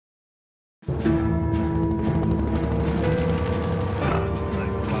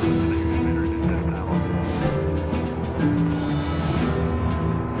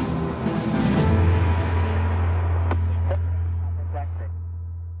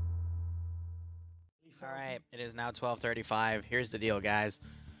Alright, it is now 12:35. Here's the deal, guys.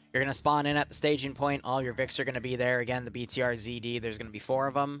 You're going to spawn in at the staging point. All your Vics are going to be there. Again, the BTR ZD, there's going to be 4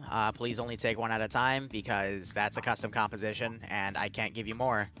 of them. Please only take 1 at a time because that's a custom composition and I can't give you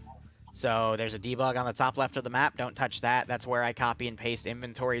more. So there's a debug on the top left of the map. Don't touch that. That's where I copy and paste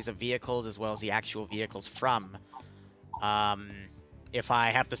inventories of vehicles as well as the actual vehicles from. If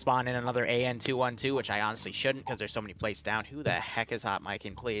I have to spawn in another AN212, which I honestly shouldn't because there's so many placed down. Who the heck is hot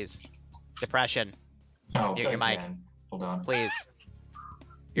micing, please? Depression. Oh, Mute your mic. Hold on. Please.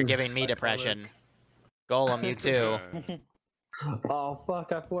 You're giving me depression. Golem, you too. Oh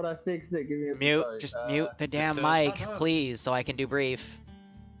fuck, I thought I fixed it. Give me a Mute, just mute the damn mic, please, so I can do brief.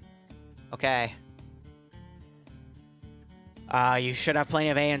 Okay. You should have plenty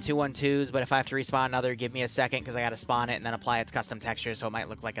of AN212s, but if I have to respawn another, give me a second, because I gotta spawn it and then apply its custom texture, so it might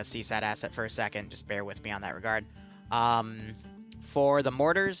look like a CSAT asset for a second. Just bear with me on that regard. For the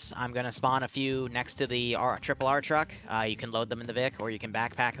mortars, I'm going to spawn a few next to the triple R truck. You can load them in the Vic, or you can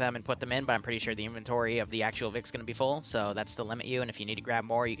backpack them and put them in, but I'm pretty sure the inventory of the actual Vic's going to be full, so that's to limit you, and if you need to grab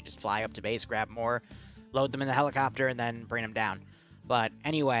more, you can just fly up to base, grab more, load them in the helicopter, and then bring them down. But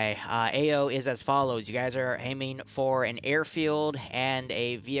anyway, AO is as follows. You guys are aiming for an airfield and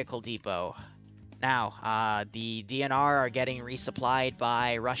a vehicle depot. Now, the DNR are getting resupplied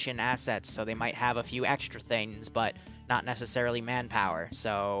by Russian assets, so they might have a few extra things, but not necessarily manpower.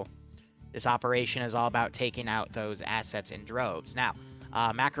 So this operation is all about taking out those assets in droves. Now,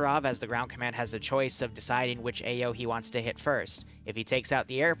 Makarov, as the ground command, has the choice of deciding which AO he wants to hit first. If he takes out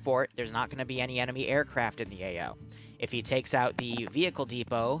the airport, there's not going to be any enemy aircraft in the AO. If he takes out the vehicle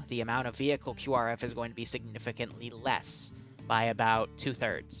depot, the amount of vehicle QRF is going to be significantly less, by about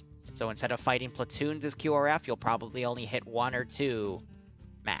 2/3. So instead of fighting platoons as QRF, you'll probably only hit 1 or 2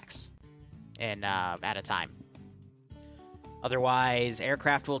 max in, at a time. Otherwise,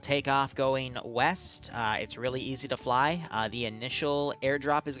 aircraft will take off going west. It's really easy to fly. The initial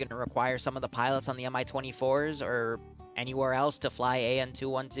airdrop is going to require some of the pilots on the Mi-24s or anywhere else to fly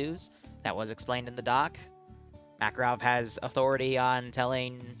AN212s. That was explained in the doc. Makarov has authority on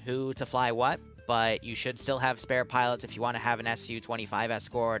telling who to fly what, but you should still have spare pilots if you want to have an Su-25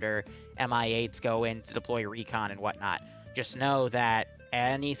 escort or Mi-8s go in to deploy recon and whatnot. Just know that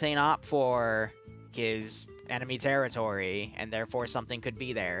anything OPFOR is enemy territory, and therefore something could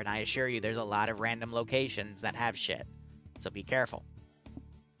be there, and I assure you there's a lot of random locations that have shit, so be careful.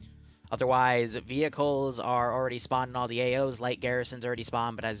 Otherwise, vehicles are already spawned in all the AOs, light garrison's already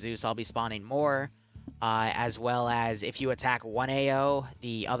spawned, but as Zeus I'll be spawning more, as well as if you attack one AO,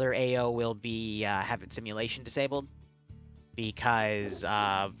 the other AO will be have its simulation disabled, because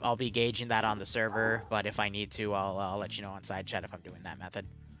I'll be gauging that on the server, but if I need to, I'll let you know on side chat if I'm doing that method.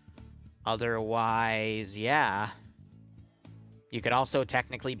 Otherwise, yeah. You could also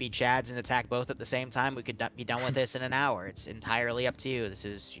technically be Chads and attack both at the same time. We could be done with this in an hour. It's entirely up to you. This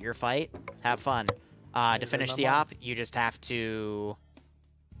is your fight. Have fun. To finish the op, you just have to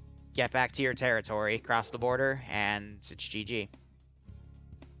get back to your territory, cross the border, and it's GG.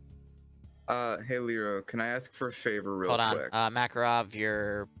 Hey, Liru, can I ask for a favor real quick? Hold on. Makarov,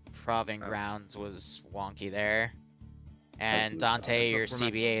 your proving grounds was wonky there. And Dante, your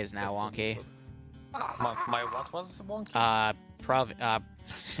CBA is now wonky. My what was wonky? God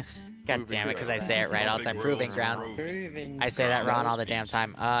damn it, because I say it right all the time. Proving grounds. I say that wrong all the damn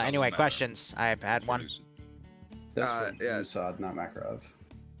time. Anyway, questions. I've had one. Yeah, Musad, not Makarov.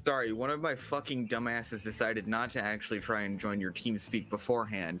 Sorry, one of my fucking dumbasses decided not to actually try and join your team speak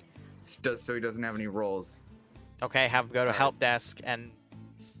beforehand, so he doesn't have any roles. Okay, have him go to help desk and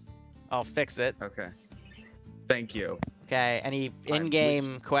I'll fix it. Okay. Thank you. Okay, any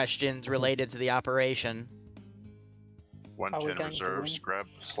in-game questions related to the operation? One can reserves, grab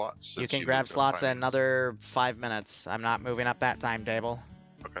slots. You can grab slots in another 5 minutes. I'm not moving up that timetable.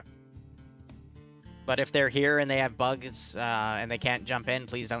 Okay. But if they're here and they have bugs and they can't jump in,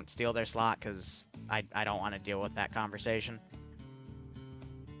 please don't steal their slot, because I don't want to deal with that conversation.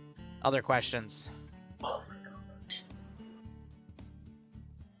 Other questions? All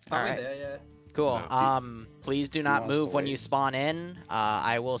right. There, yeah. Cool. Please do not move when you spawn in.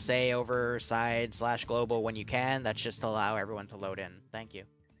 I will say overside/global when you can. That's just to allow everyone to load in. Thank you.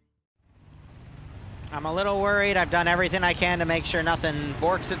 I'm a little worried. I've done everything I can to make sure nothing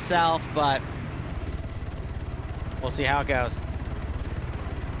borks itself, but we'll see how it goes.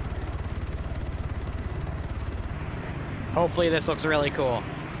 Hopefully this looks really cool.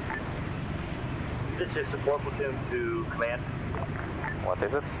 This is support platoon to command. What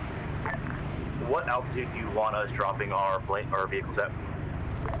is it? What altitude do you want us dropping our vehicles at?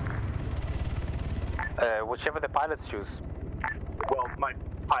 Whichever the pilots choose. Well, my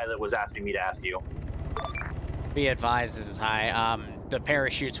pilot was asking me to ask you. Be advised, this is high. The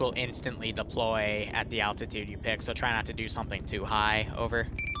parachutes will instantly deploy at the altitude you pick, so try not to do something too high. Over.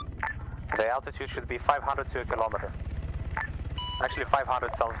 The altitude should be 500 to a kilometer. Actually,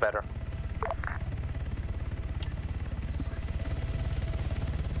 500 sounds better.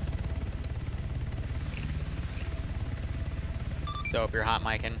 So if you're hot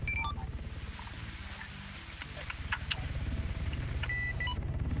micing.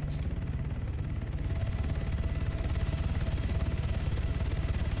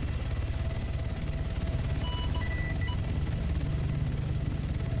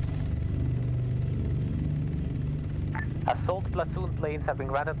 Assault platoon planes have been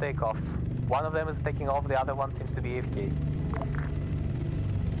granted takeoff. One of them is taking off, the other one seems to be AFK.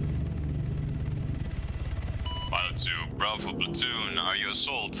 Pilot 2, Bravo platoon, are you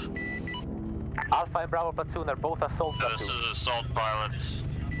assault? Alpha and Bravo platoon are both assault platoon. This is assault pilot.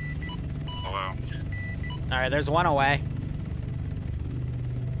 Hello. Alright, there's one away.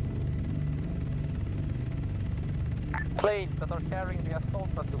 Planes that are carrying the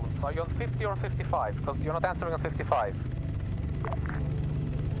assault platoons, are you on 50 or 55? Because you're not answering on 55.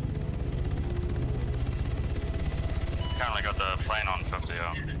 Currently got the plane on 50,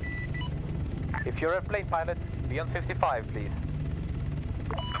 yeah. If you're a plane pilot, be on 55, please.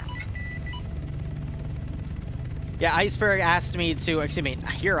 Yeah, Iceberg asked me to, excuse me,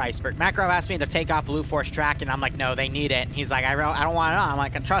 here Iceberg. Makarov asked me to take off Blue Force track, and I'm like, no, they need it. He's like, I don't want it on. I'm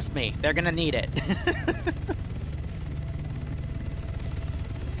like, trust me, they're gonna need it.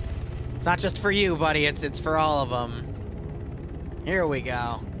 It's not just for you, buddy, it's for all of them. Here we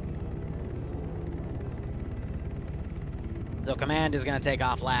go. So command is gonna take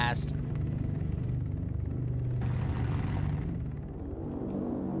off last.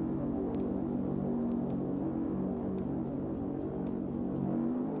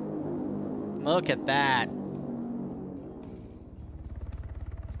 Look at that.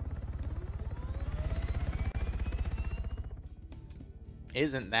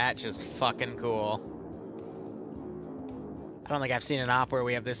 Isn't that just fucking cool? I don't think I've seen an op where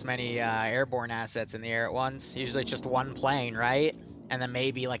we have this many airborne assets in the air at once. Usually it's just one plane, right? And then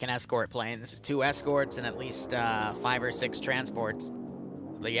maybe like an escort plane. This is 2 escorts and at least 5 or 6 transports.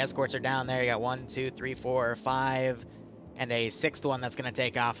 So the escorts are down there. You got 1, 2, 3, 4, 5, and a 6th one that's going to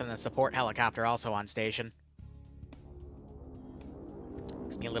take off, and the support helicopter also on station.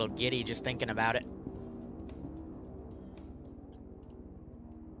 Makes me a little giddy just thinking about it.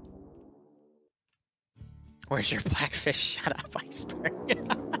 Where's your blackfish? Shut up, Iceberg.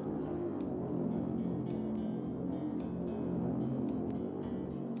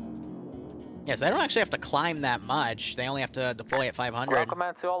 Yeah, so they don't actually have to climb that much. They only have to deploy at 500.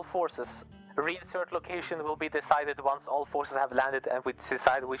 Command to all forces. Reinsert location will be decided once all forces have landed and we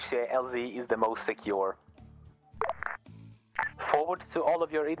decide which LZ is the most secure. Forward to all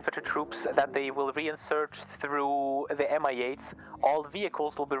of your infantry troops that they will reinsert through the MI8s. All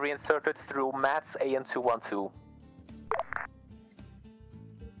vehicles will be reinserted through MATS AN 212.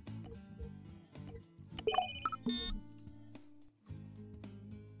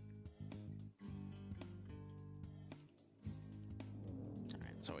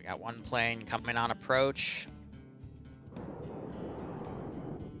 Alright, so we got one plane coming on approach.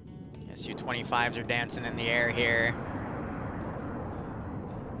 Su-25s are dancing in the air here.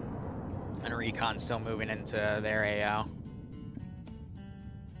 And Recon still moving into their AO.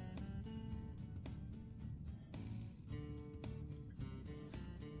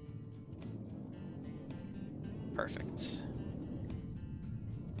 Perfect.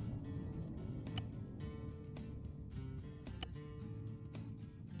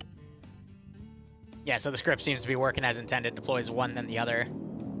 Yeah, so the script seems to be working as intended. Deploys one, then the other.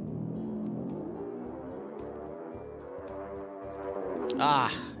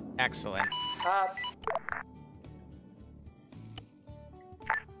 Ah, excellent.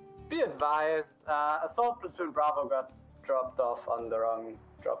 Be advised, Assault Platoon Bravo got dropped off on the wrong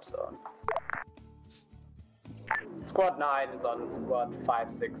drop zone. Squad 9 is on Squad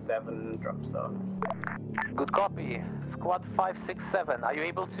 567 drop zone. Good copy. Squad 567, are you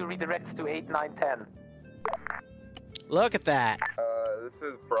able to redirect to 8, 9, 10? Look at that. This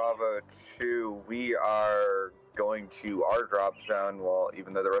is Bravo 2. We are going to our drop zone, well,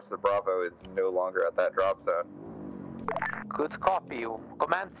 even though the rest of the Bravo is no longer at that drop zone. Good copy.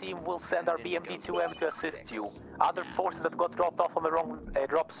 Command team will send our BMD-2M to assist you. Other forces that got dropped off on the wrong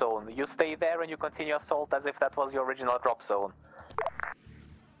drop zone, you stay there and you continue assault as if that was your original drop zone.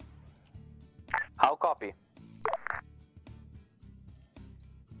 How copy?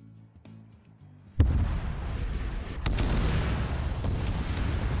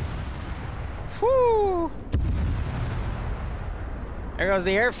 Whew! There goes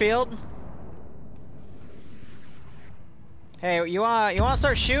the airfield. Hey, you wanna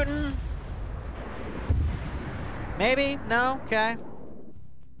start shooting? Maybe? No? Okay.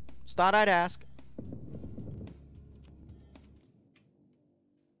 Just thought I'd ask.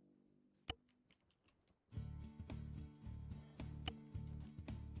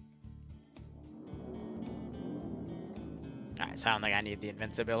 Alright, so I don't think I need the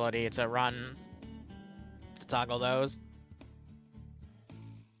invincibility to run to toggle those.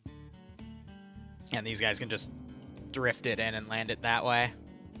 And these guys can just drift it in and land it that way.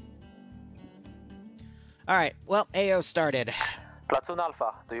 Alright, well, AO started. Platoon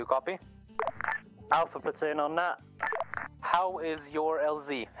Alpha, do you copy? Alpha platoon on that. How is your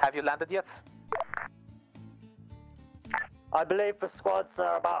LZ? Have you landed yet? I believe the squads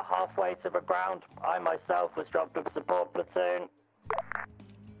are about halfway to the ground. I myself was dropped with support platoon.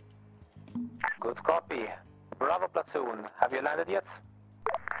 Good copy. Bravo platoon, have you landed yet?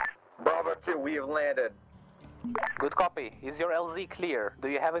 Bravo 2, we have landed. Good copy. Is your LZ clear? Do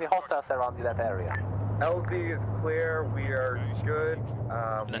you have any hostiles around that area? LZ is clear. We are good.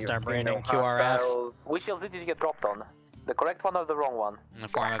 Gonna start branding QRF. hostiles. Which LZ did you get dropped on? The correct one or the wrong one? In the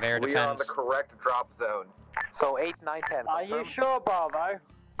form of air We are on the defense. correct drop zone. So 8, 9, 10. Are you confirm? sure, Bravo?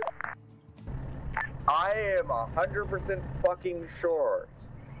 I am 100% fucking sure.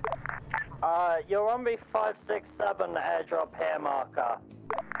 You're on the 567 airdrop here marker.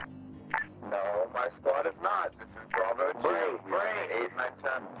 No, my squad is not. This is Bravo 2. Break. 8, 9,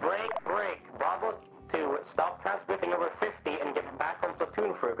 10. Break. Bravo 2, stop transmitting over 50 and get back on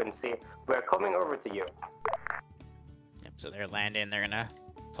platoon frequency. We're coming over to you. Yep, so they're landing, they're gonna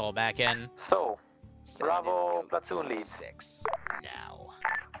pull back in. So, Bravo platoon lead. 6 now.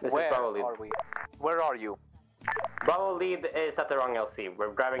 This Where is Bravo lead. are we? Where are you? Bravo lead is at the wrong LC.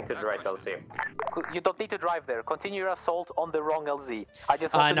 We're driving to the right LC. You don't need to drive there. Continue your assault on the wrong LZ. I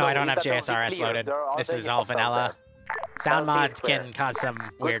just want to No, know, I don't is have that LZ JSRS clear? loaded. There are This is any all hostiles vanilla. there. Sound LZ is mods clear. can cause some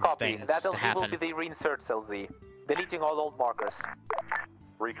Good weird copy. things That to LZ will happen. be the reinserts LZ. Deleting all old markers.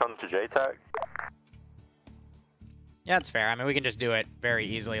 Recon to JTAC. Yeah, that's fair. I mean, we can just do it very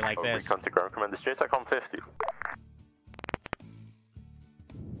easily like this. Recon to ground command. Is JTAC on 50?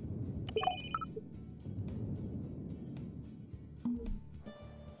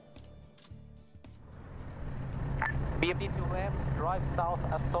 BMD-2M, drive south,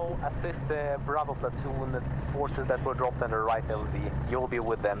 assault, assist the Bravo platoon forces that were dropped on the right LZ. You'll be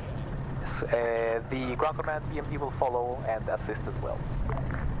with them. The ground command BMD will follow and assist as well.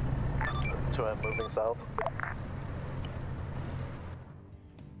 2M moving south.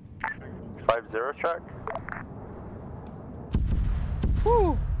 5-0 track.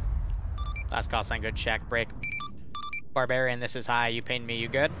 Whew. Last call sign, good check. Break. Barbarian, this is high. You pinged me. You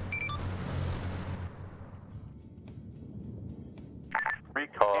good?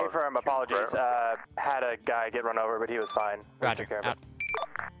 Recon. Confirm, apologies. Had a guy get run over, but he was fine. We Roger. took care of Out. it.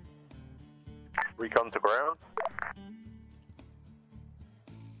 Recon to ground.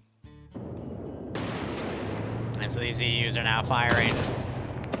 And so these EUs are now firing.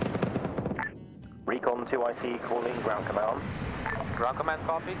 Recon 2IC calling ground command. Ground command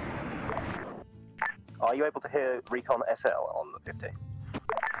copies. Are you able to hear Recon SL on the 50?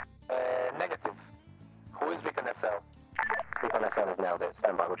 Negative. Who is Recon SL? Recon SL is now there.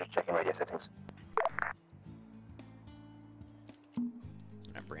 Stand by, we're just checking radio settings.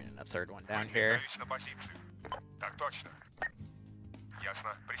 I'm bringing a third one down here. На позицию. Так точно. Ясно,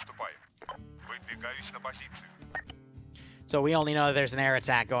 приступай. Выдвигаюсь на позицию. So we only know that there's an air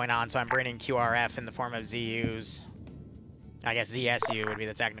attack going on, so I'm bringing QRF in the form of ZUs. I guess ZSU would be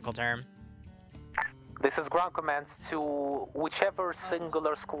the technical term. This is ground command to whichever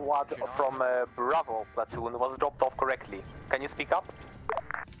singular squad from Bravo platoon was dropped off correctly. Can you speak up?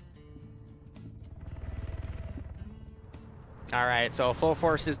 Alright, so full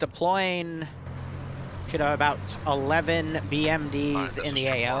force is deploying. Should have about 11 BMDs in the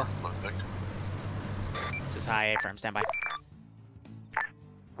AO. This is high A firm, standby.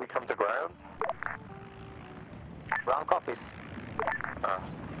 We come to ground. Ground copies.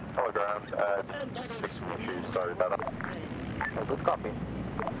 Hello ground. Just some issues, sorry about that. Good copy.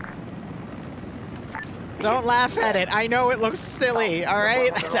 Don't laugh at it. I know it looks silly,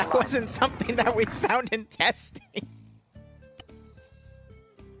 alright? That wasn't something that we found in testing.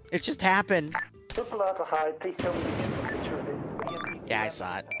 It just happened. Triple out to high, please tell me you get a picture of this. Yeah, I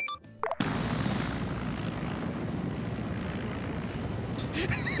saw it.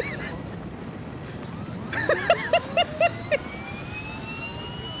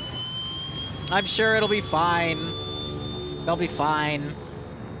 I'm sure it'll be fine. They'll be fine.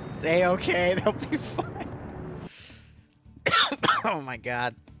 It's A-okay, they'll be fine. Oh my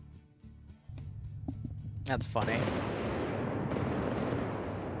god. That's funny.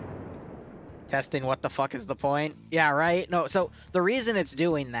 Testing what the fuck is the point? Yeah, right? No, so the reason it's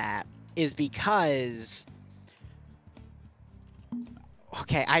doing that is because...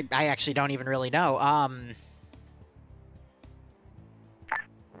 Okay, I actually don't even really know.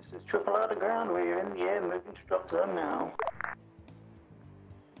 This is triple out of ground where you're in the air, moving to drop zone now.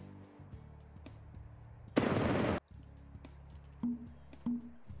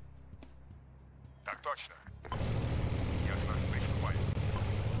 Так точно. Ясно, приступай.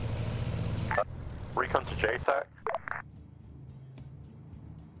 Recon to JSAC.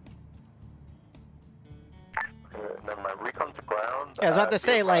 Never mind, recon to ground. Yeah, I was about to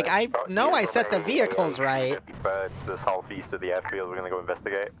say, like, I know I set the vehicles right. This southeast of the airfield, we're gonna go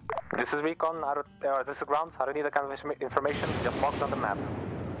investigate. This is recon, this is ground, I don't need that kind of information, just mark it on the map.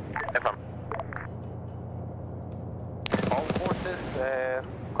 Affirm. All forces,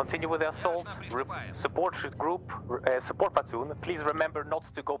 continue with the assault. Support group, support platoon, please remember not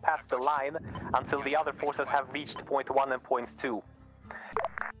to go past the line until the other forces have reached point 1 and point 2.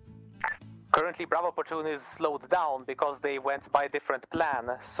 Currently, Bravo platoon is slowed down because they went by a different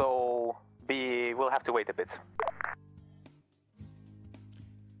plan, so we'll have to wait a bit.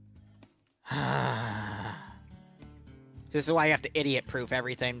 This is why you have to idiot-proof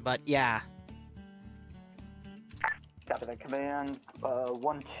everything, but yeah. Copy that command.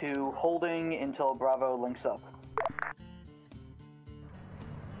 1-2 holding until Bravo links up.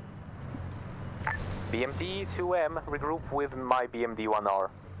 BMD 2M, regroup with my BMD 1R.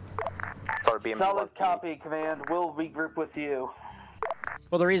 Sorry, BMD 1P. Solid copy, command. We'll regroup with you.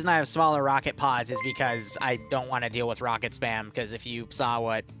 Well, the reason I have smaller rocket pods is because I don't want to deal with rocket spam, because if you saw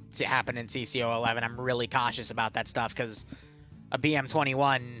what happened in CCO-11, I'm really cautious about that stuff, because a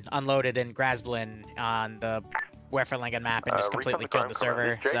BM-21 unloaded in Grasblin on the Weferlingen map and just completely killed the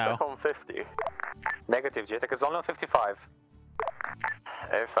server, so... on 50. Negative, JTAC is only on 55.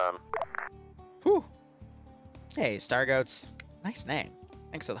 AFM. Whew. Hey, Stargoats. Nice name.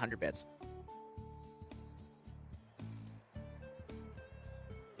 Thanks for the 100 bits.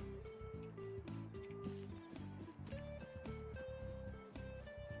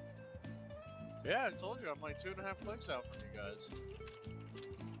 Yeah, I told you I'm like 2.5 clicks out from you guys.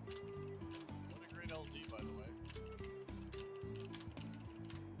 What a great LZ, by the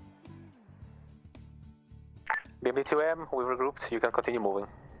way. BMD2M, we regrouped. You can continue moving.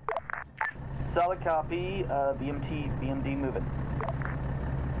 Solid copy. BMD moving.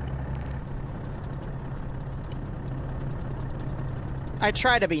 I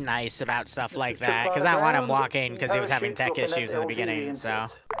try to be nice about stuff like that, because I don't want him walking because he was having tech issues in the beginning, so...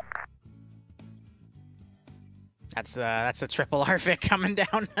 That's the triple RFIC coming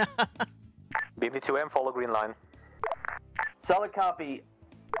down. BMD2M, follow green line. Solid copy.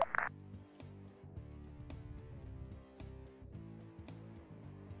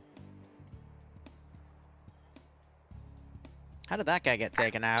 How did that guy get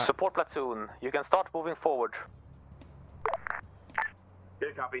taken out? Support platoon, you can start moving forward.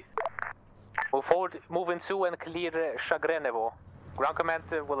 Good copy. Move forward, move into and clear Chagrenevo. Ground command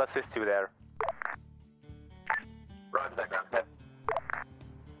will assist you there. Roger that, ground command.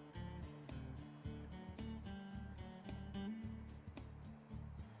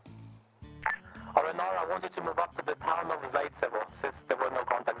 RNR, I want you to move up to the town of Zaitsevo, since there were no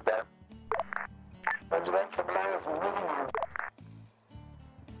contacts there. Roger that, triple I is moving on.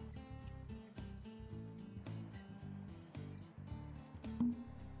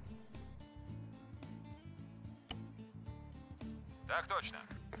 Так точно.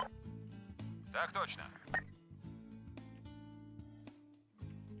 Так точно.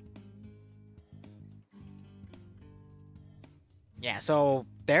 Yeah, so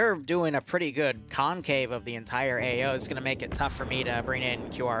they're doing a pretty good concave of the entire AO. It's going to make it tough for me to bring in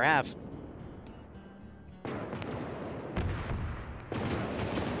QRF.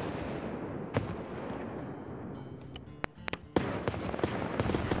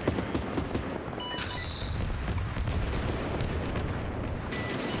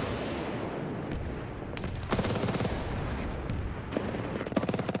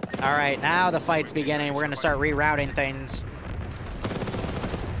 All right, now the fight's beginning. We're going to start rerouting things.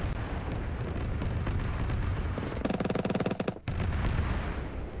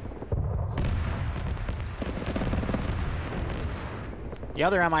 The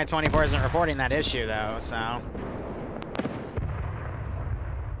other Mi-24 isn't reporting that issue, though, so...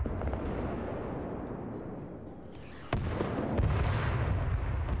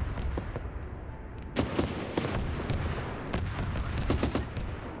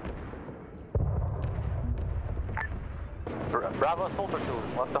 Bravo Assault Platoon,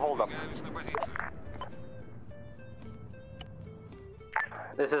 what's the holdup?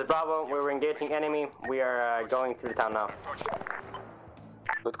 This is Bravo. We're engaging enemy. We are going through town now.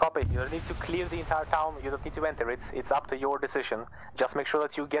 Good copy. You don't need to clear the entire town. You don't need to enter it. It's up to your decision. Just make sure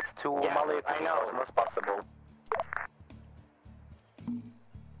that you get to Mali as soon as possible.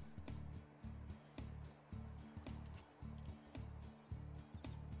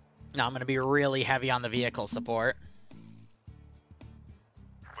 Now I'm going to be really heavy on the vehicle support.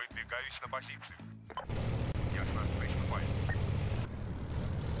 Выдвигаюсь на позицию. Ясно, приступай.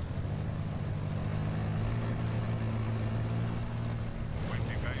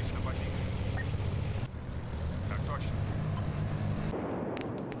 Выдвигаюсь на позицию. Так точно.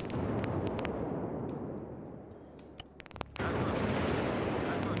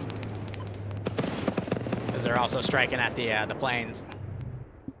 Because they're also striking at the planes.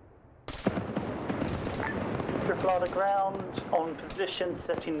 Triple the ground, on position,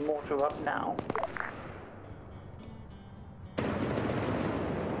 setting mortar up now.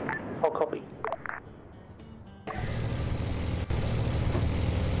 I'll copy.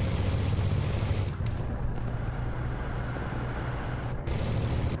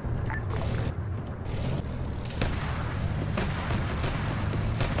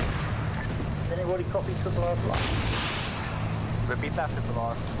 Anybody copy Triple R fly? Repeat that, Triple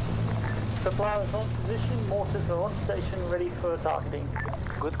R. Triple R is on position, mortars are on station, ready for targeting.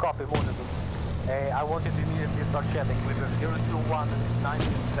 Good copy, mortars. I want you to immediately start shelling with a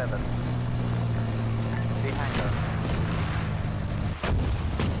 021-927. The hangar.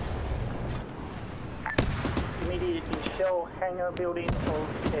 Immediately shell hangar building or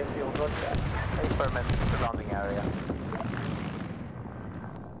airfield, roger. Experiment surrounding area.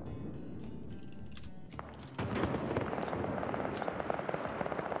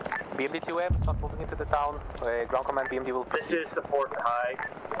 BMD-2M, start moving into the town. Ground command BMD will proceed. This is support high.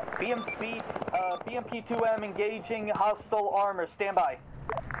 BMP-2M engaging hostile armor, stand by.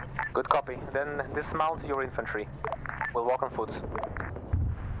 Good copy. Then dismount your infantry. We'll walk on foot.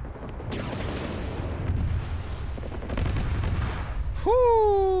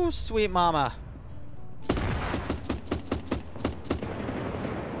 Whoo, sweet mama.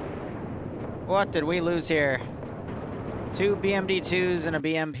 What did we lose here? 2 BMD-2s and a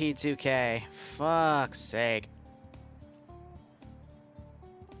BMP-2K. Fuck's sake.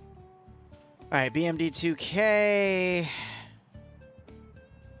 Alright, BMD-2K.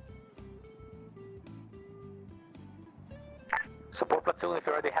 Support platoon, if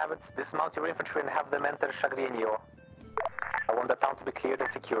you already have it, dismount your infantry and have them enter Shagrienio. I want the town to be cleared and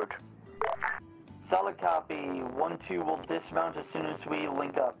secured. Solid copy. 1-2 will dismount as soon as we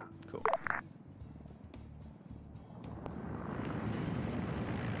link up. Cool.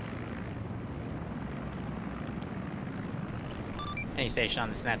 Any station on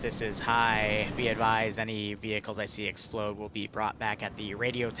this net, this is high. Be advised, any vehicles I see explode will be brought back at the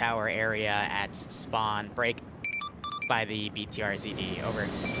radio tower area at spawn. Break. It's by the BTRZD. Over.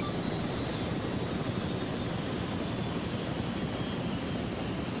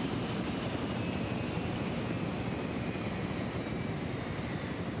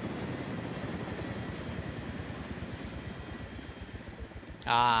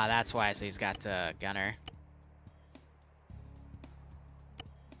 Ah, that's why. So he's got gunner.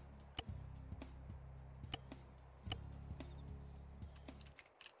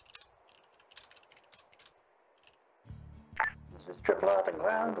 Just triple out the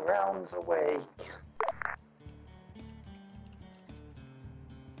ground, rounds away.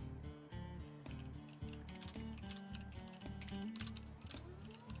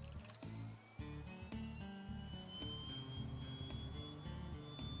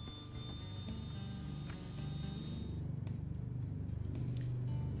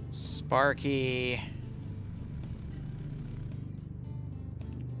 Sparky.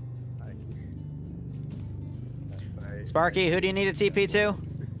 Sparky, who do you need a TP to?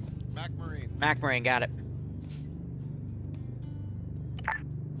 Mac Marine. Mac Marine, got it.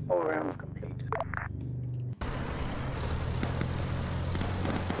 All rounds complete.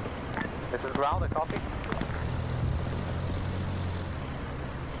 This is ground, a copy.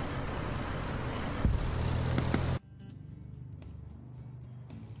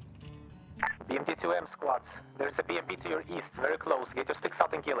 BMT-2M squads. There's a BMP to your east, very close. Get your sticks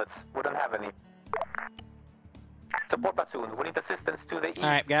out and kill it. We don't have any. Support platoon, we need assistance to the east.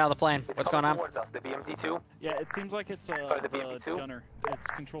 Alright, get out of the plane. What's going on? Towards us, the BMT-2. Yeah, it seems like it's the BMP-2? gunner. It's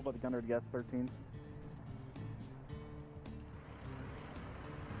controlled by the gunner, the S-13.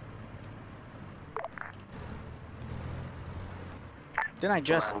 Didn't I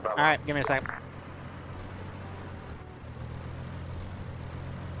just... Alright, give me a second.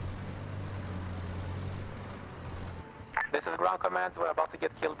 ground commands, we're about to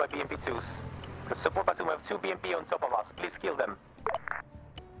get killed by BMP-2s. The support platoon, we have 2 BMP on top of us. Please kill them.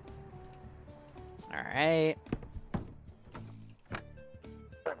 Alright.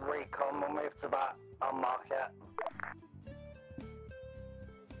 Recon, we'll move to that unmarked yet.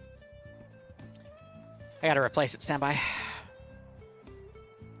 I gotta replace it, standby.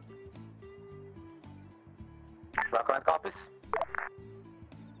 Ground command copies.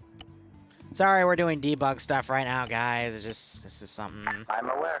 Sorry, we're doing debug stuff right now, guys. It's just, this is something. I'm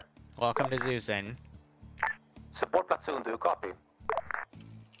aware. Welcome to Zeusin. Support platoon, do you copy?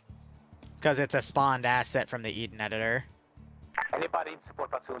 It's because it's a spawned asset from the Eden editor. Anybody in support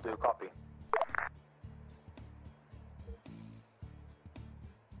platoon, do you copy?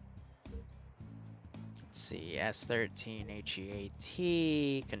 Let's see, S13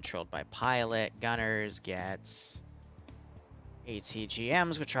 HEAT, controlled by pilot. Gunners gets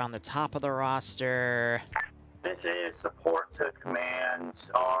ATGMs, which are on the top of the roster. This is support to command.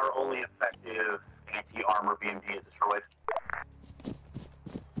 Our only effective anti-armor BMP is destroyed.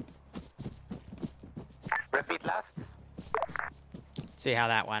 Repeat last. See how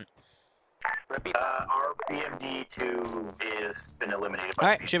that went. Repeat. Our BMD2 is been eliminated.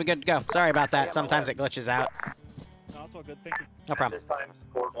 Alright, should be good to go. Sorry about that. Sometimes it glitches out. No, it's all good. Thank you. No problem. This time,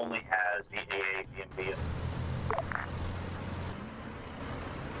 support only has the AA BMP.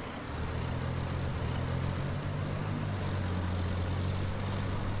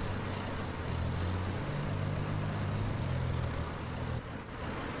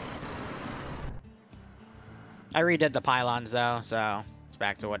 I redid the pylons, though, so it's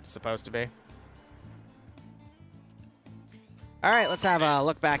back to what it's supposed to be. Alright, let's have a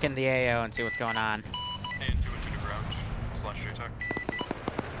look back in the AO and see what's going on. And 212 to ground. Slash JTAC.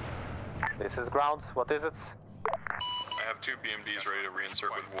 This is ground. What is it? I have 2 BMDs ready to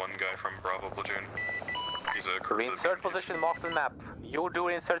reinsert with 1 guy from Bravo platoon. He's a crew. Reinsert position marked on map. You do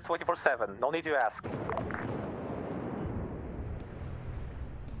insert 24/7. No need to ask.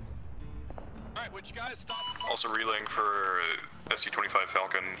 Alright, would you guys stop? Also relaying for SU-25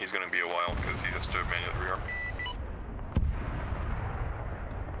 Falcon. He's going to be a while because he has to manually rearm.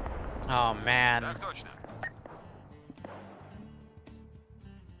 Oh, man.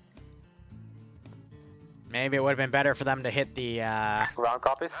 Maybe it would have been better for them to hit the, Ground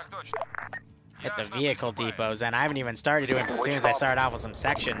copies. hit the vehicle depots, and I haven't even started doing platoons. I started off with some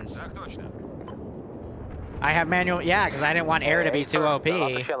sections. I have manual, yeah, because I didn't want air to be too OP.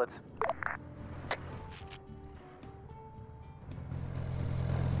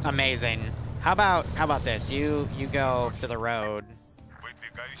 Amazing. How about this? You go to the road.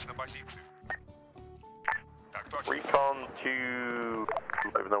 Recon to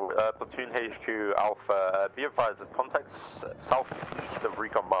platoon HQ Alpha. Be advised, the contacts southeast of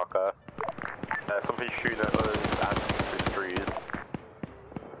Recon marker. Something shooting at us and trees.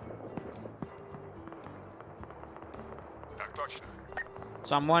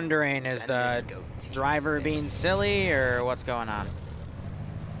 So I'm wondering, is the driver being silly or what's going on?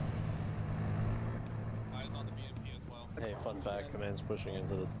 Hey, fun fact, command's pushing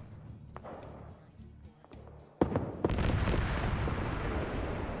into the...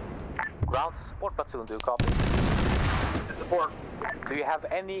 Ground support platoon, do you copy? Support. Do you have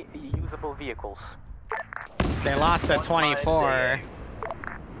any usable vehicles? They lost a 24.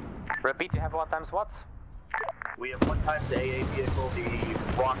 Repeat, you have 1 times what? We have 1 times the AA vehicle,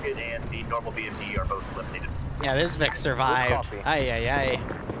 the rocket, and the normal BMD are both eliminated. Yeah, this Vic survived. Ay, ay, ay.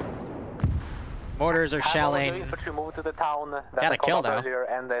 Mortars are shelling. Infantry move to the town that Got I a kill, called though. earlier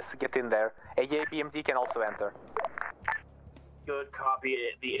and get in there. AA BMD can also enter. Good copy.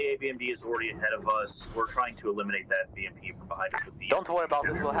 The AA BMD is already ahead of us. We're trying to eliminate that BMP from behind us with the... Don't worry about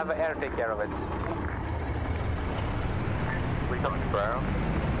it, we'll have air take care of it. Recon to ground.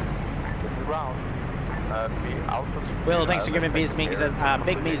 This is ground. Will, thanks for giving Big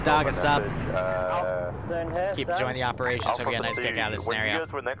Me's dog a sub. Keep enjoying the operation, so we get a nice kick out of this When scenario. you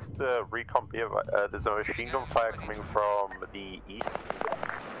guys were next to Recon, there's a machine gun fire coming from the east.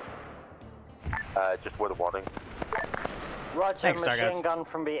 Just word of warning. Roger, Thanks, machine Stargaz. gun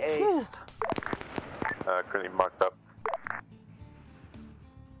from the east. Currently marked up.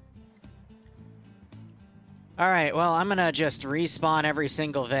 Alright, well, I'm gonna just respawn every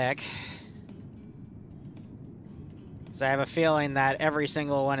single Vic. So I have a feeling that every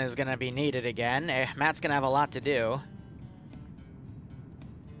single one is gonna be needed again. Matt's gonna have a lot to do.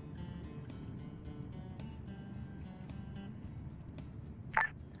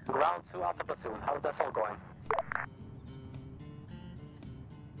 Ground 2 Alpha Platoon, how's that all going?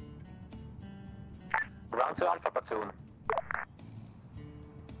 Ground 2 Alpha Platoon.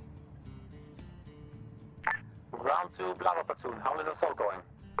 Ground to Bravo Platoon. How is the assault going?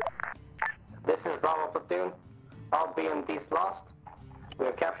 This is Bravo Platoon. All BMPs lost. We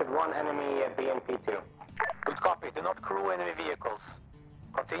have captured one enemy BMP-2. Good copy. Do not crew enemy vehicles.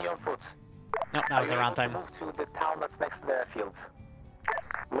 Continue on foot. Nope, that was the wrong thing. Move to the town that's next to the airfield.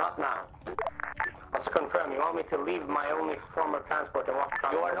 Not now. Also confirm, you want me to leave my only form of transport and walk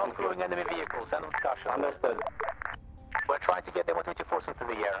across? You are not crewing enemy vehicles. End of discussion. Understood. We're trying to get the 124s into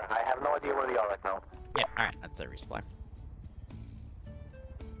the air. I have no idea where they are right now. Yeah, alright, that's a resupply.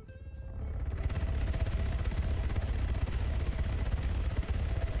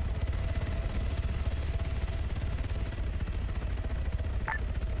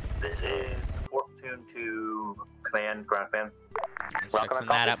 This is support platoon to command, ground command. He's fixing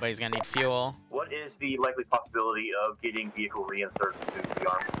that up, but he's gonna need fuel. What is the likely possibility of getting vehicle reinserts to the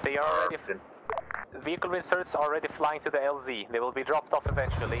arm? They are already. Vehicle reinserts are already flying to the LZ. They will be dropped off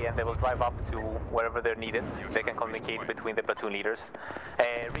eventually, and they will drive up to wherever they're needed. They can communicate between the platoon leaders.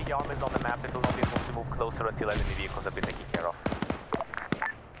 Rearm is on the map. It will not be able to move closer until enemy vehicles have been taken care of.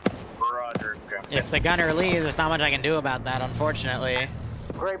 Roger. If the gunner leaves, there's not much I can do about that, unfortunately.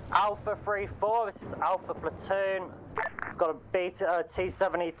 Group Alpha 3-4, this is Alpha Platoon. We've got a Beta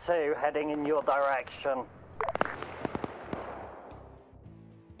T-72 heading in your direction.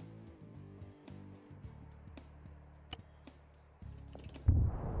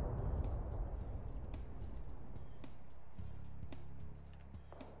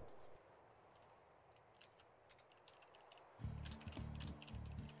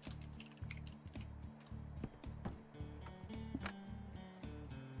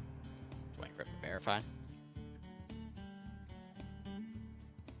 Verify.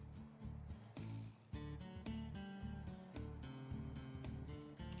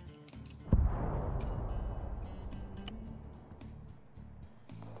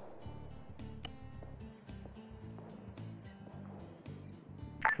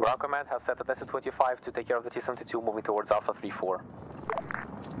 Ground Command has set a SU-25 to take care of the T-72 moving towards Alpha 3-4.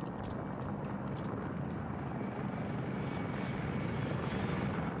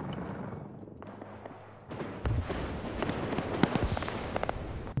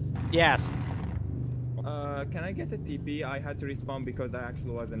 Yes. Can I get a TP? I had to respawn because I actually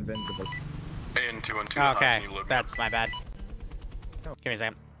was invincible. And 212. Okay, that's my bad. Give me a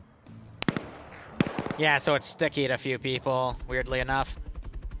second. Yeah, so it's sticky to a few people, weirdly enough.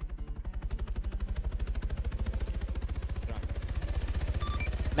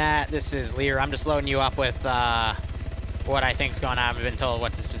 Matt, this is Liru. I'm just loading you up with what I think's going on. I haven't been told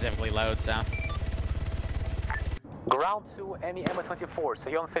what to specifically load, so. Ground to any M24, so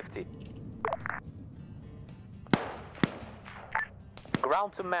you're on 50.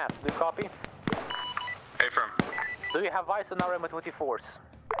 Ground to Matt, do you copy? Hey, firm. Do you have eyes on our M24s?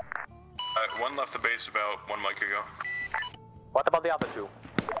 One left the base about 1 mic ago. What about the other two?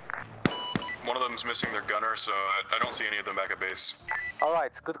 One of them's missing their gunner, so I don't see any of them back at base.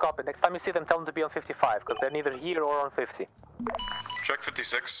 Alright, good copy. Next time you see them, tell them to be on 55, because they're neither here or on 50. Check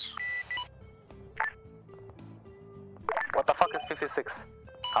 56. What the fuck is 56?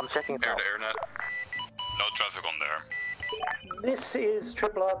 I'm checking it Air now. to airnet. No traffic on there. This is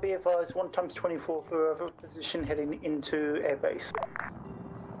Triple R, be advised, 1x24 for a position heading into airbase.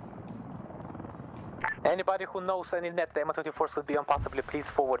 Anybody who knows any net the M24s could be on, possibly please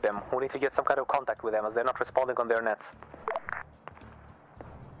forward them. We need to get some kind of contact with them as they're not responding on their nets.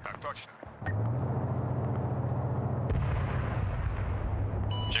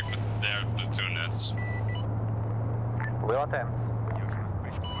 Check with their platoon nets. We're on temps.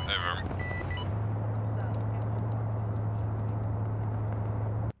 Never.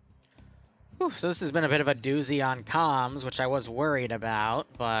 Whew, so this has been a bit of a doozy on comms, which I was worried about,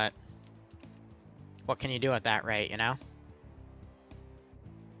 but what can you do at that rate, you know?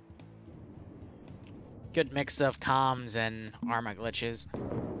 Good mix of comms and armor glitches.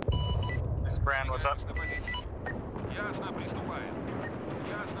 This is Brand, what's up?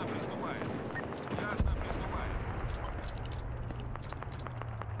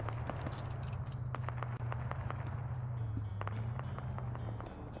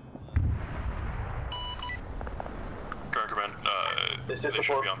 Current command, they should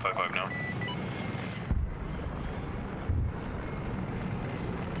be on 5-5 now.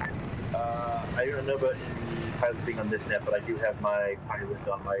 I don't know about piloting on this net, but I do have my pilot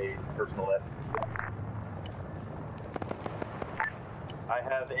on my personal net. I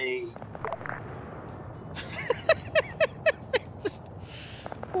have a... Just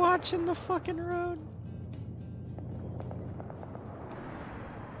watching the fucking road.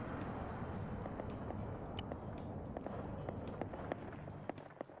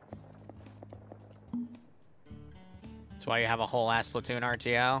 That's why you have a whole ass platoon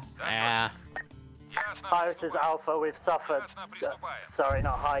RTO? Yeah. Hi, this is Alpha. We've suffered. Sorry,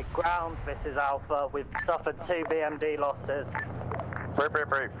 not high. Ground, this is Alpha. We've suffered 2 BMD losses. Break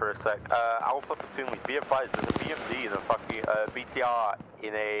for a sec. Alpha platoon, be advised, there's a BMD and a fucking BTR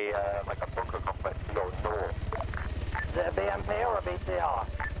in a like a bunker complex north. Is it a BMP or a BTR?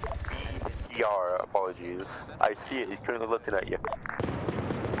 BTR, apologies. I see it, he's currently looking at you.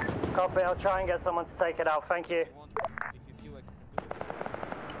 Copy, I'll try and get someone to take it out. Thank you.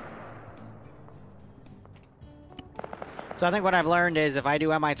 So I think what I've learned is if I do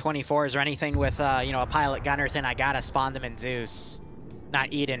Mi-24s or anything with, you know, a pilot gunner thing, I gotta spawn them in Zeus.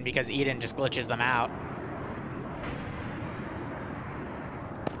 Not Eden, because Eden just glitches them out.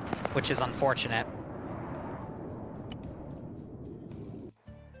 Which is unfortunate.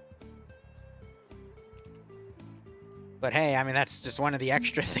 But hey, I mean, that's just one of the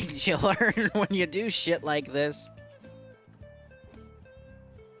extra things you learn when you do shit like this.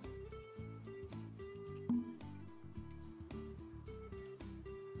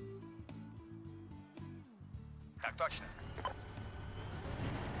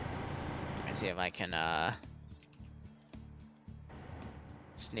 Let me see if I can,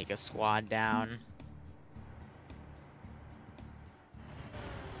 sneak a squad down.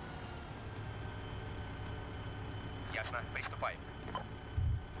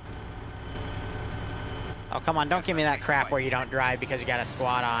 Oh, come on, don't give me that crap where you don't drive because you got a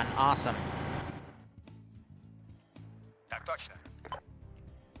squad on. Awesome.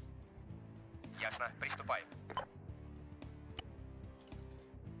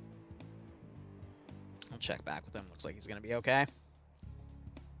 I'll check back with him. Looks like he's gonna be okay.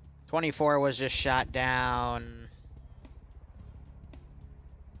 24 was just shot down.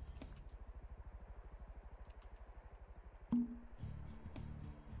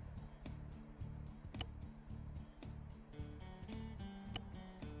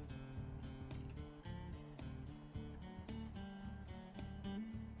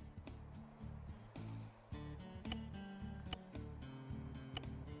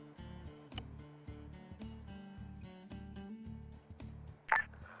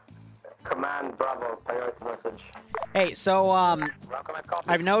 Command Bravo, priority message. Hey, so,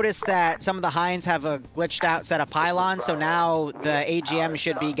 I've noticed that some of the Hinds have a glitched out set of pylons, so now the AGM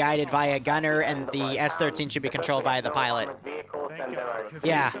should be guided via gunner and the S-13 should be controlled by the pilot.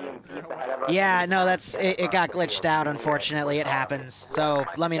 Yeah. Yeah, no, that's, it got glitched out, unfortunately, it happens. So,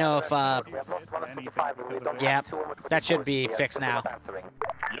 let me know if, yeah, that should be fixed now.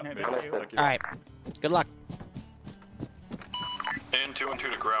 Alright, good luck. And 2 and 2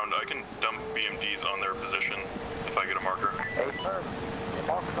 to ground. I can dump BMDs on their position if I get a marker. Hey, sir. The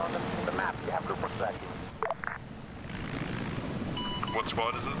marker's on the map. You have group tracking. What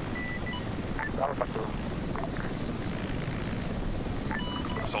squad is it?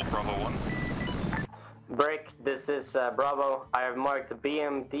 Assault Bravo 1. Break, this is Bravo. I have marked the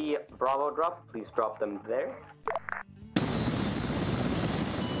BMD Bravo drop. Please drop them there.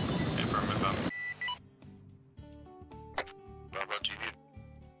 Affirmative. Bravo TV.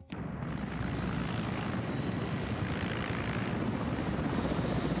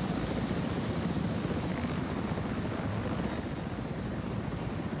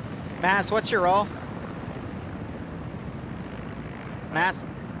 Mass, what's your role? Mass?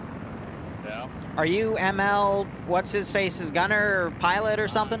 Yeah? Are you ML, what's his face's gunner or pilot or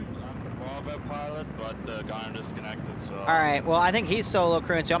something? I'm the Bravo pilot, but the gunner disconnected, so... Alright, well I think he's solo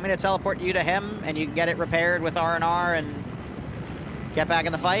crewing, so you want me to teleport you to him and you can get it repaired with R&R and get back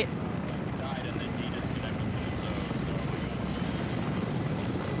in the fight? Died and then he disconnected,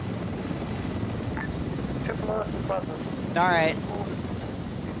 Alright.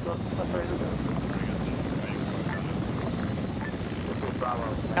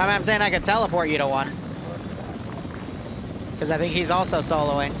 I'm saying I could teleport you to one. Because I think he's also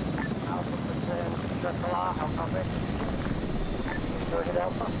soloing.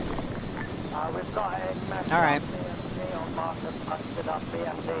 We've got a message Alright. on marker busted up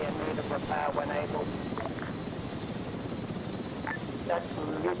BMD and need a repair when able. That's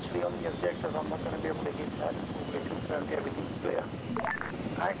literally on the objective. I'm not going to be able to hit that. We're confirmed everything's clear.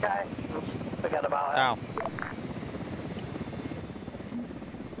 Okay. Forget about it. Oh.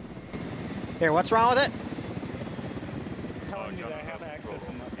 Here, what's wrong with it? Telling me that I have access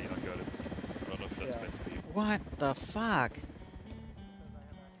to nothing. What the fuck?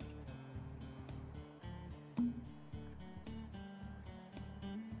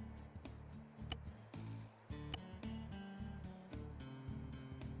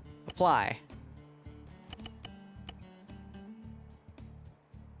 Apply.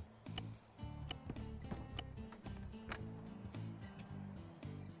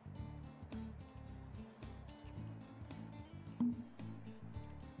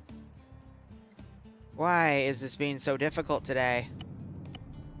 Why is this being so difficult today?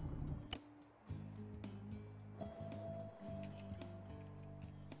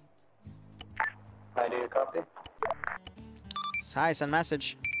 I do copy. Hi, send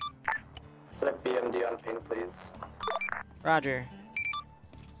message. Select BMD on ping, please. Roger.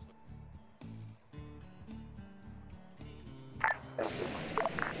 Thank you.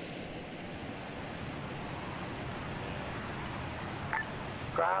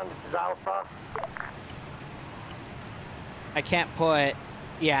 Ground, this is Alpha. I can't put...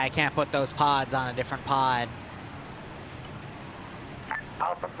 Yeah, I can't put those pods on a different pod.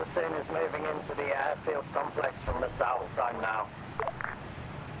 Alpha platoon is moving into the airfield complex from the south time now.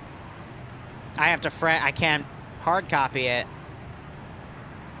 I have to I can't hard copy it.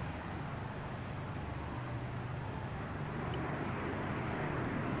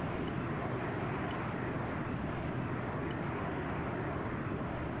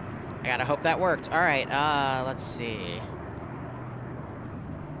 I gotta hope that worked. Alright, let's see.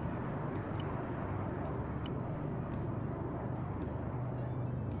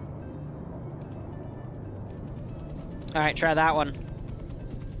 Alright, try that one.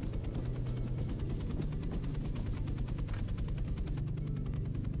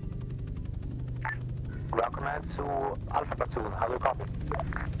 Ground command to Alpha Platoon, how do you copy?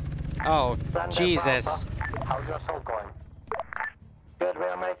 Oh, Send Jesus. Alpha. How's your assault going? Good, we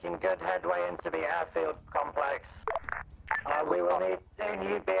are making good headway into the airfield complex. We will need 2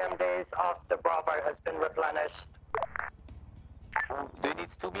 new BMDs after Bravo has been replenished. Do you need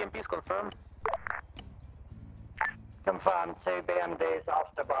 2 BMPs confirmed? Confirmed, 2 BMDs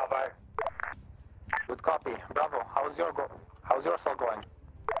after Bravo. Good copy. Bravo, how's your assault going?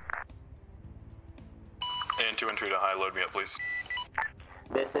 And 2 entry to high, load me up, please.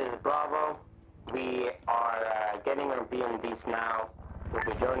 This is Bravo. We are getting our BMDs now. We'll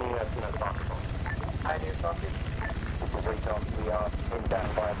be joining us as soon as possible. Hi, do you copy? This is Rachel. We are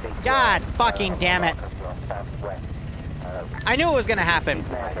inbound by a big... God fucking damn it. Southwest. I knew it was gonna happen.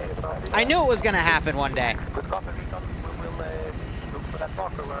 I knew it was gonna happen one day. Good copy, Recon. We will look for that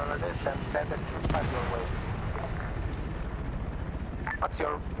marker wherever it is and send it inside your way.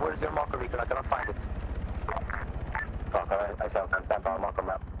 Where's your marker, Recon? I cannot find it. Fuck, I can't stand by a marker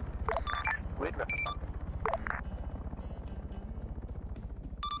map. Wait a minute.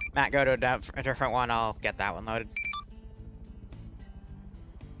 Matt, go to a different one. I'll get that one loaded.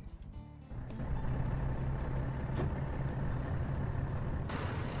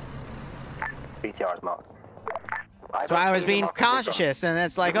 BTR's marked. So I was being cautious, and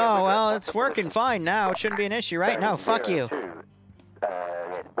it's like, oh, well, it's working fine now. It shouldn't be an issue, right? No, fuck you.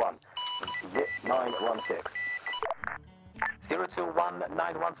 916.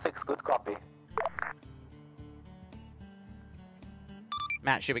 021916, good copy.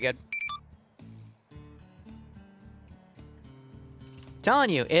 Matt, should be good.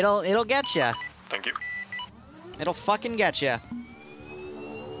 Telling you, it'll get you. Thank you. It'll fucking get you.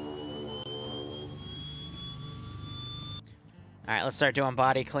 All right, let's start doing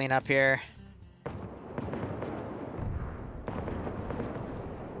body cleanup here.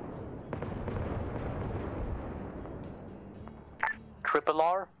 Triple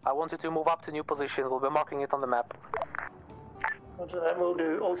R, I want you to move up to new position. We'll be marking it on the map. Roger that, will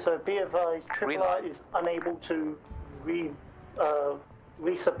do. Also, be advised, Triple R is unable to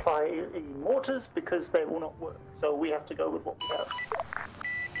resupply mortars because they will not work. So we have to go with what we have.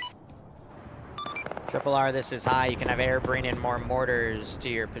 Triple R, this is high. You can have air bring in more mortars to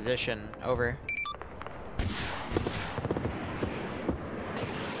your position. Over.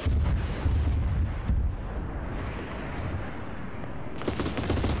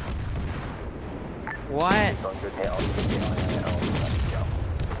 What?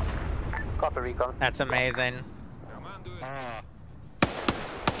 Copy, Recon. That's amazing.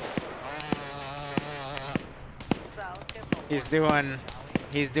 He's doing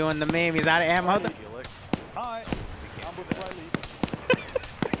the meme. He's out of ammo. Hi.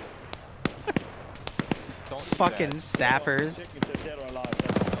 Fucking sappers.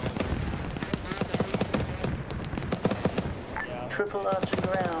 Triple R to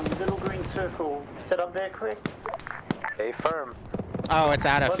ground, little green circle. Set up there, correct? Stay firm. Oh, it's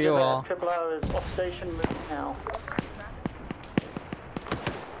out of fuel. Triple R is off station now.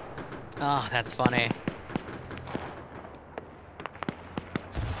 Oh, that's funny.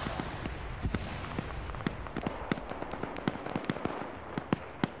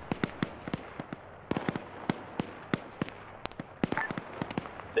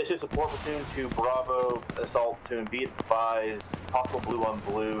 This is support platoon to Bravo, assault platoon. Be advised, possible blue on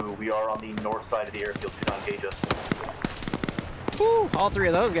blue. We are on the north side of the airfield. Do not engage us. Whew, all three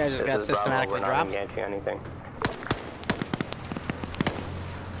of those guys just got This is Bravo, systematically we're not dropped. engaging anything.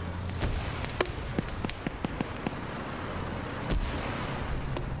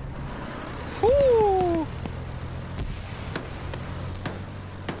 Whew.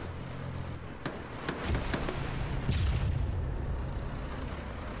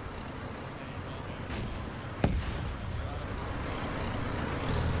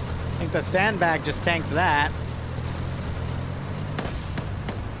 I think the sandbag just tanked that.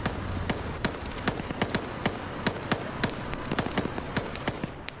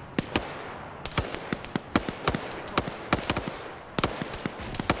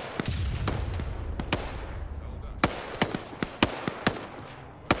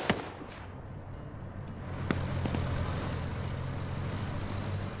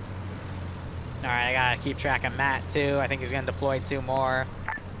 Alright, I gotta keep track of Matt too. I think he's gonna deploy 2 more.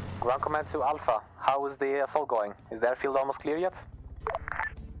 Ground command to Alpha. How is the assault going? Is the airfield almost clear yet?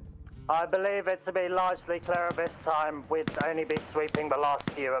 I believe it to be largely clear at this time. We'd only be sweeping the last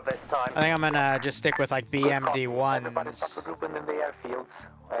few at this time. I think I'm gonna just stick with like Everybody BMD1s. stop regrouping in the airfields.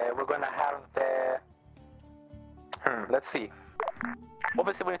 We're gonna have the... let's see.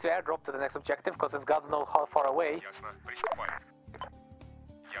 Obviously we need to airdrop to the next objective, because it's gods know how far away.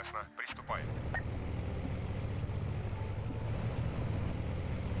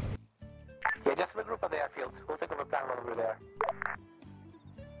 Yeah, just regroup at the airfield. We'll think of a plan when we're there.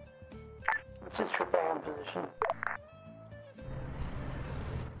 Let's just triple on position.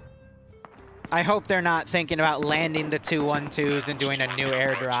 I hope they're not thinking about landing the 2-1-2s and doing a new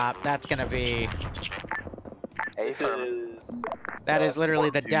airdrop. That's gonna be... That is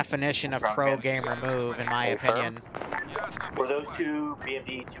literally the definition of pro gamer move, in my opinion. Were those 2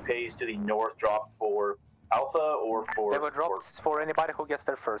 BMD 2Ks to the north dropped for Alpha or for... They were dropped for anybody who gets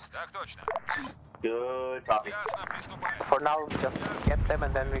there first. Good copy. For now, just get them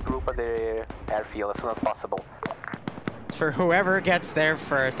and then regroup at the airfield as soon as possible. For whoever gets there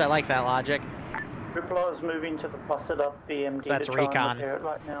first, I like that logic. Corporal is moving to the busted up BMD That's to try recon. and repair it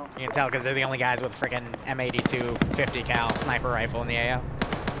right now. You can tell because they're the only guys with a freaking M82 50 cal sniper rifle in the AO.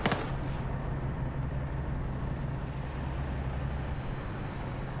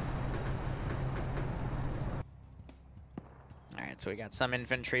 Alright, so we got some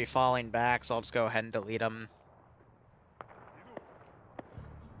infantry falling back, so I'll just go ahead and delete them.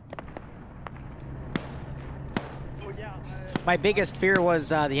 My biggest fear was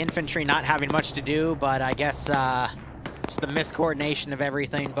the infantry not having much to do, but I guess just the miscoordination of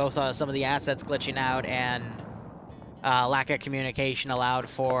everything, both some of the assets glitching out and lack of communication allowed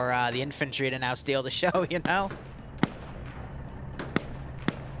for the infantry to now steal the show, you know?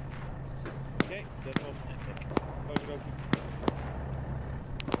 Okay, that's off.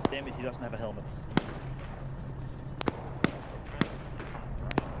 Damn it, he doesn't have a helmet.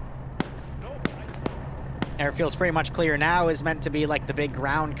 Airfield's pretty much clear now, is meant to be like the big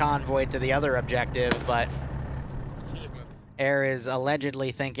ground convoy to the other objective, but Air is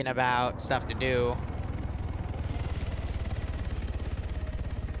allegedly thinking about stuff to do.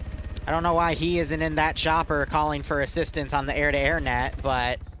 I don't know why he isn't in that chopper calling for assistance on the air-to-air net,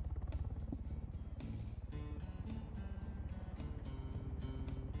 but...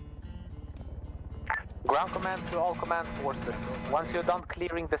 Ground command to all command forces. Once you're done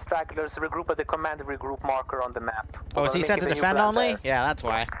clearing the stragglers, regroup at the command regroup marker on the map. Oh, is he set to defend only? Yeah, that's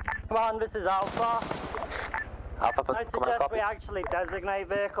why. Come on, this is Alpha. Alpha, I suggest we actually designate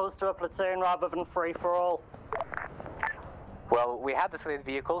vehicles to a platoon rather than free-for-all. Well, we had designated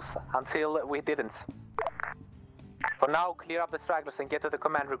vehicles until we didn't. For now, clear up the stragglers and get to the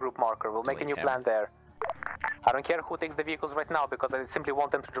command regroup marker. We'll make a new plan there. I don't care who takes the vehicles right now, because I simply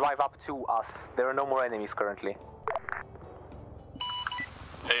want them to drive up to us. There are no more enemies currently.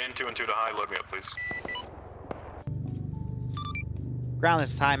 AN 2 and 2 to high, load me up, please. Ground,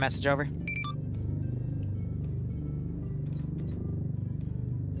 this is high, message over.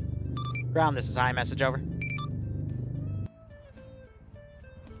 Ground, this is high, message over.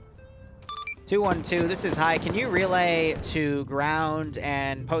 212, this is high. Can you relay to ground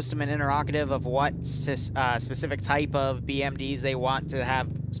and post them an interrogative of what specific type of BMDs they want to have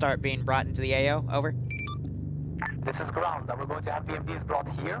start being brought into the AO? Over. This is ground. Are we going to have BMDs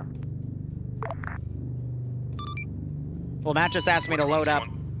brought here? Well, Matt just asked me to load up.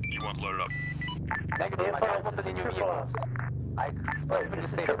 You want loaded up. Negative, I don't want any new vehicles. I explicitly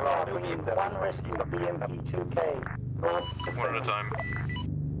stated about new vehicles. One rescue BMP 2K. One at a time.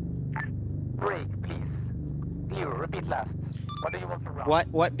 Break, please. Liru, repeat last. What do you want from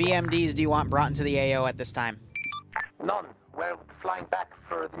ground? What BMDs do you want brought into the AO at this time? None. We're flying back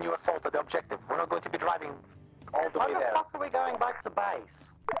for the new assault at the objective. We're not going to be driving all the way there. Why the fuck are we going back to base?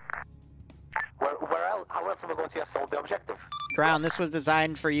 Where else? How else are we going to assault the objective? Ground, this was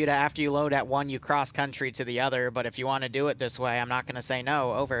designed for you to, after you load at one, you cross country to the other, but if you want to do it this way, I'm not going to say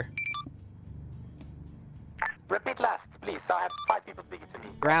no. Over. Repeat last, please. I have 5 people speaking to me.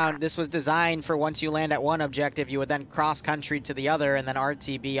 Ground, this was designed for once you land at one objective, you would then cross country to the other and then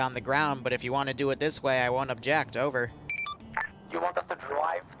RTB on the ground, but if you want to do it this way, I won't object. Over. You want us to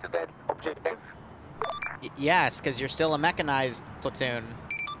drive to that objective? Yes, because you're still a mechanized platoon.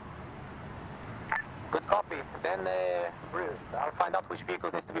 Good copy. Then, I'll find out which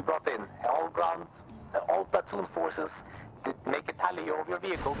vehicles needs to be brought in. All ground, all platoon forces, make a tally of your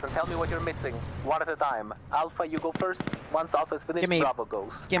vehicles and tell me what you're missing, one at a time. Alpha, you go first. Once Alpha is finished, Bravo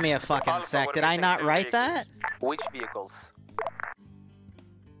goes. Give me a fucking Alpha, sec. Did I not write that? Which vehicles?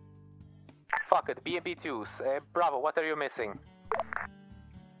 Fuck it, BMP2s. Bravo, what are you missing?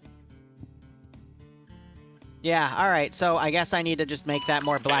 Yeah, alright, so I guess I need to just make that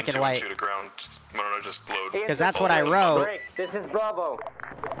more black and white. To ground. Why don't I just load? Because that's what I wrote. This is Bravo.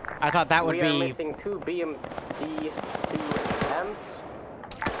 I thought that would we are be... missing 2 BMPs.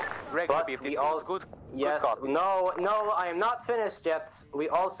 Regular BMP2s. all good. Yes. Good no, I am not finished yet. We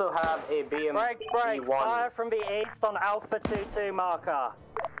also have a BMP1. Break. Fire from the east on Alpha 22 marker.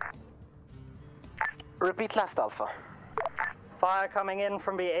 Repeat last, Alpha. Fire coming in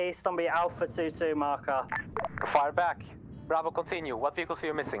from the east on the Alpha 22 marker. Fire back. Bravo, continue. What vehicles are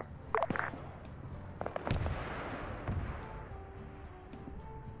you missing?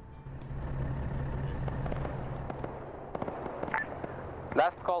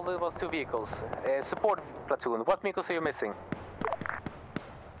 Last call there was 2 vehicles. Support platoon, what vehicles are you missing?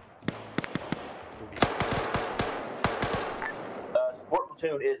 Support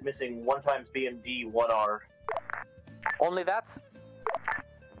platoon is missing 1 times BMD 1R. Only that?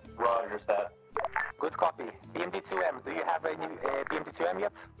 Roger that. Good copy. BMD2M, do you have any BMD2M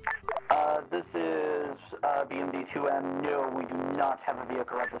yet? This is BMD2M. No, we do not have a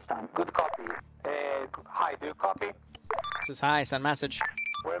vehicle at this time. Good copy. Hi, do you copy? This is hi, send message.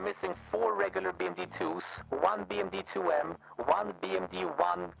 We're missing 4 regular BMD2s, 1 BMD2M, 1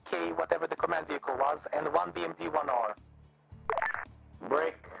 BMD1K, whatever the command vehicle was, and 1 BMD1R.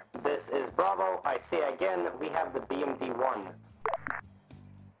 Break. This is Bravo. I say again, we have the BMD1.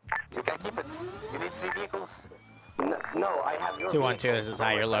 You can keep it. You need 3 vehicles? No, I have your 212, this is how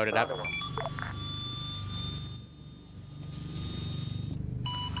you're loaded up.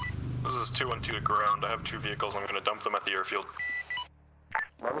 This is 212 to ground. I have 2 vehicles. I'm going to dump them at the airfield.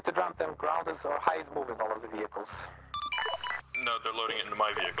 No need to dump them. Ground is or high is moving all of the vehicles. No, they're loading it into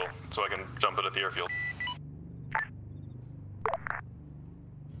my vehicle, so I can dump it at the airfield.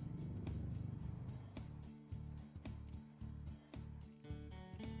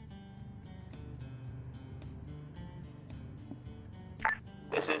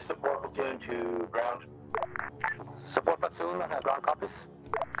 This is support platoon to ground. Support platoon, ground copies.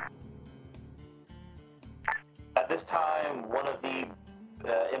 At this time, one of the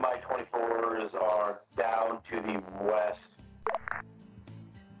MI-24s are down to the west.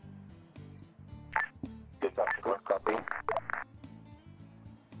 Good copy.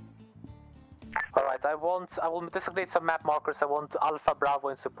 Alright, I will designate some map markers. I want Alpha, Bravo,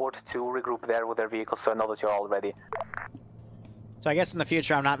 and Support to regroup there with their vehicles so I know that you're all ready. So I guess in the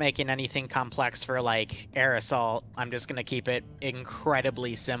future I'm not making anything complex for, like, air assault. I'm just gonna keep it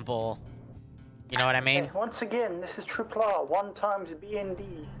incredibly simple. You know what I mean? Okay, once again, this is Triple R. 1 times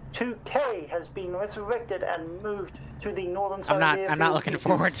BND. 2K has been resurrected and moved to the northern side of the I'm not looking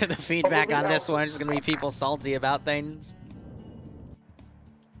forward to the feedback on this one. It's gonna be people salty about things.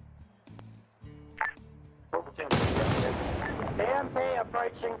 BMP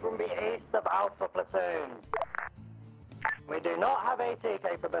approaching from the east of Alpha Platoon. We do not have AT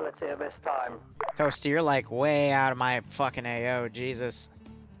capability at this time. Toasty, you're like way out of my fucking AO, Jesus.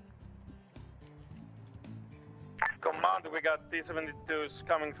 Command, we got T-72s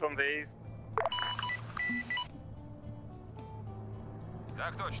coming from the east.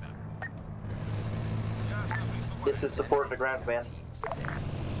 This is support to ground command.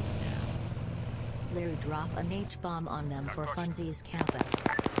 6. Liru, drop an H-bomb on them for funsies Kappa.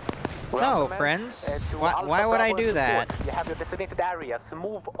 No, Prince. Why would I do that? You have your designated areas.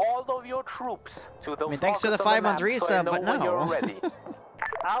 Move all of your troops to those. I mean, thanks for the 5-month resub, but no.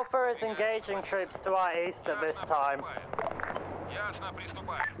 Alpha is engaging troops to our east at this time.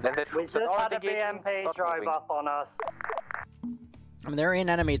 We just had a BMP drive up on us. I mean, they're in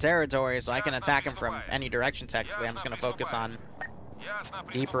enemy territory, so I can attack them from any direction technically. I'm just going to focus on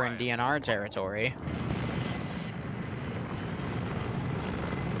deeper in DNR territory.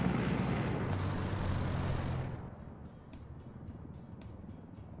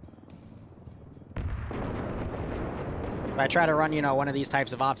 I try to run, you know, one of these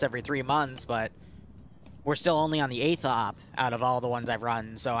types of ops every 3 months, but we're still only on the 8th op out of all the ones I've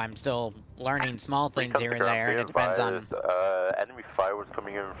run, so I'm still learning small things here and there, and it depends on enemy fire was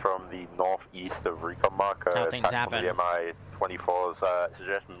coming in from the northeast of recon marker. how things happen. The MI-24s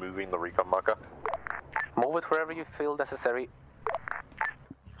suggest moving the recon marker. Move it wherever you feel necessary.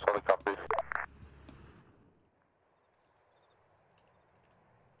 Solid copy.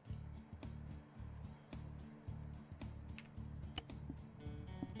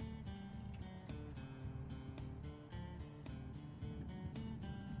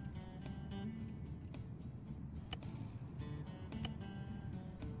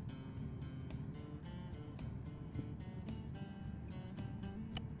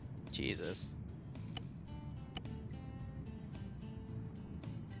 Jesus.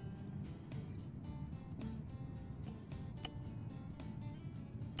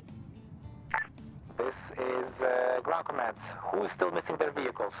 This is ground commands. Who is still missing their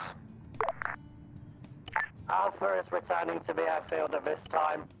vehicles? Alpha is returning to the airfield at this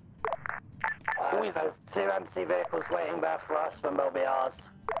time. There's 2 empty vehicles waiting there for us when they'll be ours.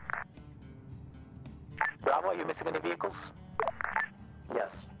 Bravo, are you missing any vehicles?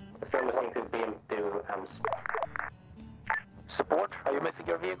 Yes. Still missing 2 BM2Ms. Support, are you missing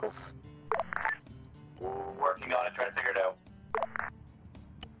your vehicles? Working on it, trying to figure it out.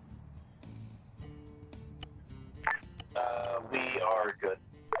 We are good.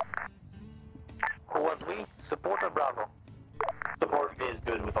 Who was we? Support or Bravo? Support is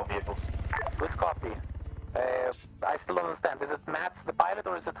good with all vehicles. Good copy. I still don't understand. Is it Matt, the pilot,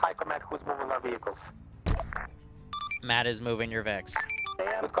 or is it High Command who's moving our vehicles? Matt is moving your Vix.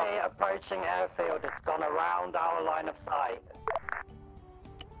 BMP approaching airfield. It's gone around our line of sight.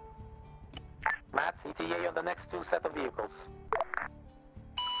 Matt, ETA on the next 2 set of vehicles.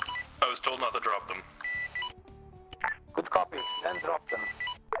 I was told not to drop them. Good copy. Then drop them.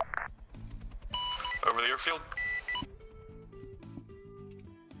 Over the airfield.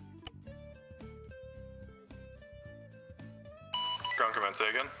 Ground command, say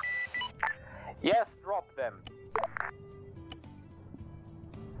again. Yes, drop them.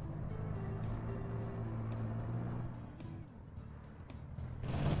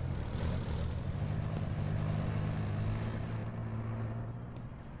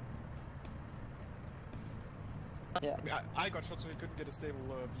 Yeah. I mean, I got shot, so he couldn't get a stable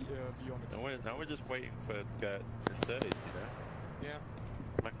view on it. Now we're just waiting for it to get inserted, you know?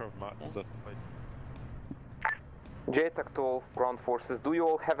 Yeah. Macro of Martins that fight. JTAC to all ground forces, do you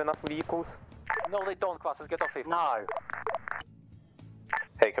all have enough vehicles? No, they don't, Crosses. Get off it. No.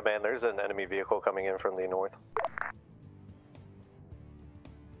 Hey, Command, there's an enemy vehicle coming in from the north.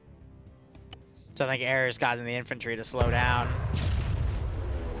 So I think air is causing the infantry to slow down.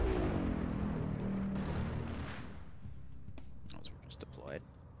 Those were just deployed.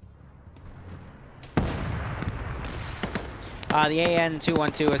 The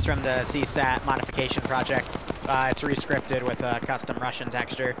AN-212 is from the CSAT modification project. It's rescripted with a custom Russian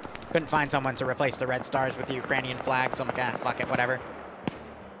texture. Couldn't find someone to replace the red stars with the Ukrainian flag, so I'm like, ah, fuck it, whatever.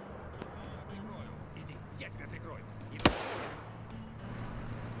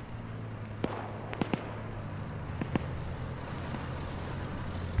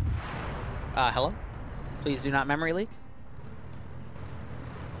 Hello? Please do not memory leak.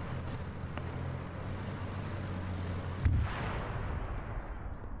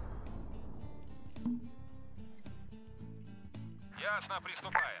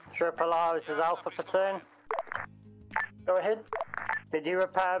 Triple O, this is Alpha Platoon. Go ahead. Did you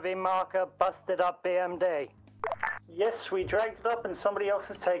repair the marker busted up BMD? Yes, we dragged it up and somebody else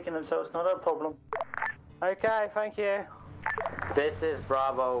has taken it, so it's not a problem. Okay, thank you. This is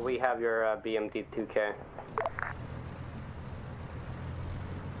Bravo. We have your BMD 2K.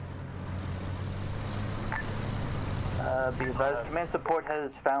 The advised command support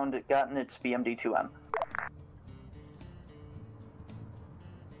has gotten its BMD 2M.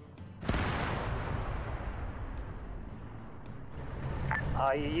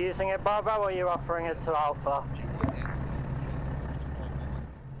 Are you using it, Bravo, or are you offering it to Alpha?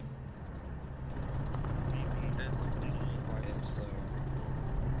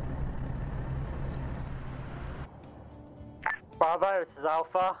 Bravo, this is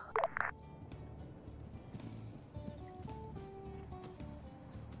Alpha.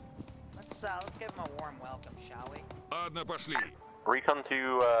 Let's give him a warm welcome, shall we? Recon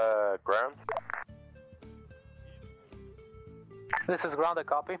to ground. This is ground, a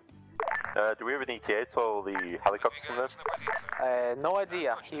copy. Do we have an ETA till the helicopter from this? No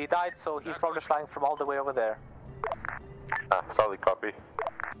idea. He died, so he's probably flying from all the way over there. Solid copy.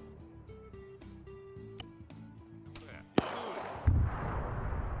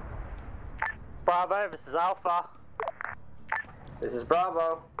 Bravo, this is Alpha. This is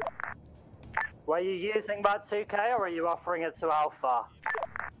Bravo. Were you using that 2K or are you offering it to Alpha?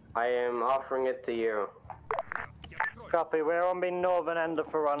 I am offering it to you. Copy, we're on the northern end of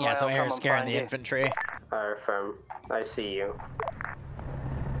the runway. Yeah, so I'll air come is and scaring find the you. infantry. Affirm. I see you.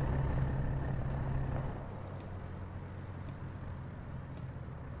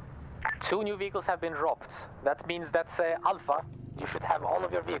 Two new vehicles have been dropped. That means that's Alpha. You should have all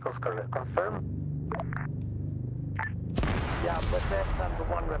of your vehicles confirmed. Yeah, with this and the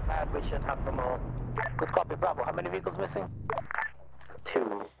one repaired, we should have them all. Good copy, Bravo. How many vehicles missing?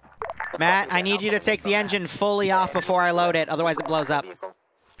 2. Matt, I need you to take the engine fully off before I load it, otherwise it blows up.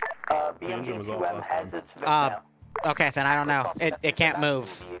 The engine was off last time. Okay, then I don't know. It can't move.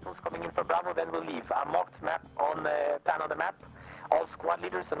 Vehicles coming in for Bravo, then we'll leave. A marked map on the pan on the map. All squad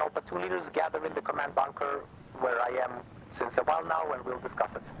leaders and all platoon leaders gather in the command bunker where I am since a while now, and we'll discuss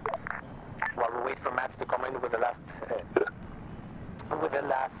it. While we wait for Matt to come in with the last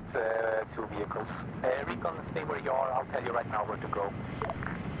two vehicles. Recon, stay where you are. I'll tell you right now where to go.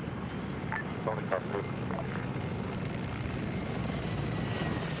 Only copy.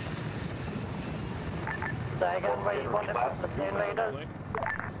 Say again where you want to put the platoon leaders?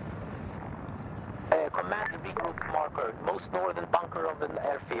 Command regroup marker, most northern bunker of the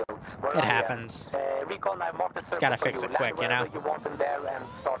airfield. It happens. Recon, I marked the circle. Just gotta fix it quick, you know? You want in there and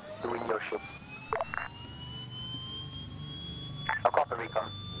start doing your shit. A copy, Recon.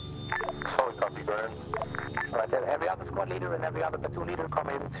 Solid copy, Brian. Alright, then every other squad leader and every other platoon leader come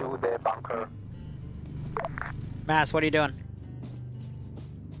into the bunker. Mass, what are you doing?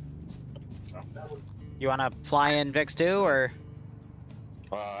 You wanna fly in Vix 2, or?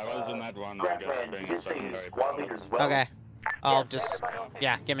 I was in that one. I guess being a secondary. Okay. I'll just...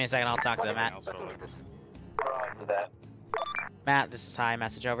 Yeah, give me a second, I'll talk to Matt. Matt, this is hi,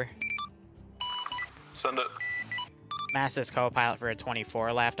 message over. Send it. Mass is co-pilot for a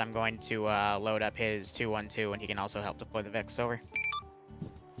 24 left. I'm going to load up his 212, and he can also help deploy the Vix over.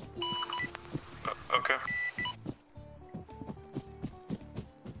 Okay.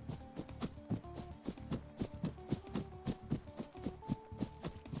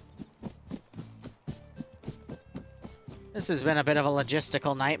 This has been a bit of a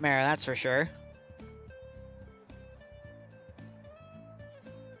logistical nightmare, that's for sure.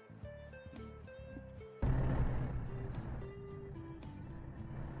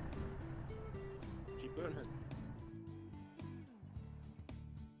 Keep burning.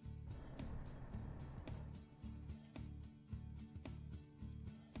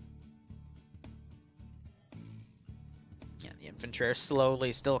 Yeah, the infantry are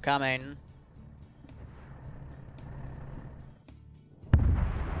slowly still coming.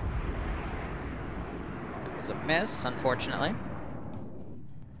 It was a miss, unfortunately.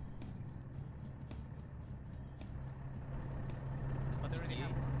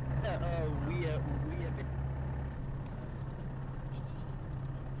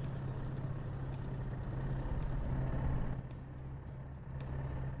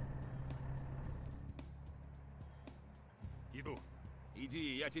 Иду.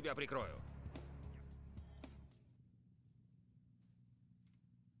 Иди, я тебя прикрою.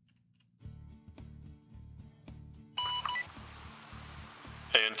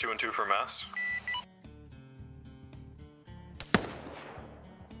 And 2 and 2 for mass.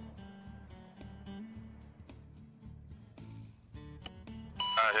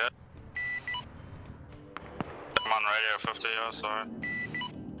 Hit. I'm on radio 50, oh, sorry.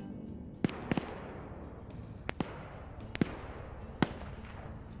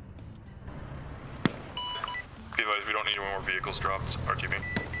 Be advised, we don't need any more vehicles dropped. RTB.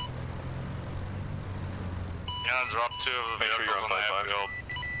 Yeah, drop 2 of the Make sure vehicles you're on on the 5-5. airfield.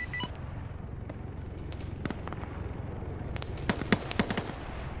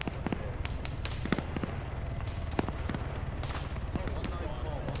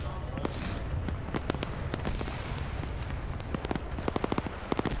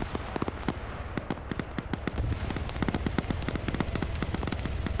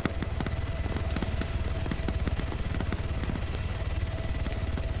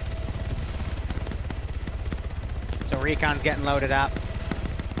 So Recon's getting loaded up.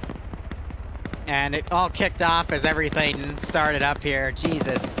 And it all kicked off as everything started up here.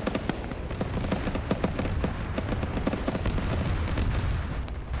 Jesus.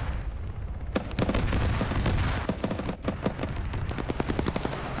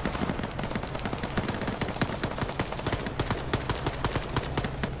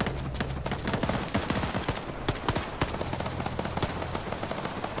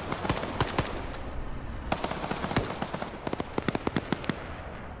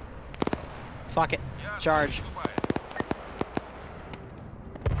 Fuck it. Charge.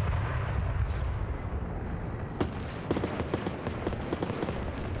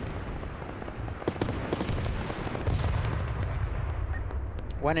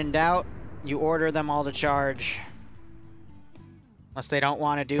 When in doubt, you order them all to charge. Unless they don't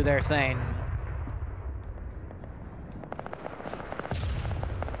want to do their thing.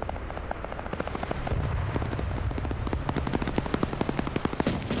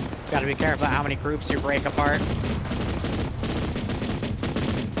 Just gotta be careful how many groups you break apart.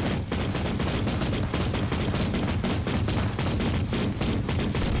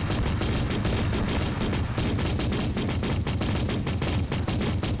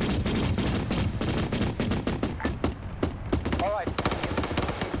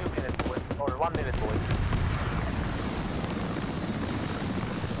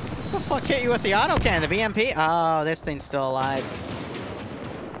 Fuck hit you with the autocannon, the BMP? Oh, this thing's still alive.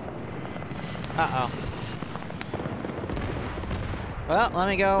 Uh-oh. Well, let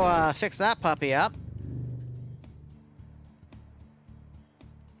me go fix that puppy up.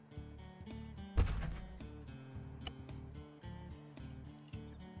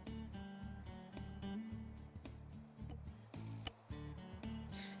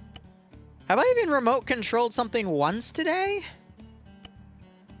 Have I even remote controlled something once today?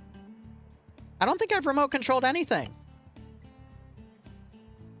 I don't think I've remote controlled anything.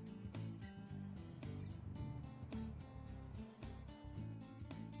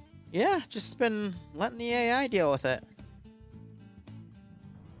 Yeah, just been letting the AI deal with it.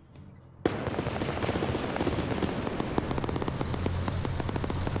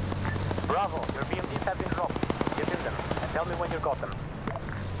 Bravo, your BMDs have been dropped. Get in them and tell me when you got them.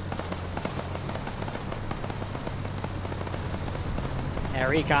 Yeah,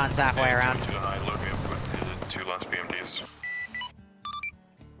 recon's halfway around. I load me up with the 2 last BMDs.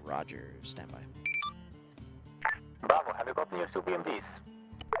 Roger, standby. Bravo, have you gotten your 2 BMDs?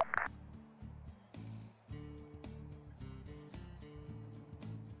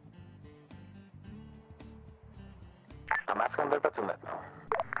 I'm asking their platoon.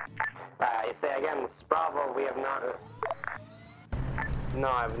 You say again, it's Bravo, we have not... No,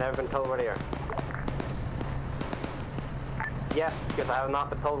 I've never been told where they are. Yes, because I have not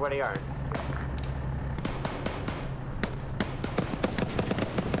been told where they are.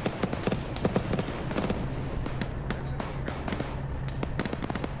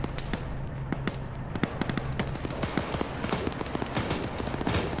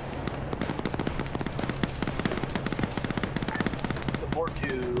 Support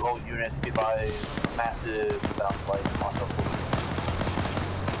to all units, goodbye. Massive bounce light on the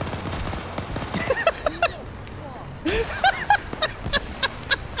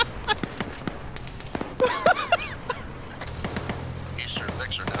Eastern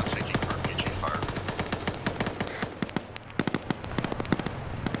Vics are now taking RPG fire.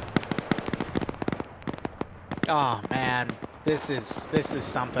 Oh man, this is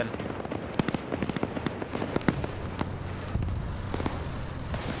something.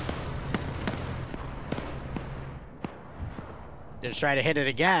 Just try to hit it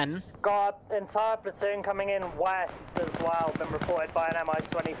again. Got entire platoon coming in west as well, been reported by an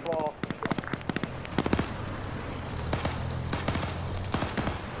MI-24.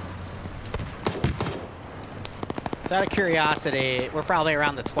 So out of curiosity, we're probably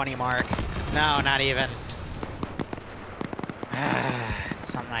around the 20 mark. No, not even.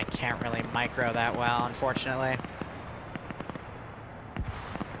 It's something I can't really micro that well, unfortunately.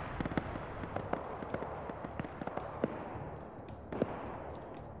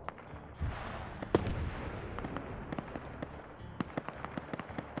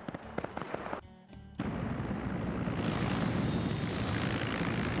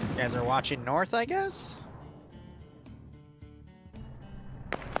 You guys are watching north, I guess?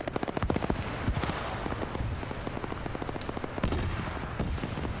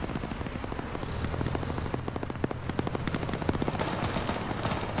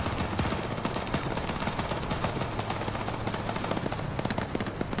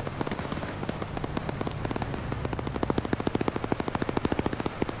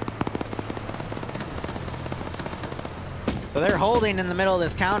 So they're holding in the middle of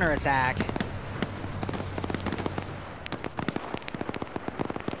this counterattack.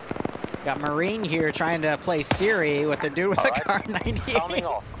 Got Marine here trying to play Siri with the dude with the car 98. Coming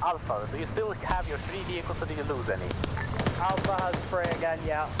off. Alpha, do you still have your 3 vehicles or did you lose any? Alpha has 3 again,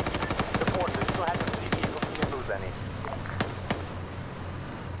 yeah. Support, do you still have your 3 vehicles or did you lose any?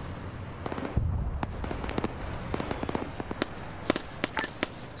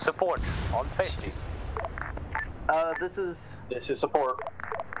 Support, on safety. This is support.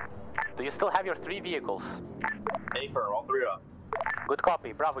 Do Do you still have your 3 vehicles? Affirm, all 3 up. Good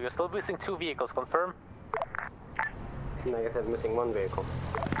copy. Bravo, you're still missing 2 vehicles. Confirm? Negative, missing 1 vehicle.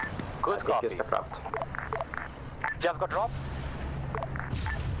 Good copy. Just got dropped. Just got dropped?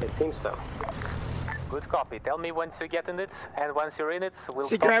 It seems so. Good copy. Tell me once you get in it, and once you're in it, we'll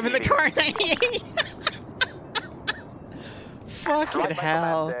Is he stop grabbing the leaving. car 98? Fucking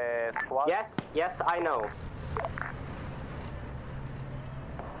hell. Squad. Yes, I know.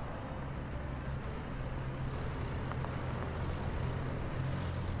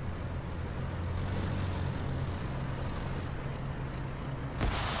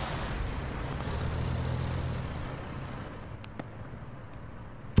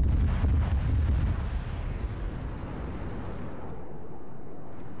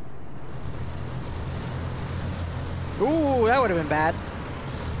 Ooh, that would have been bad.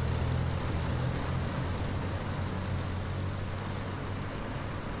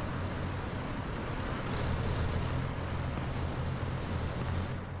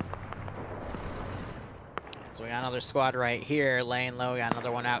 So we got another squad right here, laying low. We got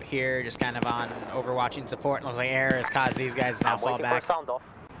another one out here, just kind of on overwatching support. And looks like error has caused these guys to now fall back. Sound off.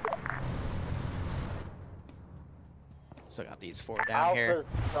 So got these 4 down here.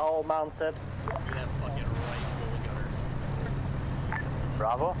 Alpha's all mounted.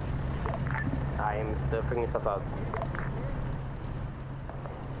 Bravo. I'm still figuring stuff out.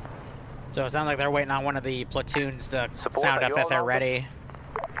 So it sounds like they're waiting on one of the platoons to Support, sound up that they're mounted? ready.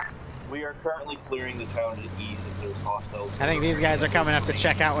 We are currently clearing the town to the east if there's hostiles. I think these guys are coming up to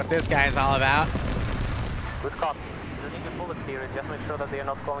check out what this guy's all about. Good copy. You don't need to bullet clear it, just make sure that they are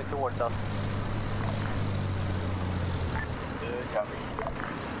not going towards us. Good copy.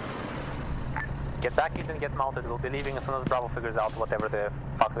 Get back in and get mounted. We'll be leaving as soon as Bravo figures out whatever the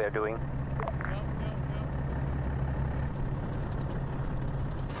fuck they are doing.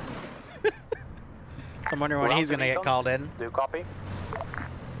 So I'm wondering when he's gonna get called in. Do you copy?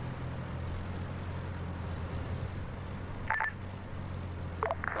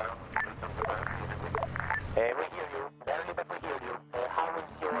 We hear you. Barely, but we hear you. How was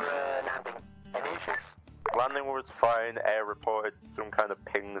your landing? Any issues? Landing was fine. Air reported some kind of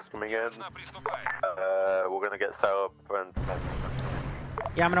pings coming in. We're gonna get set up and...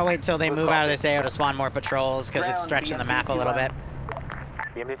 Yeah, I'm gonna wait till they move out of this AO to spawn more patrols, because it's stretching the map a little bit.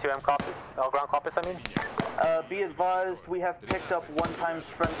 BMD2M copies? Oh, ground copies, I mean? Be advised, we have picked up 1 times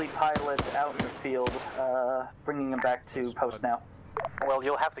friendly pilot out in the field, bringing him back to post now. Well,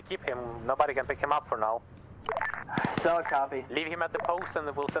 you'll have to keep him. Nobody can pick him up for now. Solid copy. Leave him at the post and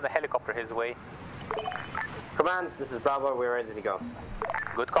we'll send a helicopter his way. Command, this is Bravo. We're ready to go.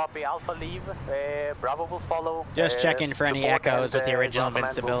 Good copy. Alpha leave. Bravo will follow. Just checking for any echoes with the original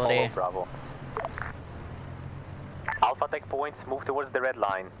invincibility. Bravo. Alpha take points. Move towards the red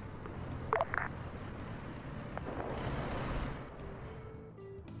line.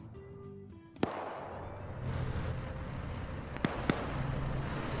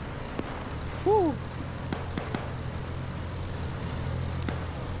 Whew.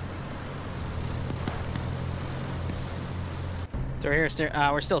 So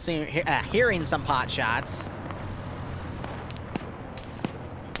we're still seeing, hearing some pot shots.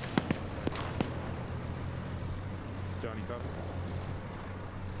 Johnny, copy.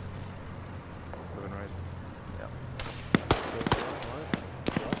 Living right.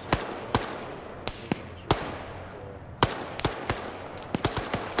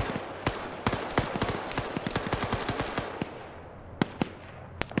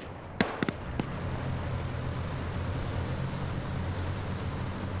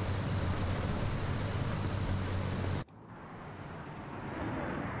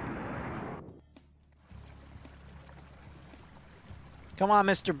 Come on,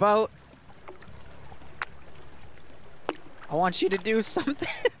 Mr. Boat. I want you to do something.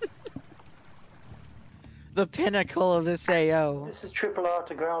 The pinnacle of this AO. This is Triple R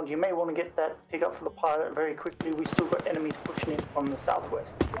to ground. You may want to get that pick up for the pilot very quickly. We still got enemies pushing in from the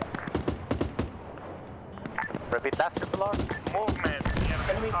southwest. Repeat that, Triple R. Movement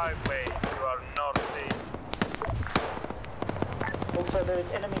in the highway to our northeast. Also, there's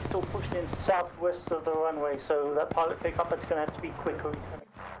enemies still pushing in southwest of the runway, so that pilot pickup, it's going to have to be quicker.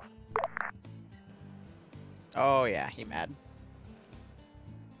 Oh yeah, he mad.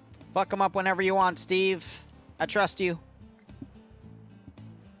 Fuck him up whenever you want, Steve. I trust you.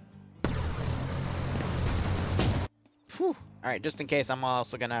 Whew. Alright, just in case, I'm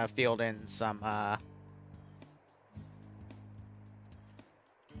also gonna field in some,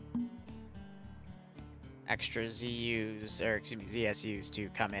 extra ZUs, or excuse me, ZSUs to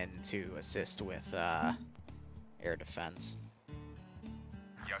come in to assist with, air defense.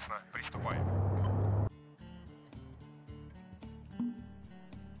 Ясно, приступаем.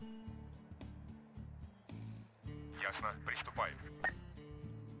 Ясно, приступаем.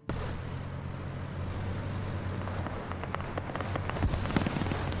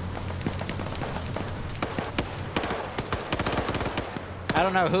 I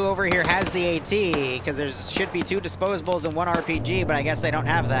don't know who over here has the AT, because there should be 2 disposables and 1 RPG, but I guess they don't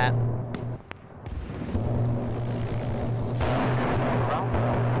have that.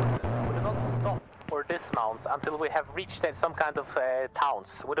 We do not stop or dismount until we have reached some kind of towns.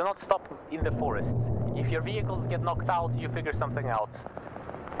 We do not stop in the forests. If your vehicles get knocked out, you figure something out.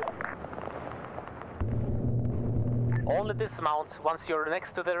 Only dismount once you're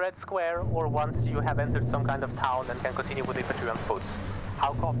next to the red square or once you have entered some kind of town and can continue with infantry on foot.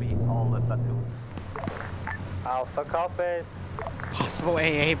 How copy all the platoons? Alpha copies. Possible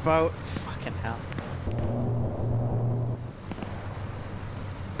AA boat. Fucking hell.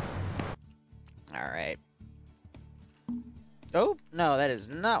 Alright. Oh, no, that is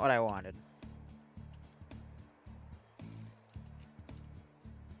not what I wanted.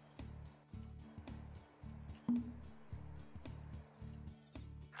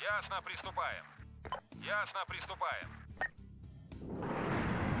 Ясно, приступаем. Ясно, приступаем.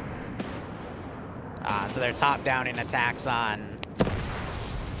 So they're top-downing attacks on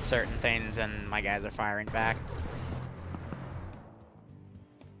certain things, and my guys are firing back.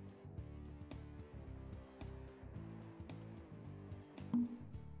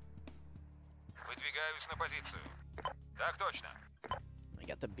 Выдвигаюсь на позицию. Так точно. We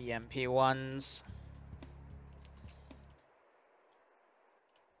got the BMP ones.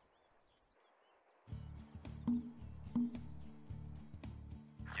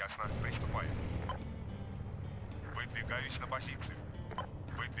 Ясно, приступаем. Выдвигаюсь на позицию.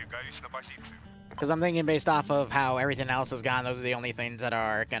 Выдвигаюсь на позицию. Because I'm thinking based off of how everything else has gone, those are the only things that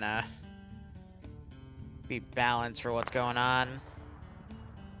are gonna be balanced for what's going on.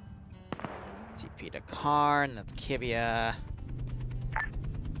 TP to Karn, that's Kivia.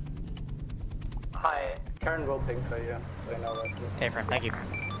 Hi, Karen will ping for you, so you know what to do. Okay, friend, thank you.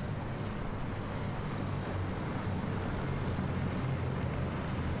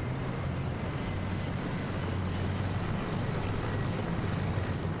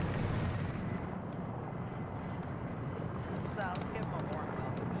 Let's give him a warm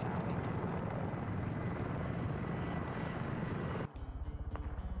welcome, shall we?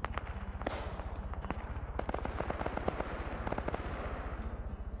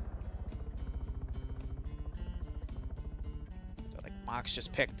 So, like, Mox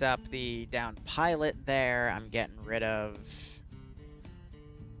just picked up the downed pilot there. I'm getting rid of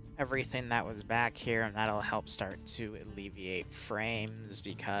everything that was back here, and that'll help start to alleviate frames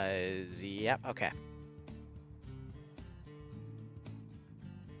because, yep, okay.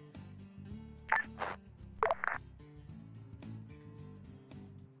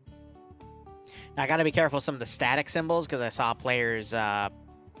 Now, I gotta be careful with some of the static symbols because I saw players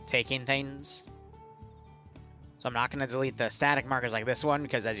taking things. So I'm not gonna delete the static markers like this one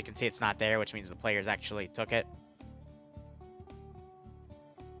because, as you can see, it's not there, which means the players actually took it.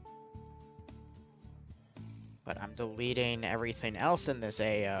 But I'm deleting everything else in this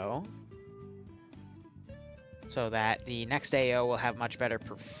AO so that the next AO will have much better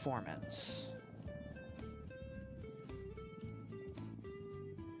performance.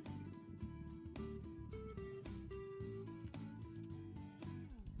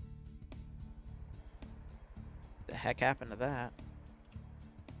 The heck happened to that?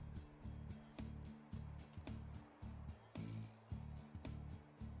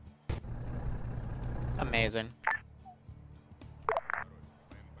 Amazing.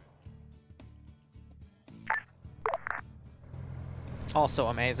 Also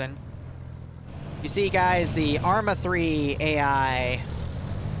amazing. You see, guys, the Arma 3 AI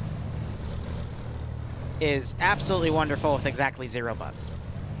is absolutely wonderful with exactly 0 bugs.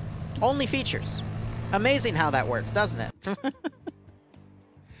 Only features. Amazing how that works, doesn't it?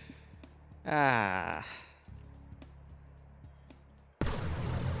 Ah.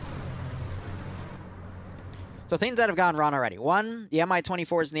 So things that have gone wrong already. One, the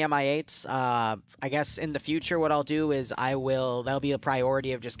Mi-24s and the Mi-8s. I guess in the future what I'll do is that'll be a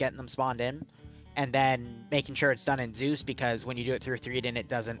priority of just getting them spawned in. And then making sure it's done in Zeus, because when you do it through 3DIN, it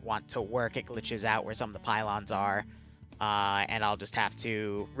doesn't want to work. It glitches out where some of the pylons are. And I'll just have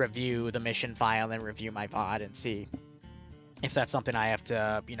to review the mission file and review my VOD and see if that's something I have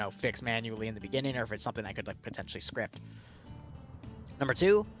to, you know, fix manually in the beginning, or if it's something I could, like, potentially script. Number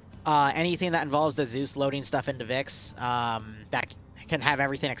 2, anything that involves the Zeus loading stuff into VIX, that can have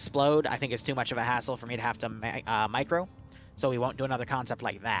everything explode, I think is too much of a hassle for me to have to micro. So we won't do another concept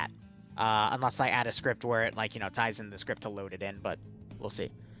like that. Unless I add a script where it, like, you know, ties in the script to load it in, but we'll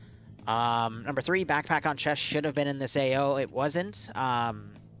see. Number 3, backpack on chest should have been in this AO. It wasn't.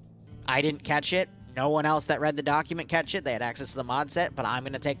 I didn't catch it. No one else that read the document catch it. They had access to the mod set, but I'm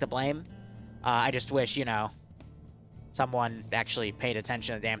going to take the blame. I just wish, you know, someone actually paid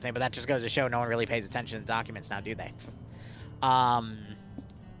attention to the damn thing, but that just goes to show no one really pays attention to documents now, do they?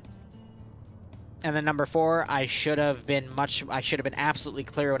 And then number 4, I should have been absolutely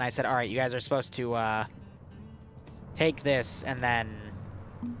clear when I said, all right, you guys are supposed to take this and then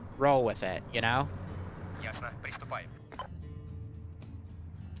roll with it, you know?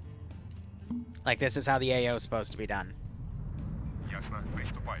 Like, this is how the AO is supposed to be done.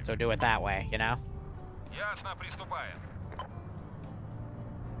 So do it that way, you know?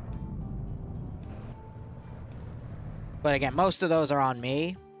 But again, most of those are on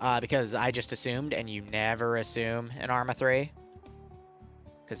me, because I just assumed, and you never assume in Arma 3.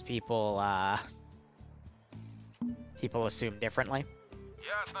 Because people assume differently.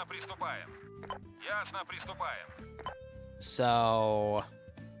 So,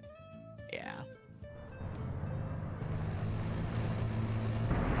 yeah.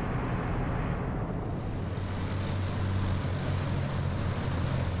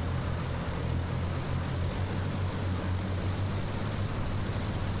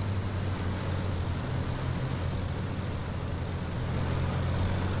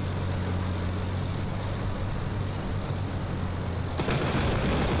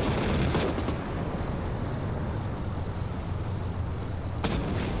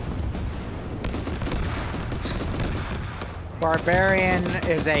 Barbarian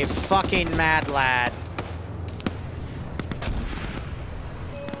is a fucking mad lad.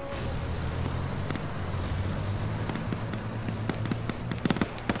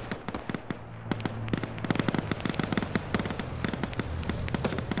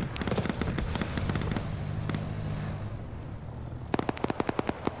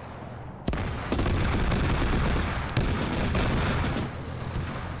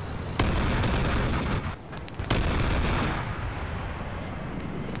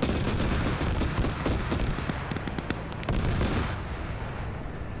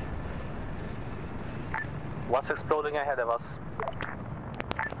 What's exploding ahead of us?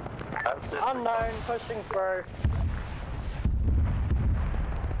 Unknown, pushing through.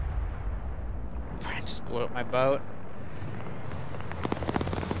 I just blew up my boat.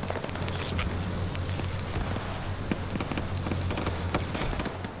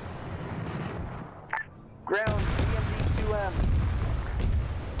 Ground, BMD-2M.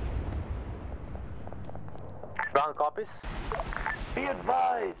 Ground copies. Be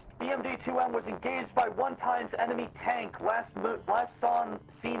advised, BMD-2M was engaged by 1x enemy tank. Last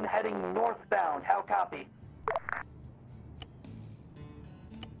seen heading northbound. How copy?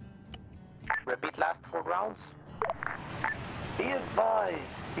 Repeat last 4 rounds. Be advised,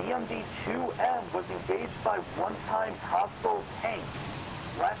 BMD-2M was engaged by 1x hostile tank.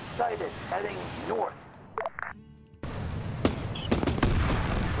 Last sighted heading north.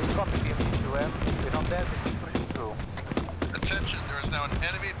 We copy BMD-2M. We're not there, we're pushing through. Attention, there is now an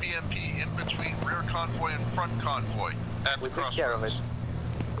enemy BMP in between rear convoy and front convoy at the crossroads. Take care of it.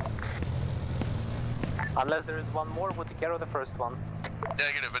 Unless there is one more, we'll take care of the first one.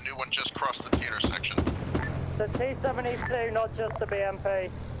 Negative, a new one just crossed the theater section. The T-72, not just the BMP.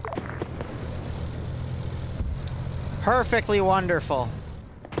 Perfectly wonderful.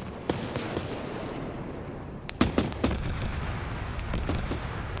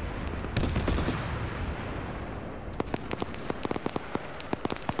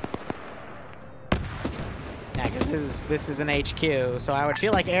 Yeah, because this is an HQ, so I would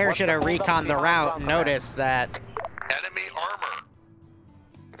feel like Air should have reconned the route and noticed that. Enemy armor.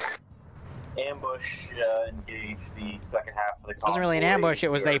 Ambush engaged the second half of the It wasn't really an ambush,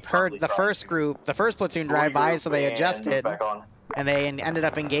 it was they heard the first platoon drive by, so they adjusted, and they ended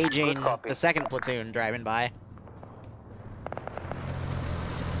up engaging the second platoon driving by.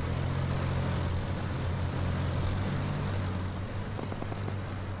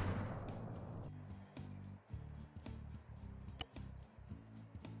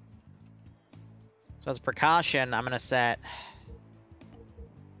 So as a precaution, I'm going to set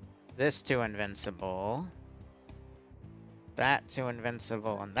this to invincible, that to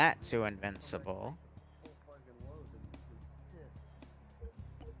invincible, and that to invincible.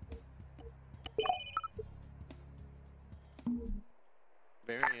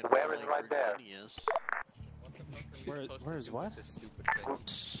 Where is right there? Where is what?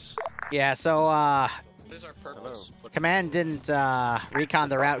 Yeah, so What is our purpose? Command didn't recon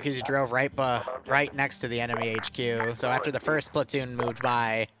the route because you drove right next to the enemy HQ. So after the first platoon moved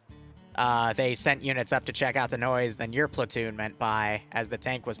by, they sent units up to check out the noise. Then your platoon went by as the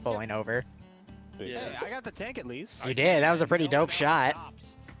tank was pulling over. Yeah, hey, I got the tank at least. You did. That was a pretty dope shot.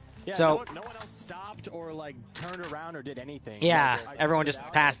 Yeah, so no one else stopped or like turned around or did anything. Yeah, everyone just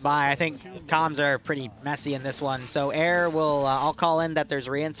passed by. I think comms are pretty messy in this one. So Air will, I'll call in that there's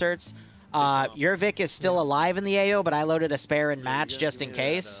reinserts. Your Vic is still alive in the AO, but I loaded a spare and match just in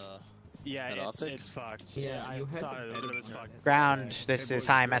case. Yeah, it's fucked. Yeah, I saw it. It was fucked. Ground, this is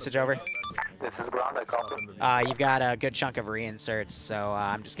high. Message over. This is ground. I copy. You've got a good chunk of reinserts, so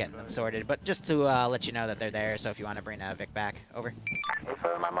I'm just getting them sorted. But just to let you know that they're there, so if you want to bring a Vic back, over. If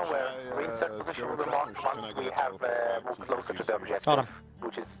I'm aware, reinsert position will be marked once we have moved closer to the objective, Hold on.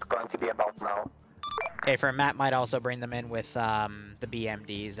 which is going to be about now. Hey, for Matt might also bring them in with the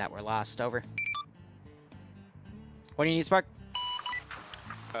BMDs that were lost, over. What do you need, Spark?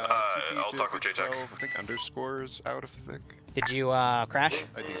 I'll talk with JTech. I think underscores out of the Vic. Did you crash?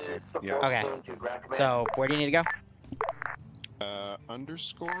 I did. Yeah. Okay. So where do you need to go?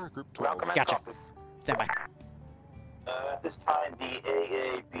 Underscore group 12. Gotcha. Stand by. At this time, the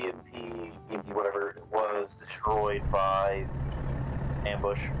AA, BMP, whatever, was destroyed by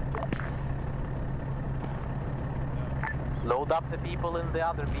ambush. Load up the people in the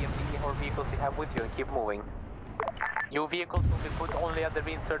other BMP or vehicles you have with you and keep moving. Your vehicles will be put only at the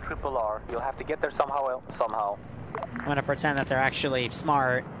reinsert RRR. You'll have to get there somehow. I'm gonna pretend that they're actually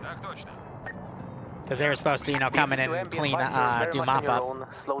smart. Because they were supposed to, come in and clean, do mop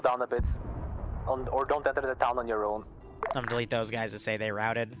up. Slow down a bit. Or don't enter the town on your own. I'm delete those guys that say they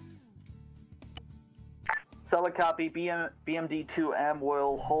routed. Solid copy. BMD-2M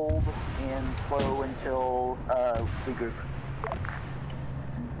will hold and slow until regroup.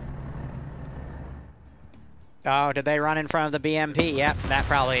 Oh, did they run in front of the BMP? Yep, that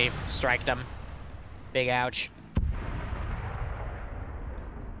probably striked them. Big ouch.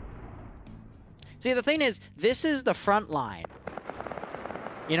 See, the thing is, this is the front line.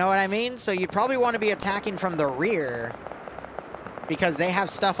 You know what I mean? So you'd probably want to be attacking from the rear because they have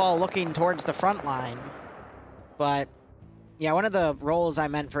stuff all looking towards the front line. But, yeah, one of the roles I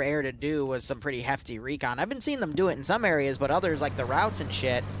meant for Air to do was some pretty hefty recon. I've been seeing them do it in some areas, but others, like the routes and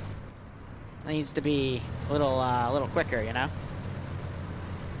shit, needs to be a little quicker, you know?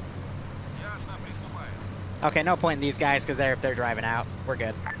 Okay, no point in these guys because they're driving out. We're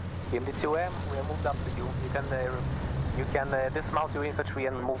good. BMD-2M, we have moved up to you. You can dismount your infantry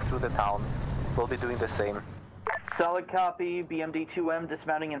and move through the town. We'll be doing the same. Solid copy. BMD-2M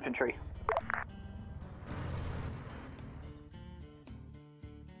dismounting infantry.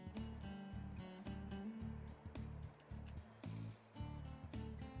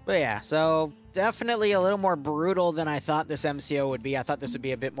 But yeah, so definitely a little more brutal than I thought this MCO would be. I thought this would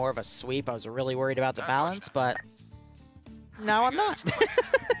be a bit more of a sweep. I was really worried about the balance, but no, I'm not.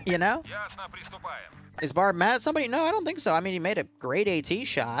 You know? Is Barb mad at somebody? No, I don't think so. I mean, he made a great AT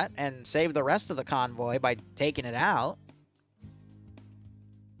shot and saved the rest of the convoy by taking it out.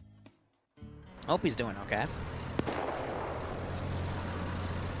 Hope he's doing okay.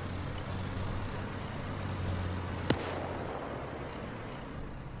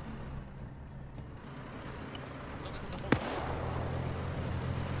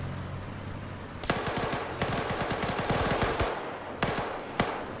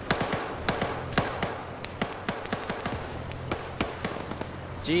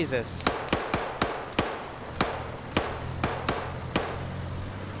 Jesus.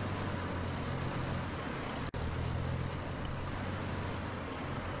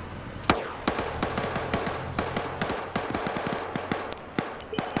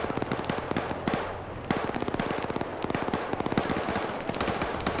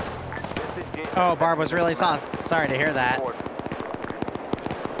 Oh, Barb was really sorry to hear that.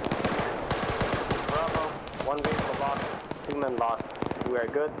 Bravo, 1 vehicle lost, 2 men lost. We are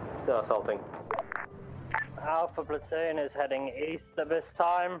good, still assaulting. Alpha platoon is heading east at this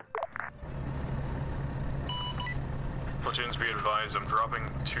time. Platoons, be advised, I'm dropping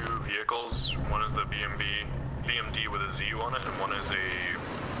 2 vehicles. One is the BMD with a Z on it, and one is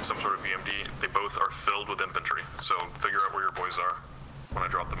some sort of BMD. They both are filled with infantry, so figure out where your boys are when I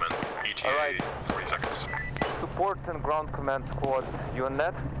drop them in. ETA, right. 40 seconds. Support and ground command squad, you on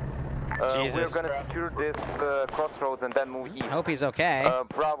that? Jesus. We're gonna secure this crossroads and then move east. Hope he's okay.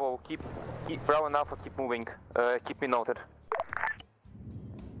 Bravo, Bravo and Alpha, keep moving. Keep me noted.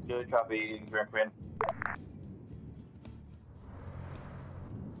 Good copy, recommend.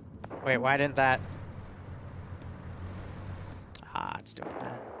 Wait, why didn't that? Ah, it's doing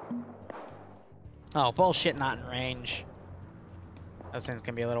that. Oh, bullshit, not in range. Those things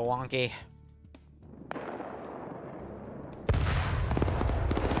can be a little wonky.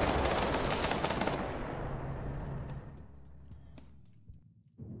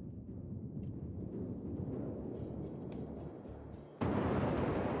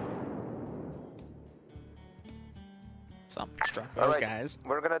 Something struck those guys.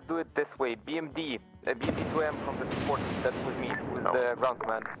 We're gonna do it this way. BMD 2M from the support that's with me, with the ground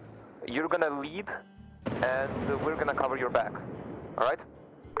command. You're gonna lead, and we're gonna cover your back. Alright?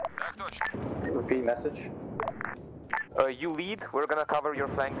 Repeat message. You lead, we're gonna cover your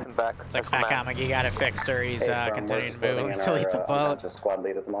flanks and back. It's like Fat Comic, you got it fixed, or he's continuing to move to lead the boat. Just squad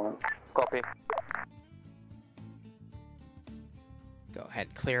lead at the moment. Copy. Go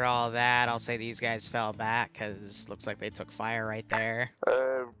ahead, clear all of that. I'll say these guys fell back, because looks like they took fire right there.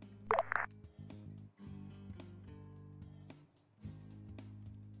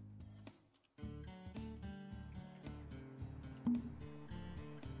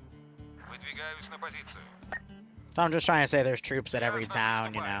 So I'm just trying to say there's troops at every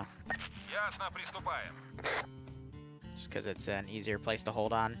town, you know. Just because it's an easier place to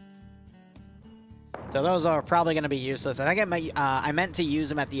hold on. So those are probably going to be useless. I think I meant to use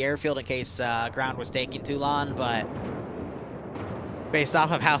them at the airfield in case ground was taking too long, but based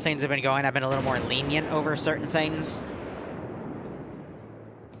off of how things have been going, I've been a little more lenient over certain things.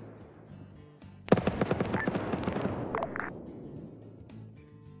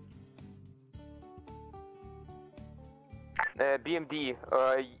 BMD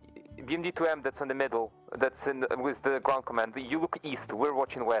 2M that's in the middle, that's in with the ground command. You look east, we're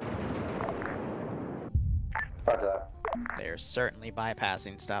watching west. Roger that. They're certainly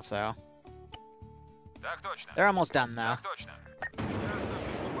bypassing stuff, though. They're almost done, though.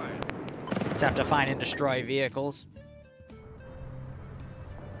 Just have to find and destroy vehicles.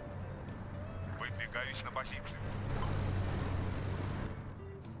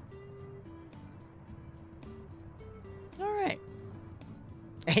 Alright.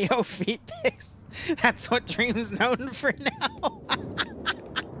 AO feet pics. That's what Dream's known for now.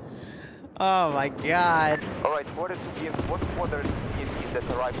 Oh my god. Alright, what are the BMPs that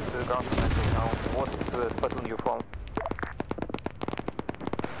arrived to the ground command right now? What's the platoon you from?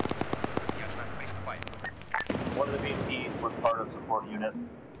 One of the BMPs was part of support unit.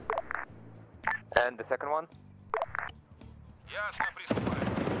 And the second one?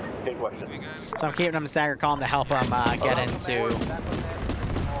 Good question. So I'm keeping them staggered calm to help them get into...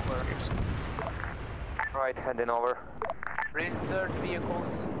 Right, heading over. Research vehicles,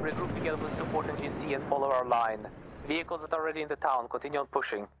 regroup together with support and GC and follow our line. Vehicles that are already in the town, continue on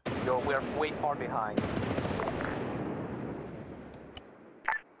pushing. We're way far behind.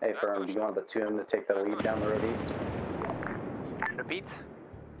 Hey, Firm, do you want the 2M to take the lead down the road east? Repeat?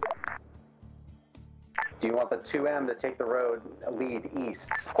 Do you want the 2M to take the road lead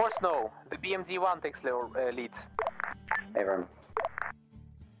east? Of course no. The BMD-1 takes lead. Hey, Firm.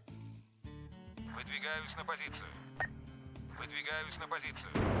 Выдвигаюсь на позицию. Выдвигаюсь на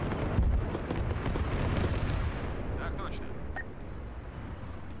позицию. Так точно.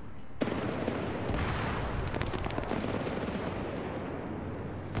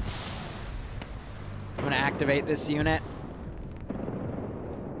 I'm gonna activate this unit.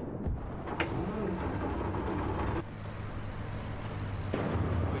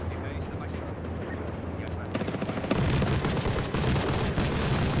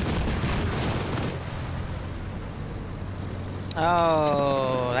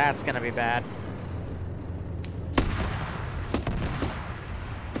 Oh, that's gonna be bad.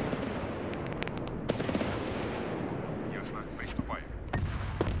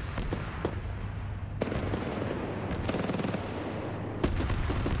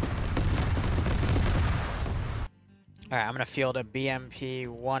 Alright, I'm gonna field a BMP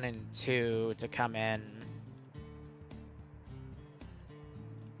 1 and 2 to come in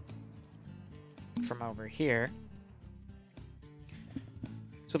from over here.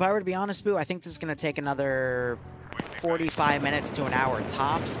 So if I were to be honest, Boo, I think this is going to take another 45 minutes to an hour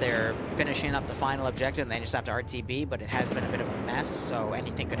tops. They're finishing up the final objective, and they just have to RTB, but it has been a bit of a mess, so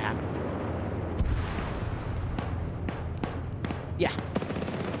anything could happen. Yeah.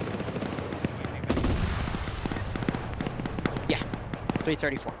 Yeah.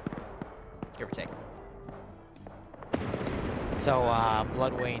 334. Give or take. So,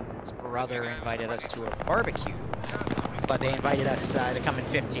 Bloodwayne's brother invited us to a barbecue. But they invited us to come in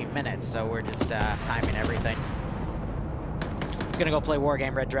 15 minutes, so we're just timing everything. I was gonna go play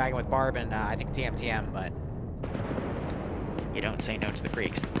Wargame Red Dragon with Barb and I think TMTM, but you don't say no to the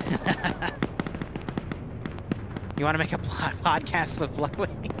Greeks. You want to make a podcast with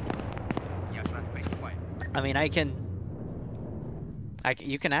Bloodwayne? I mean,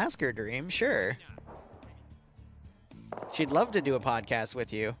 you can ask her, Dream, sure. She'd love to do a podcast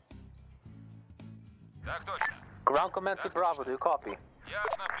with you. Ground Command to Bravo, do you copy?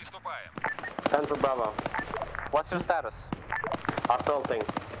 Ясно, приступаем. Central Bravo. What's your status? Assaulting.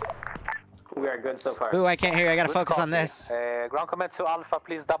 We are good so far. Ooh, I can't hear you. I gotta Good focus on copy. this. Ground Command to Alpha,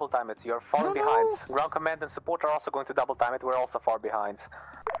 please double time it. You're far behind. Ground Command and support are also going to double time it. We're also far behind.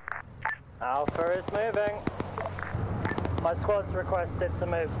 Alpha is moving. My squad's requested to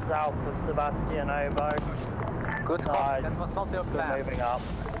move south of Sebastianovo. Good copy. That was not your plan. Moving up.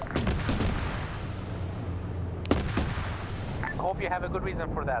 Hope you have a good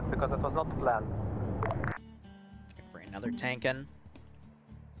reason for that, because that was not the plan. Bring another tank in.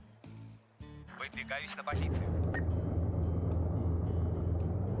 Выдвигаюсь на позицию.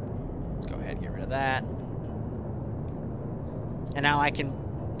 Go ahead, get rid of that. And now I can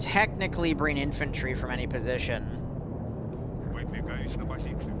technically bring infantry from any position. Выдвигаюсь на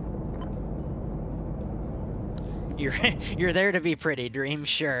позицию. You're there to be pretty, Dream,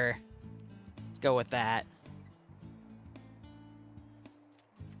 sure. Let's go with that.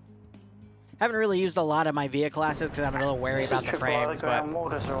 Haven't really used a lot of my vehicle assets because I'm a little wary about the frames, but...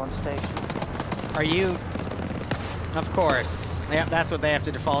 Mortars are on station. Are you... Of course. Yep, that's what they have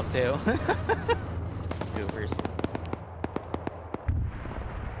to default to. Goobers.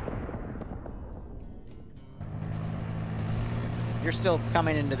 You're still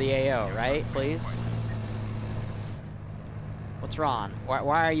coming into the AO, right? Please? What's wrong?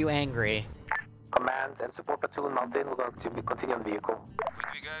 Why are you angry? Command and support platoon mountain. We're going to be continuing vehicle.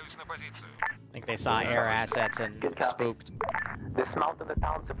 Выдвигаюсь на позицию. I think they saw air assets and spooked. Dismount in the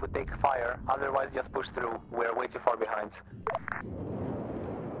towns if we take fire. Otherwise, just push through. We're way too far behind.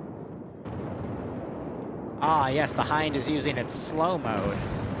 Ah, yes, the Hind is using its slow mode.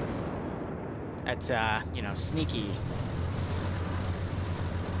 That's, you know, sneaky.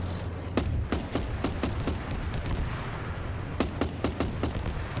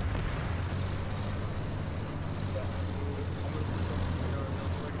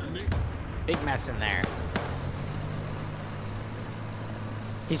 Big mess in there.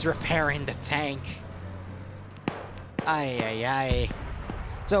 He's repairing the tank. Ay, ay, ay.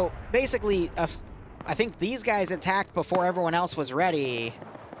 So, basically, I think these guys attacked before everyone else was ready.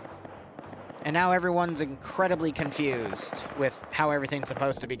 And now everyone's incredibly confused with how everything's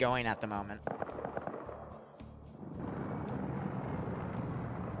supposed to be going at the moment.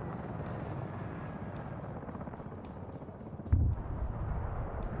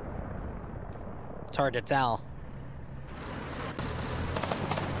 It's hard to tell.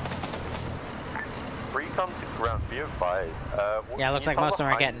 Recon to ground, be advised. Yeah, it looks like most of them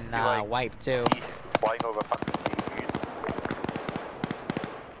are getting wiped too. Flying over fucking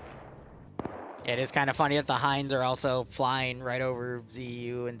It is kind of funny that the Hinds are also flying right over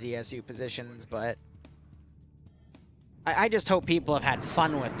ZU and DSU positions, but I just hope people have had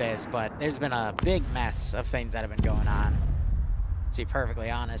fun with this, but there's been a big mess of things that have been going on, to be perfectly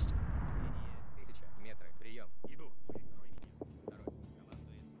honest.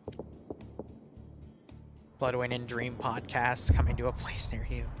 Bloodwing and Dream podcast coming to a place near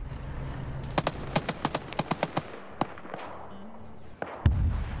you.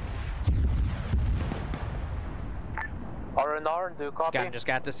 R&R, do you copy? Gun just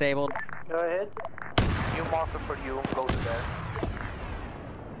got disabled. Go ahead. New marker for you, go to there.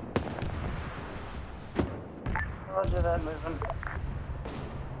 Roger that, moving.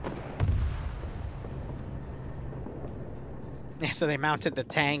 Yeah, so they mounted the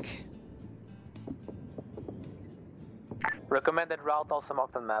tank. Recommended route also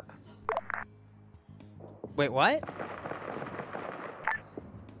marked on map. Wait, what?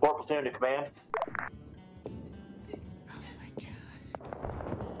 4 platoon to command.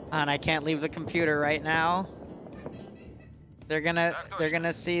 And I can't leave the computer right now. They're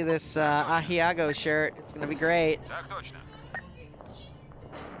gonna see this Ahiago shirt. It's gonna be great.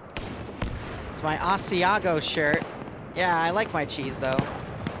 It's my Asiago shirt. Yeah, I like my cheese though.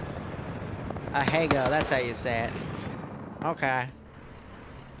 Ahiago, that's how you say it. Okay.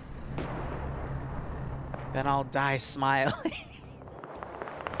 Then I'll die smiling.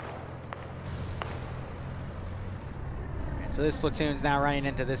 So this platoon's now running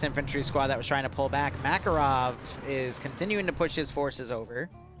into this infantry squad that was trying to pull back. Makarov is continuing to push his forces over.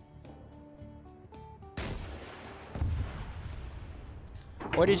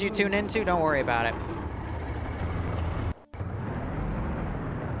 What did you tune into? Don't worry about it.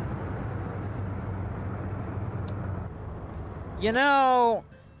 You know,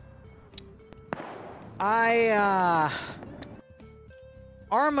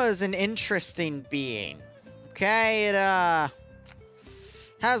 Arma's an interesting being. Okay, it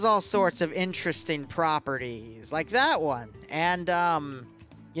has all sorts of interesting properties, like that one. And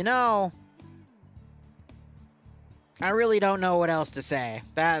you know, I really don't know what else to say.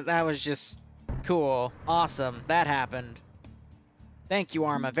 That was just cool, awesome. That happened. Thank you,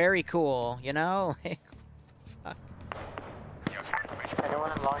 Arma. Very cool. You know.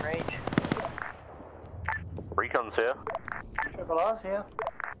 Anyone in long range? Recon's here. Triple R's here.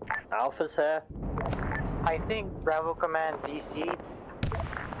 Alpha's here. I think Bravo Command DC.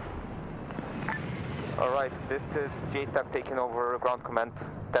 Alright, this is JSTAB taking over ground command,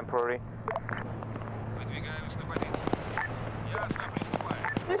 temporary.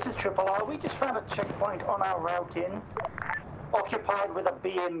 This is Triple R. We just found a checkpoint on our route in, occupied with a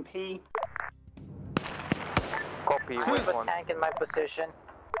BMP. Copy, I have a tank in my position.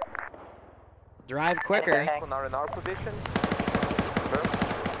 Drive quicker. On our position.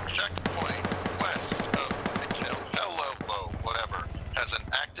 Checkpoint west of Hello, whatever, has an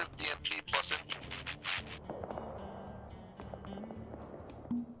active BMP plus it.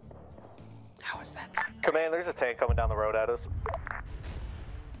 How is that? Command, there's a tank coming down the road at us.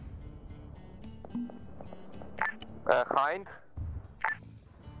 Hind.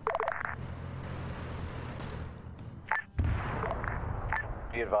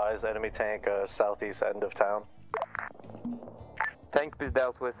 Be advised, enemy tank southeast end of town. Tank is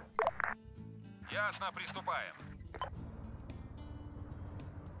dealt with. Ясно, приступаем.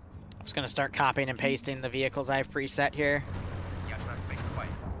 I'm just gonna start copying and pasting the vehicles I've preset here. Ясно, приступаем.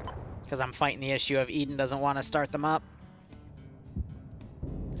 Because I'm fighting the issue of Eden doesn't want to start them up.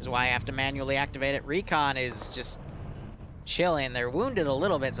 Which is why I have to manually activate it. Recon is just chilling. They're wounded a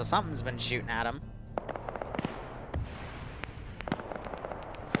little bit, so something's been shooting at them.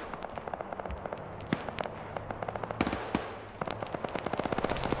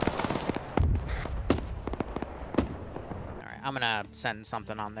 I'm gonna send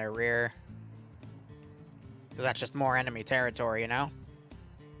something on their rear. Because that's just more enemy territory, you know?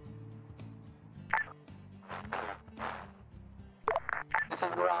 This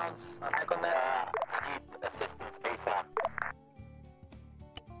is ground. I'm back on that. Need assistance ASAP.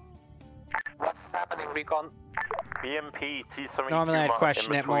 What's happening, Recon? BMP T-72. Normally I'd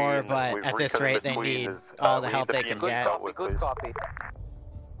question it more, but at this rate they need all the help they can get. Good copy.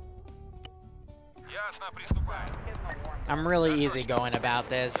 Ясно, приступаем. I'm really easy going about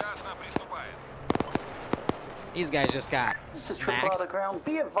this. Ясно, приступаем. These guys just got This is Triple R smacked. the ground.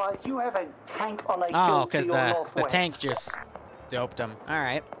 Be advised, you have a tank on a Oh, hill to because your the northwest. tank just doped him.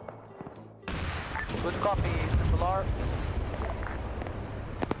 Alright. Good copy, Triple R.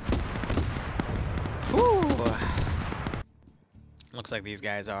 Whew. Looks like these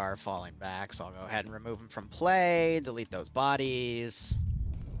guys are falling back, so I'll go ahead and remove them from play, delete those bodies.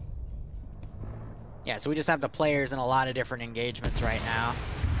 Yeah, so we just have the players in a lot of different engagements right now.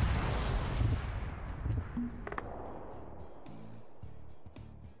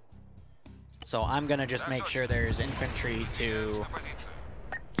 So I'm gonna just make sure there's infantry to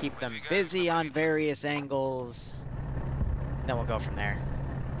keep them busy on various angles. Then we'll go from there.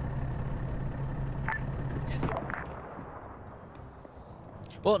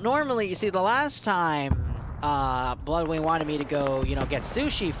 Well, normally, you see, the last time Bloodwing wanted me to go, you know, get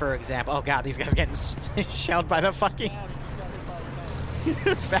sushi, for example. Oh god, these guys getting shelled by the fucking...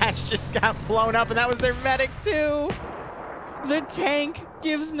 Fash just got blown up, and that was their medic, too! The tank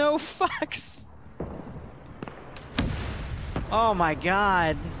gives no fucks! Oh my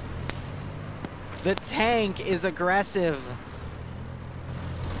god. The tank is aggressive.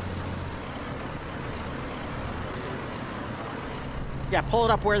 Yeah, pull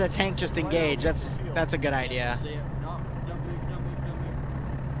it up where the tank just engaged. That's a good idea. On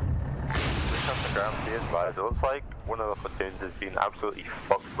the ground, be advised. It looks like one of the platoons has been absolutely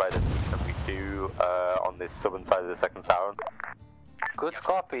fucked by the T-72 on the southern side of the second tower. Good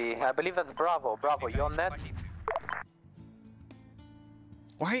copy. I believe that's Bravo. Bravo, you on net?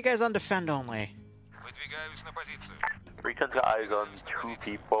 Why are you guys on defend only? Выдвигаюсь на позицию. Recon's got eyes on 2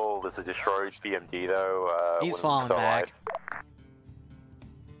 people. There's a destroyed BMD though. He's falling back.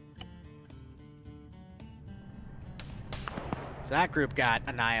 So that group got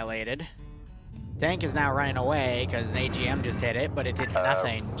annihilated. Tank is now running away because an AGM just hit it, but it did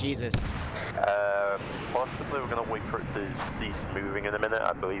nothing. Jesus. Possibly we're gonna wait for it to cease moving in a minute.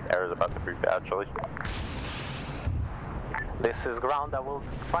 I believe Air is about to group it actually. This is ground. I will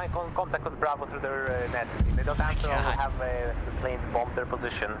try and contact with Bravo through their nets. If they don't answer, I will have the planes bomb their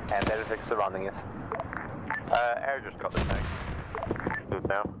position and everything surrounding it. Air just got the tank. Move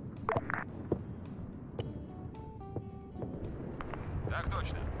now. Так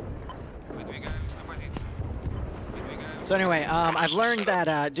точно. Выдвигаюсь на позицию. So anyway, I've learned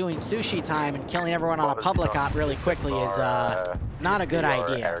that doing sushi time and killing everyone on a public op really quickly is not a good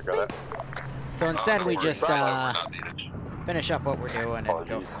idea. So instead we just finish up what we're doing and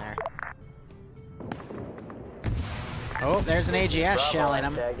go from there. Oh, there's an AGS shelling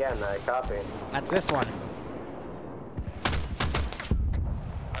him. Again, copy. That's this one.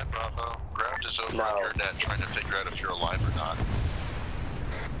 Hi, Bravo. Graft is over on your net trying to figure out if you're alive or not.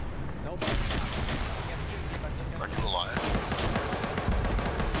 Nope. Are you alive?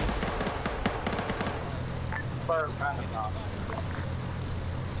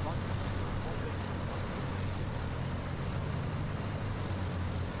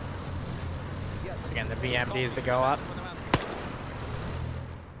 So again, the BMDs to go up.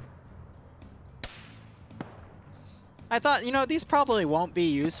 I thought, you know, these probably won't be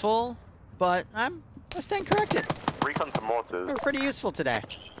useful, but I stand corrected. Recon to mortars. They were pretty useful today.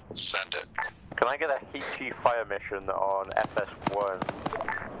 Send it. Can I get a HG fire mission on FS1?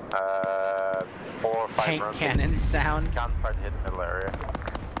 4 or 5 Tank rounds. cannon sound. Can't try to hit the middle area.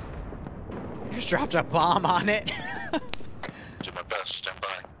 You just dropped a bomb on it. Do my best. Stand by.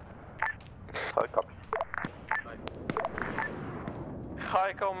 Copy.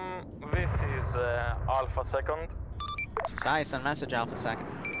 Hi, this is Alpha Second. This is hi, send message Alpha Second.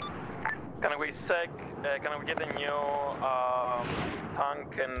 Can we get a new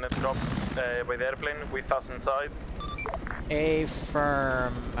tank and drop by the airplane with us inside? A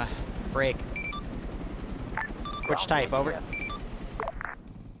firm break. Which type? Over.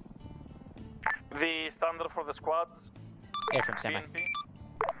 The standard for the squads. A firm standby.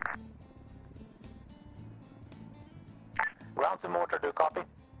 Ground to mortar, do copy?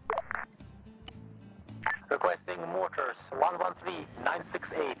 Requesting mortars, 113,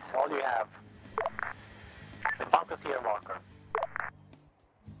 968, all you have. The bunkers here, marker.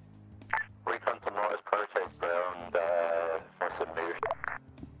 Recon to mortars, prototype ground for submission.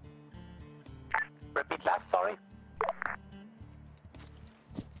 Repeat last, sorry.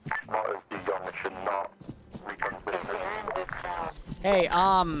 Mortars should not recon business. Hey,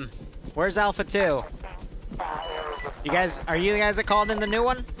 where's Alpha 2? You guys, are you the guys that called in the new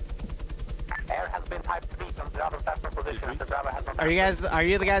one? Air has been type 3 from Bravo standby position after Bravo has been. Are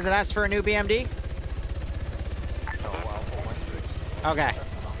you the guys that asked for a new BMD? Okay.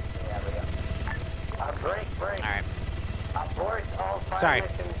 Break. Alright. Abort all fire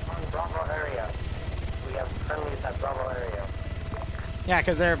missions on Bravo area. We have friendlies at Bravo area. Yeah,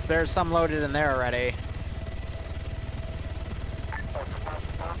 because there's some loaded in there already.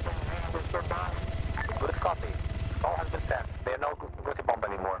 Good copy. All has been sent. They are no good to bomb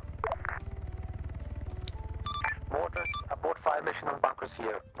anymore. Mortars, abort fire mission on bunkers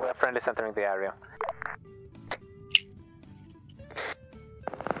here. We have friendlies entering the area.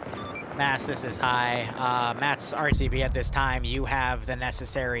 Mass, this is high. Matt's RTB at this time. You have the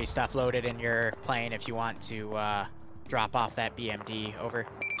necessary stuff loaded in your plane if you want to drop off that BMD. Over.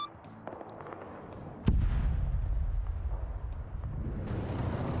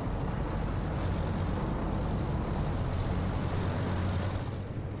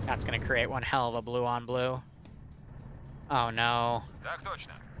 That's gonna create one hell of a blue on blue. Oh no.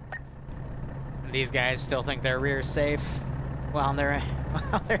 These guys still think their rear's safe. Well, they're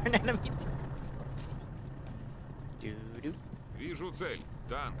an enemy. Вижу цель.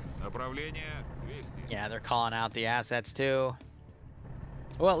 Танк. Направление 200. Yeah, they're calling out the assets too.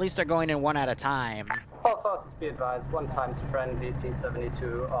 Well, at least they're going in one at a time. All forces be advised, 1 times friendly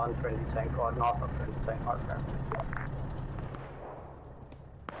T-72 on friendly tank or north of friendly tank hardware.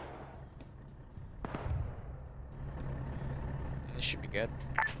 This should be good.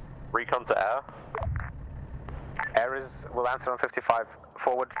 Recon to air. Air will answer on 55.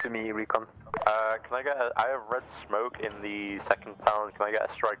 Forward to me, recon. Can I get I have red smoke in the second town. Can I get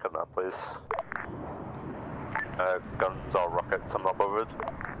a strike on that, please? Guns or rockets, I'm not bothered.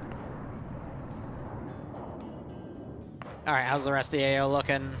 Alright, how's the rest of the AO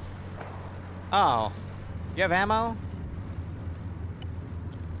looking? Oh. You have ammo?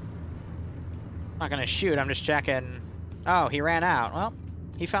 Not gonna shoot, I'm just checking. Oh, he ran out. Well,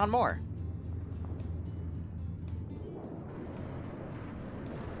 he found more.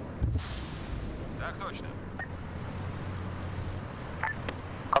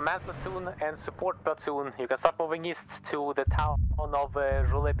 Command platoon and support platoon, you can start moving east to the town of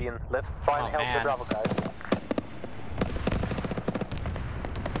Rulebian. Let's try and help the Bravo guys.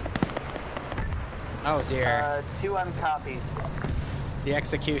 Oh dear. 2M copies. The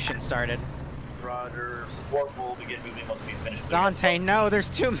execution started. Roger. Support will begin moving once we finish. Dante, no, there's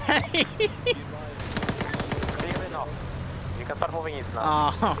too many. You can start moving east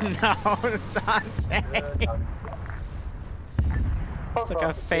now. Oh no, Dante. Took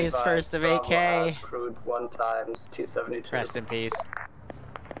a face first of AK. Crude 1 times T-72. Rest in peace.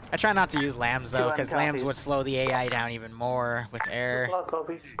 I try not to use lambs though, because lambs would slow the AI down even more with air.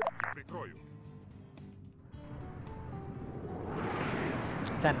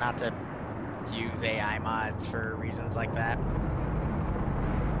 I tend not to use AI mods for reasons like that.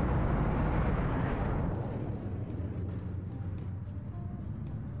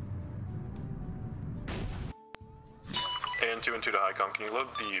 And 2 to HICOM, can you load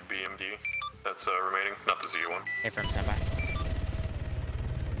the BMD that's remaining, not the Z1? Hey, firm standby.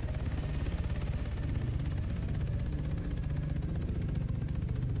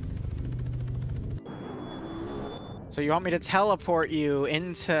 So you want me to teleport you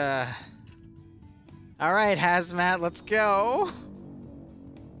into... Alright, Hazmat, let's go.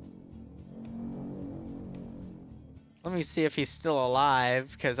 Let me see if he's still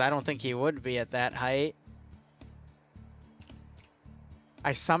alive, because I don't think he would be at that height.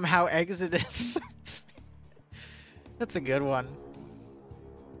 I somehow exited. That's a good one.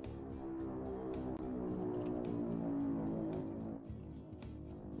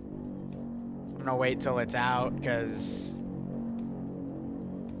 I'm gonna wait till it's out, because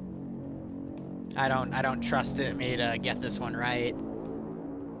I don't trust me to get this one right.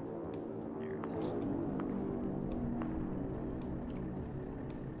 There it is.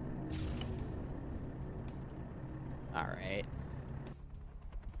 All right.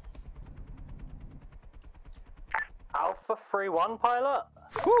 Alpha 3-1 pilot.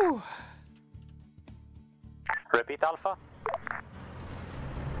 Whew. Repeat Alpha.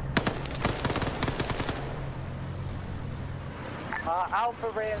 Alpha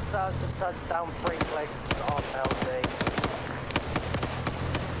reinserts to touchdown 3 clicks on LZ.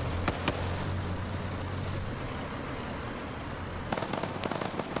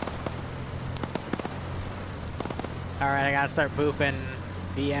 Alright, I gotta start booping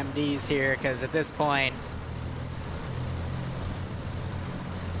BMDs here, because at this point,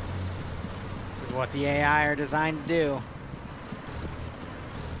 this is what the AI are designed to do.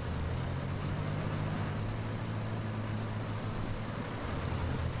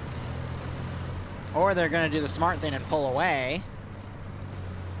 Or they're gonna do the smart thing and pull away.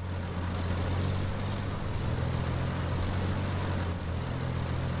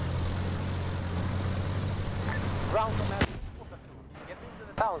 Ground command. Get into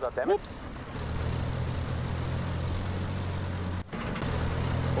the town, goddammit. Whoops.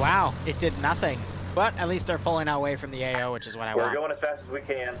 Wow, it did nothing. But at least they're pulling away from the AO, which is what I want. We're going as fast as we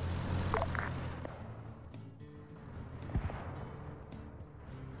can.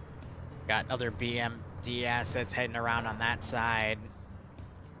 Got other BMD assets heading around on that side.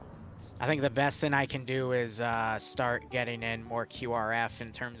 I think the best thing I can do is start getting in more QRF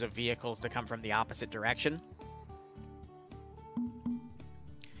in terms of vehicles to come from the opposite direction.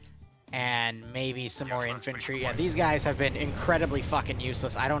 And maybe some more infantry. Yeah, these guys have been incredibly fucking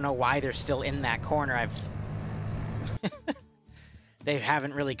useless. I don't know why they're still in that corner. They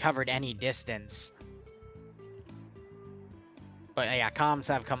haven't really covered any distance. But yeah, comms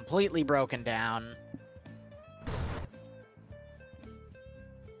have completely broken down.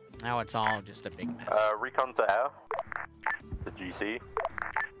 Now it's all just a big mess. Recon to air. The GC.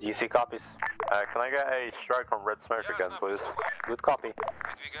 GC copies. Can I get a strike on red smoke again, please? Good copy.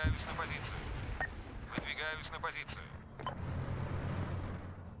 Выдвигаюсь на позицию. Выдвигаюсь на позицию.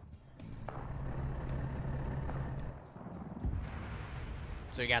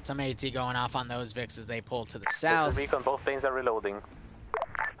 So we got some AT going off on those Vics as they pull to the south. Recon, both planes are reloading.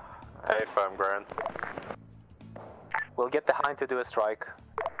 Hey, firm ground. We'll get the Hind to do a strike.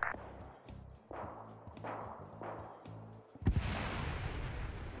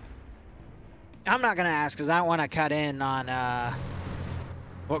 I'm not gonna ask because I don't want to cut in on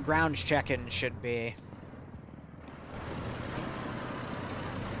what grounds check-in should be.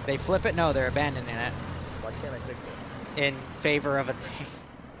 They flip it? No, they're abandoning it. Why can't I pick it? In favor of a tank.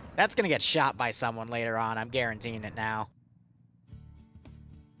 That's gonna get shot by someone later on. I'm guaranteeing it now.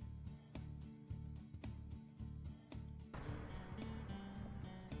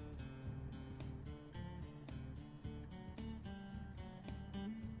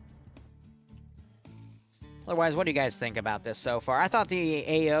 Otherwise, what do you guys think about this so far? I thought the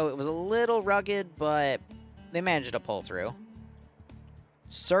AO, it was a little rugged, but they managed to pull through.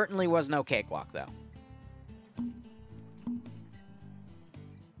 Certainly was no cakewalk, though.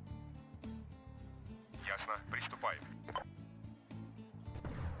 Ясно, приступаем.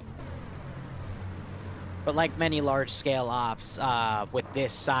 But like many large-scale ops, with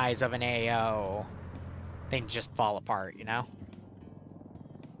this size of an AO, things just fall apart, you know?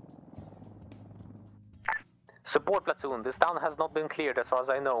 Support platoon, this town has not been cleared as far as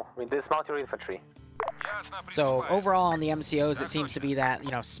I know. We dismount your infantry. So overall on the MCOs, it seems to be that,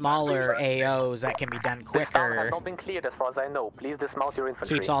 you know, smaller AOs that can be done quicker. This town has not been cleared as far as I know. Please dismount your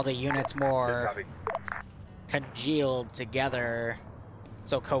infantry. Keeps all the units more congealed together,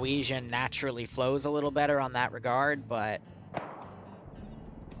 so cohesion naturally flows a little better on that regard, but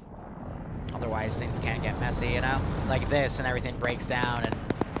otherwise things can get messy, you know? Like this, and everything breaks down, and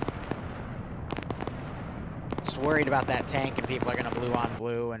just worried about that tank, and people are gonna blue on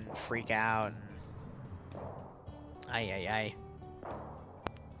blue and freak out. And Ay.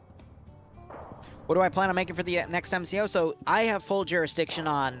 What do I plan on making for the next MCO? So I have full jurisdiction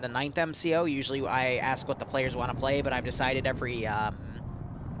on the 9th MCO. Usually I ask what the players want to play, but I've decided every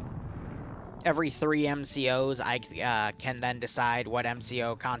 3 MCOs I can then decide what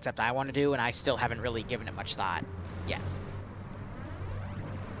MCO concept I want to do, and I still haven't really given it much thought yet.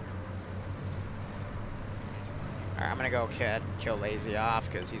 Alright, I'm gonna go kill Lazy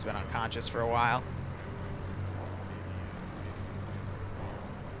off because he's been unconscious for a while.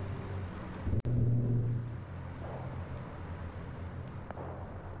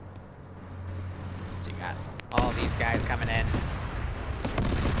 So you got all these guys coming in.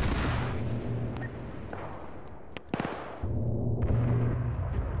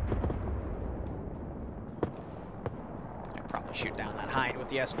 I'd probably shoot down that hind with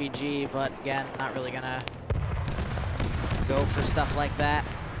the SPG, but again, not really gonna go for stuff like that.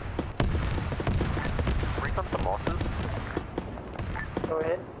 Recon some losses. Go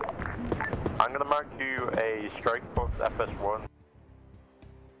ahead. I'm gonna mark you a strike box FS1.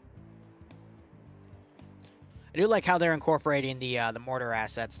 I do like how they're incorporating the mortar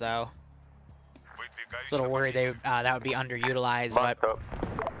assets, though. It's a little worried they that would be underutilized, but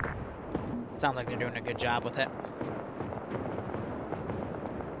sounds like they're doing a good job with it.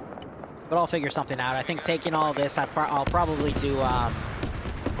 But I'll figure something out. I think taking all this, I'll probably do an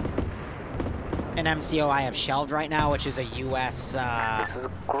MCO I have shelved right now, which is a U.S. This is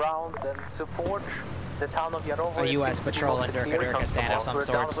ground and support. The town of Yarovo a U.S. patrol in Durka of some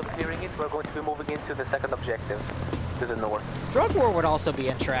sorts. We're clearing it. We're going to be moving into the second objective, to the north. Drug war would also be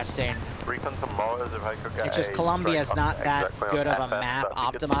interesting. Recon some mortars if I could get. It's just Colombia's not that good of a map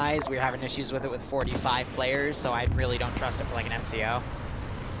optimized. We're having issues with it with 45 players, so I really don't trust it for like an MCO.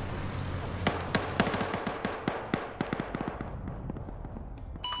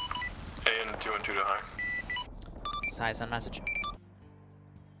 And 212 to high. Size on message.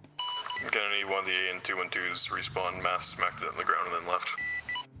 I'm gonna need one of the A and 212s respawn, mass smacked it on the ground and then left.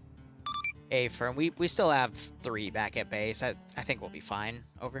 A firm. We still have 3 back at base. I think we'll be fine.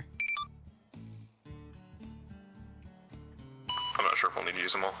 Over. I'm not sure if we'll need to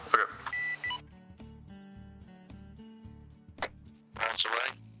use them all. Okay. Bounce away.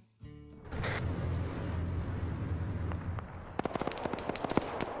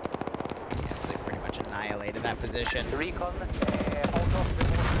 Yeah, so they pretty much annihilated that position. The recon, hold off the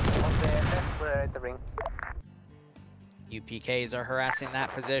on the left, we're at the ring. UPKs are harassing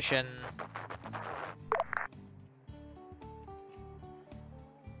that position.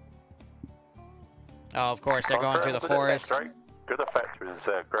 Oh, of course, they're going through the forest. Good effect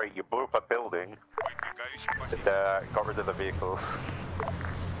was great. You blew up a building and got rid of the vehicles.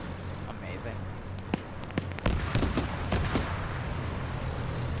 Amazing.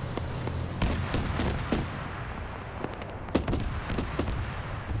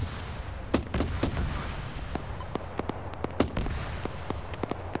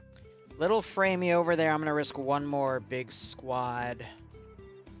 Little framey over there. I'm going to risk one more big squad.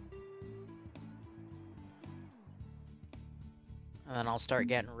 And then I'll start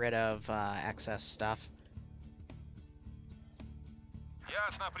getting rid of excess stuff.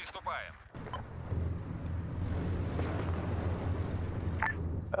 Ясно, приступаем.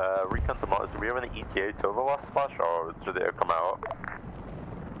 Recon tomatoes, do we have any ETA to the last splash, or should it come out?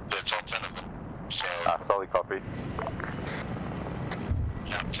 It's all 10 of them. So. Solid copy.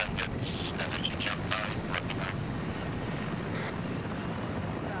 Count 10 hits, energy count 9, right back.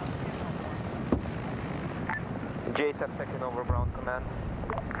 JTAC taking over ground command.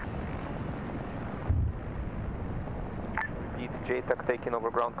 Repeat, JTAC taking over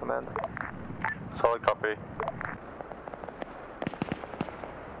ground command. Solid copy.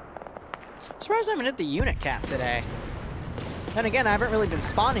 I'm surprised I haven't hit the unit cap today. Then again, I haven't really been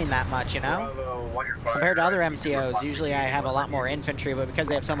spawning that much, you know? Compared to other MCOs, usually I have a lot more infantry, but because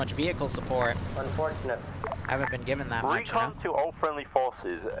they have so much vehicle support, unfortunate, I haven't been given that much, you know? Recon to all friendly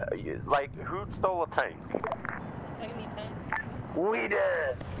forces, like, who stole a tank? We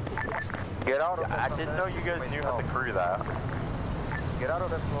did! Get out of I didn't know you guys knew how to crew that. Get out of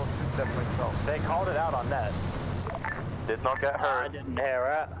that flow, shoot that myself. They called it out on net. did not get hurt. I didn't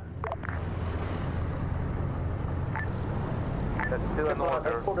hear it. That's still an order.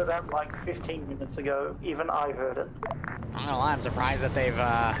 They pulled it out like 15 minutes ago. Even I heard it. I don't know why I'm surprised that they've,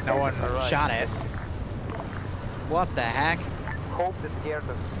 no one shot it. What the heck? Hope that the air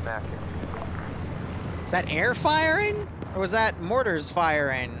doesn't smack it. Is that air firing? Or was that mortars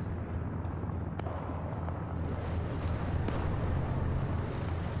firing?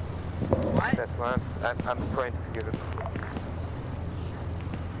 What? That's what I'm trying to figure it out.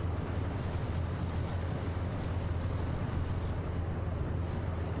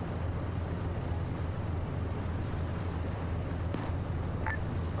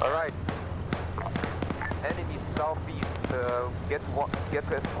 Alright. Enemy southeast, get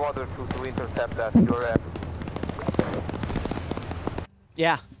a squad or two to intercept that. You're at.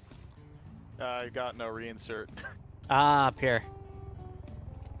 Yeah. I got no reinsert. Up here.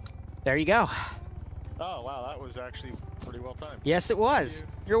 There you go. Oh, wow, that was actually pretty well timed. Yes, it was.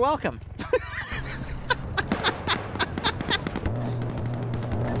 You're welcome.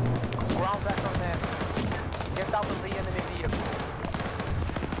 Ground back on them. Get out of the enemy vehicle.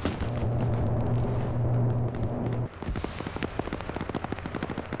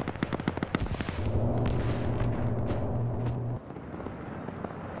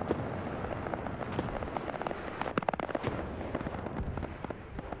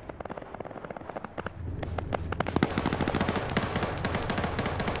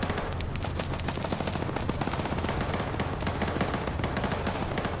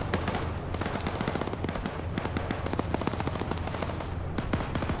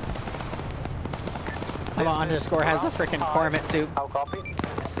 Underscore has the frickin' Cormet too. How copy?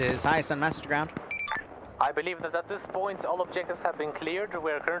 This is highest on message ground. I believe that at this point all objectives have been cleared.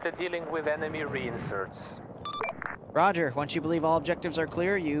 We are currently dealing with enemy reinserts. Roger. Once you believe all objectives are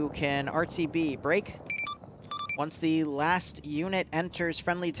clear, you can RTB break. Once the last unit enters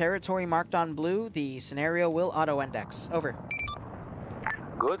friendly territory marked on blue, the scenario will auto-index. Over.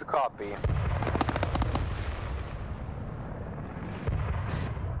 Good copy.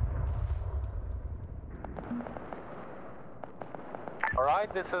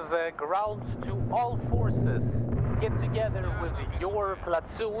 Alright, this is ground to all forces. Get together with your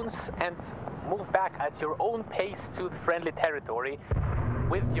platoons and move back at your own pace to the friendly territory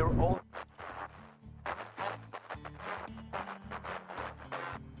with your own...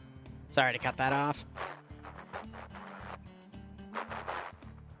 Sorry to cut that off.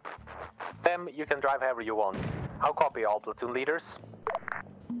 Them, you can drive however you want. How copy all platoon leaders?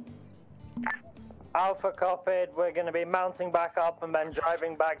 Alpha copied, we're going to be mounting back up and then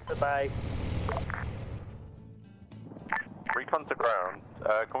driving back to base. Recon to ground.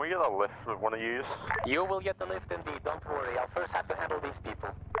 Can we get a lift with one of you? You will get the lift indeed, don't worry. I'll first have to handle these people.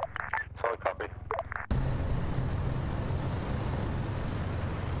 Solid copy.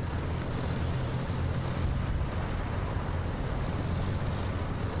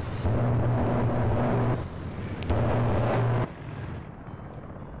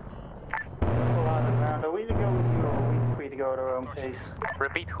 Are we to go with you or are we free to go at our own pace?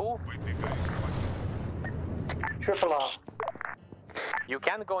 Repeat who? Triple R. You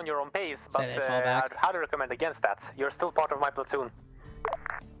can go on your own pace, but fall back. I'd highly recommend against that. You're still part of my platoon.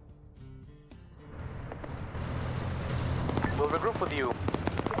 We'll regroup with you.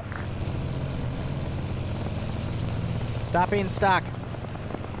 Stop being stuck.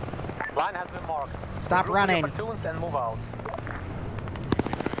 Line has been marked. Stop regroup running. With your platoons and move out.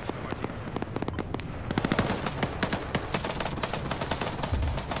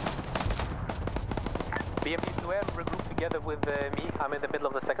 BMP2M, regroup together with me. I'm in the middle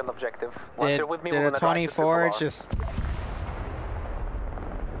of the second objective. Once you're with me, we're did gonna a drive to 24 Triple R. just...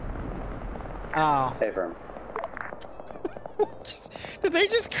 Oh. Hey, firm. Did they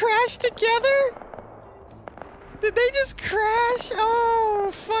just crash together? Did they just crash? Oh,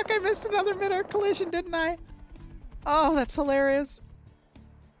 fuck, I missed another mid-air collision, didn't I? Oh, that's hilarious.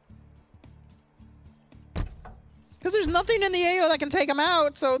 Because there's nothing in the AO that can take them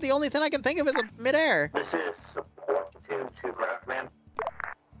out, so the only thing I can think of is a mid-air. This is support platoon to ground command.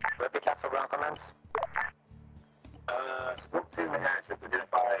 Repeat that for ground commands. Support platoon has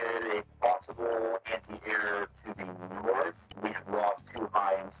identified a possible anti-air to the north. We have lost 2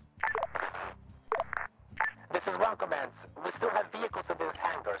 hinds. This is ground commands. We still have vehicles in these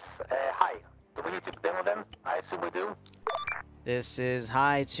hangars. Hi. Do we need to demo them? I assume we do. This is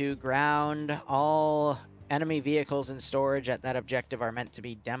high to ground. All enemy vehicles in storage at that objective are meant to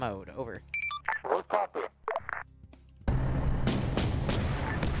be demoed. Over. Good copy.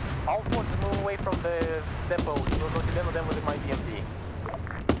 All forces move away from the depot. We're going to demo them with my BMP.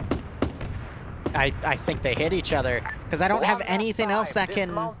 I think they hit each other because I don't have anything else that can.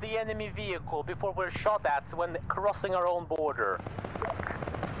 Dismount the enemy vehicle before we're shot at when crossing our own border.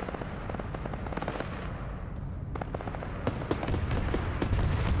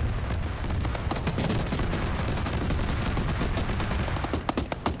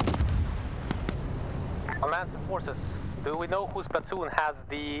 Command forces, do we know whose platoon has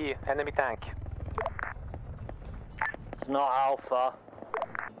the enemy tank? It's not Alpha.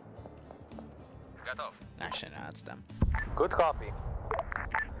 Actually, no, it's them. Good copy.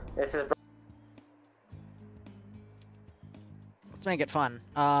 This is. Let's make it fun.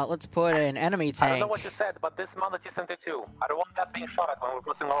 Let's put an enemy I tank. don't know what you said, but dismount the T-72. I don't want that being shot at when we're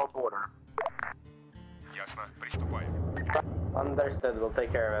crossing our border. Ясно. Приступаем. Understood. We'll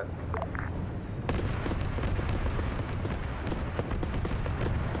take care of it.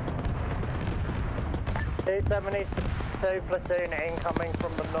 T-72 platoon incoming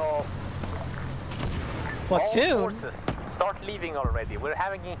from the north. Platoon? All forces, start leaving already. We're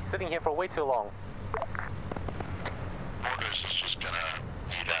sitting here for way too long. Orders is just gonna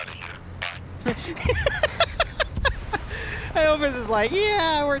get out of here. I hope this is like,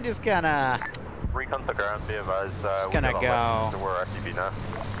 yeah, we're just gonna. Recon to ground, be advised. Just gonna go. We're FTB now.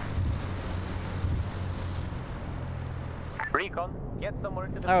 Recon, get somewhere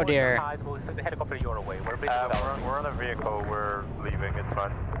to the Oh dear. side. We'll send the helicopter your way. We're busy We're on a vehicle. We're leaving. It's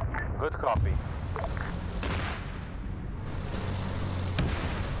fine. Good copy.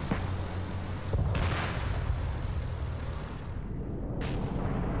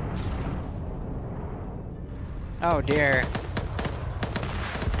 Oh dear.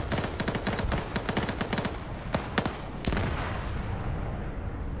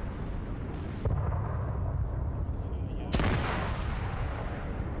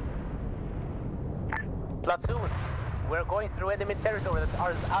 Platoon, we're going through enemy territory that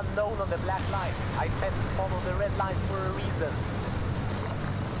are unknown on the black line. I said follow the red lines for a reason.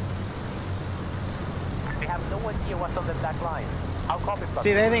 We have no idea what's on the black line. How copy, Platoon?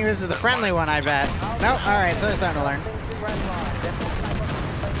 See, they think this is the friendly one, I bet. Nope, alright, so it's time to learn.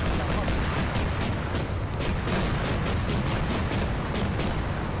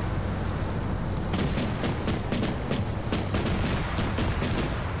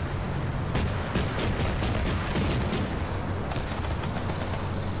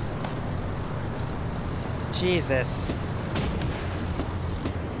 Jesus.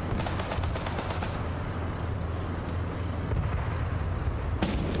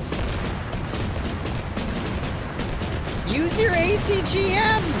 Use your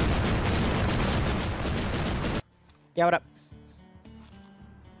ATGM! Yeah, what up?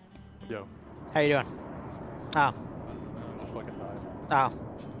 Yo. How you doing? Oh. Just fucking died. Oh.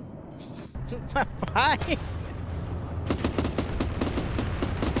 Bye!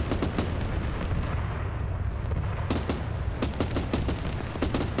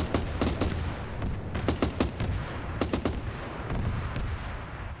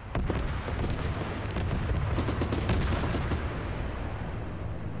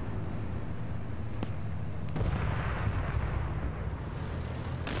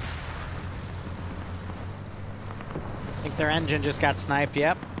 I think their engine just got sniped,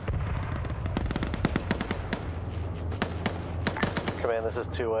 yep. Command, this is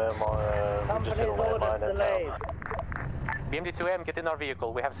 2M. We just hit a landmine in town. BMD-2M, get in our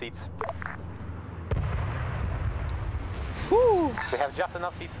vehicle. We have seats. Whew. We have just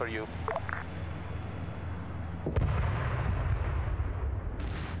enough seats for you.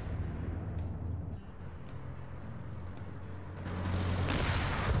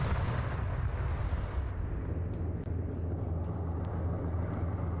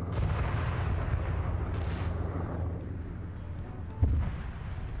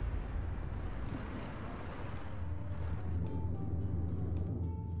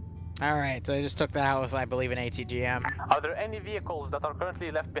 Alright, so I just took that out with, I believe, an ATGM. Are there any vehicles that are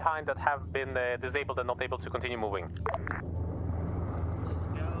currently left behind that have been disabled and not able to continue moving?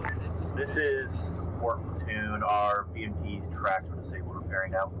 This is Fort Platoon. Our BMP's tracks are disabled,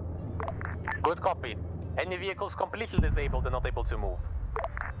 repairing now. Good copy. Any vehicles completely disabled and not able to move?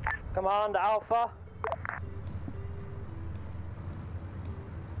 Command Alpha.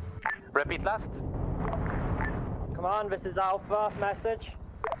 Repeat last. Command, this is Alpha. Message.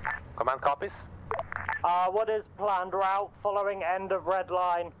 Command copies. What is planned route following end of red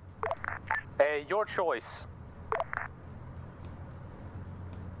line? Your choice.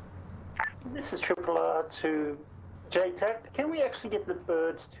 This is Triple R to JTAC. Can we actually get the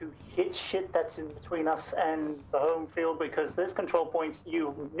birds to hit shit that's in between us and the home field? Because there's control points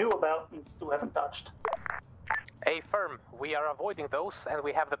you knew about and still haven't touched. Firm, we are avoiding those, and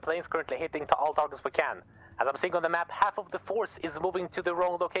we have the planes currently hitting to all targets we can. As I'm seeing on the map, half of the force is moving to the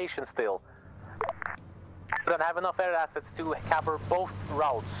wrong location still. We don't have enough air assets to cover both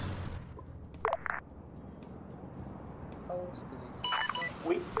routes.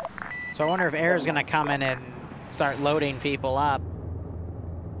 So I wonder if air is going to come in and start loading people up.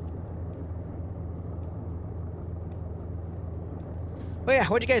 But yeah,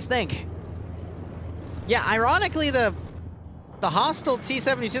 what'd you guys think? Yeah, ironically, the hostile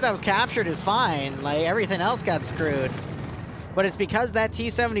T-72 that was captured is fine. Like, everything else got screwed. But it's because that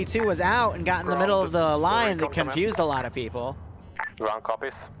T-72 was out and got in the middle of the line that confused a lot of people. Ground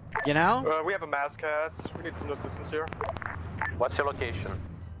copies. You know? We have a mass cast. We need some assistance here. What's your location?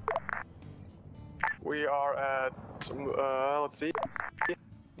 We are at, let's see.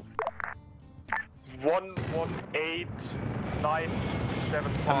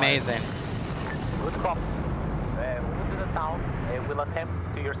 118,975. Amazing. Good cop. Move to the town. We'll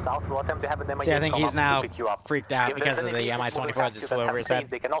attempt to your south. We'll attempt to have an MIA. See, I think he's now pick you up. freaked out If because of there's the any Mi-24 vehicles just flew over his head.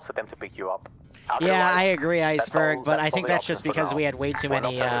 They can also attempt to pick you up. Yeah, I agree, Iceberg, but I think all that's the just options for because now. we had way too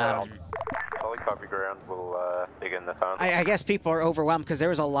many, Solid copy ground. We'll dig in the town. I guess people are overwhelmed because there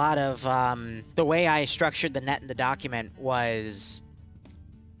was a lot of, the way I structured the net in the document was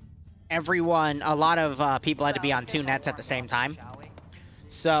a lot of people had to be on 2 nets at the same time.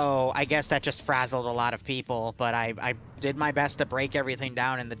 So I guess that just frazzled a lot of people, but I did my best to break everything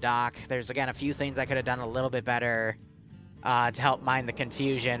down in the doc. There's, again, a few things I could have done a little bit better to help mind the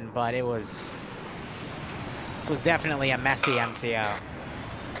confusion, but this was definitely a messy MCO.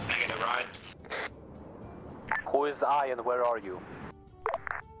 Who is I and where are you?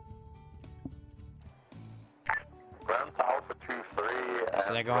 Ground to Alpha 2-3.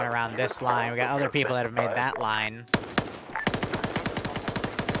 So they're going around this line. We got other people that have made that line.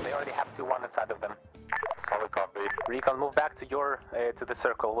 They already have 2-1 inside of them. Solid copy. Recon, move back to your to the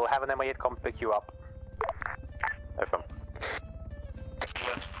circle. We'll have an MI8 come pick you up. FM.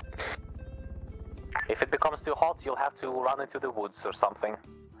 If it becomes too hot, you'll have to run into the woods or something.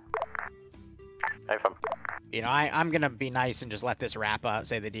 FM. You know, I'm going to be nice and just let this wrap up,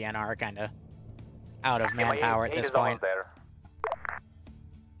 say the DNR kind of out of manpower at this point.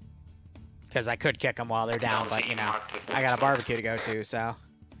 Because I could kick them while they're down, but, you know, I got a barbecue to go to, so.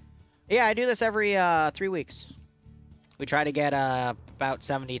 Yeah, I do this every 3 weeks. We try to get about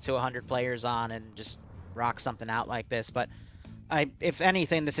 70 to 100 players on and just rock something out like this, but if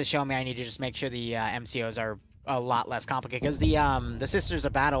anything, this has shown me I need to just make sure the MCOs are a lot less complicated, because the Sisters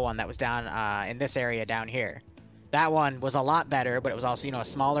of Battle one that was down in this area down here, that one was a lot better, but it was also, you know, a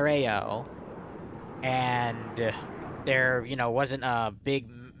smaller AO, and there, you know, wasn't a big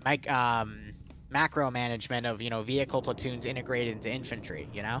macro management of, you know, vehicle platoons integrated into infantry,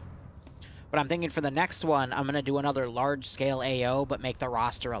 you know? But I'm thinking for the next one, I'm going to do another large-scale AO, but make the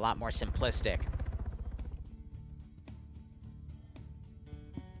roster a lot more simplistic.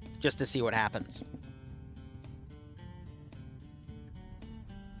 Just to see what happens.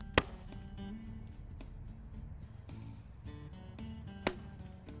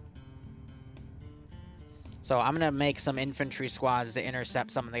 So I'm going to make some infantry squads to intercept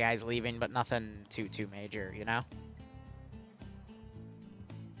some of the guys leaving, but nothing too major, you know?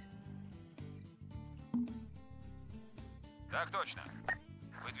 Так точно.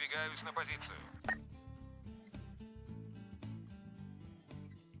 Выдвигаюсь на позицию.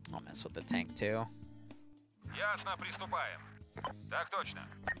 I'll mess with the tank too. Ясно, приступаем. Так точно.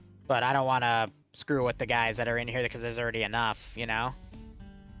 But I don't want to screw with the guys that are in here because there's already enough, you know?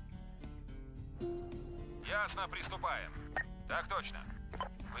 Ясно, приступаем. Так точно.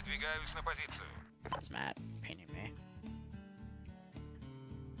 Выдвигаюсь на позицию. That's Matt painting me.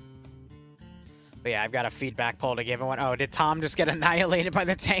 But yeah, I've got a feedback poll to give everyone. Oh, did Tom just get annihilated by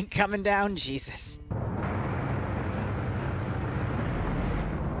the tank coming down? Jesus.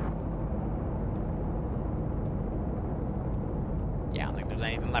 Yeah, I don't think there's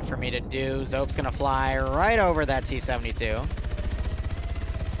anything left for me to do. Zope's gonna fly right over that T-72.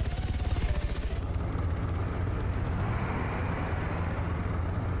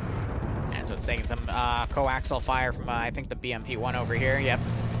 And so it's taking some coaxial fire from, I think, the BMP-1 over here. Yep.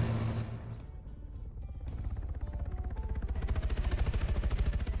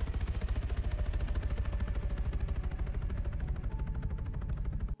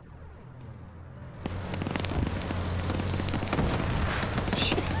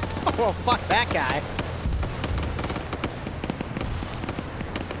 Well, fuck that guy.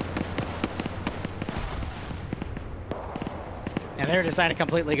 And they're deciding to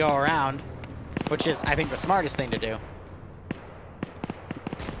completely go around, which is, I think, the smartest thing to do.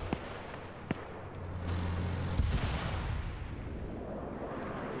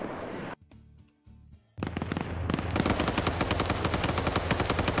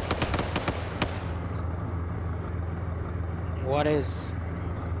 What is...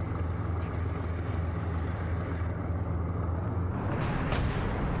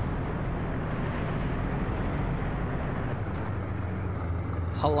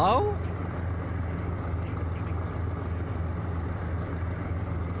 Hello?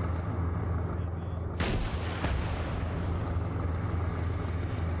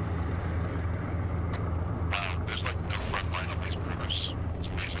 Wow, there's like no front line on these critters. It's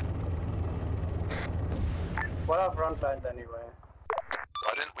amazing. What are front lines anyway?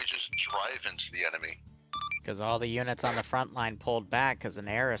 Why didn't we just drive into the enemy? Because all the units on the front line pulled back because an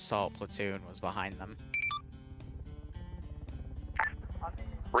air assault platoon was behind them.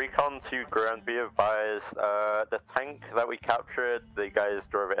 Recon to ground, be advised, the tank that we captured, the guys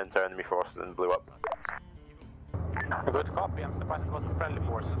drove it into enemy forces and blew up. Good copy, I'm surprised it wasn't friendly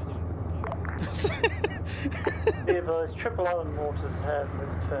forces. Be advised, Triple Island mortars have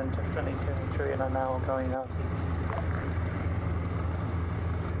returned to friendly territory and are now going out.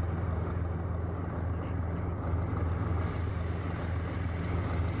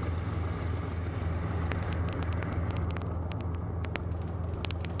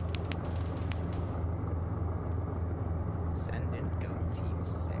 Send in Go Team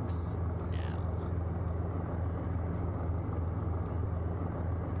 6 now.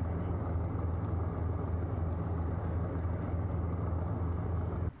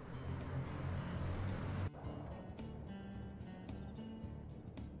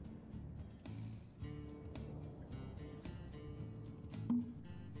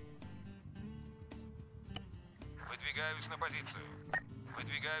 Выдвигаюсь на позицию.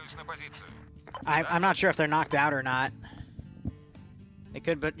 Выдвигаюсь на позицию. I'm not sure if they're knocked out or not. They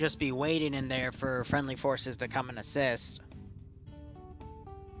could just be waiting in there for friendly forces to come and assist.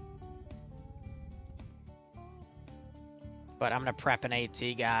 But I'm gonna prep an AT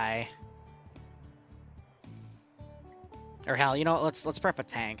guy. Or hell, you know what? Let's prep a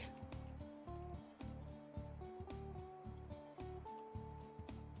tank.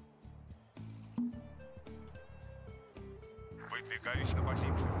 Выдвигаюсь на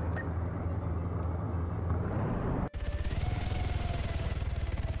позицию.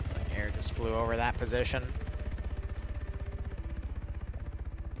 Air just flew over that position.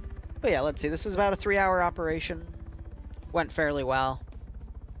 But yeah, let's see. This was about a 3-hour operation. Went fairly well.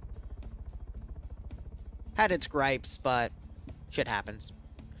 Had its gripes, but shit happens.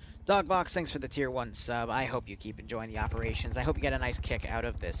 Dogbox, thanks for the tier 1 sub. I hope you keep enjoying the operations. I hope you get a nice kick out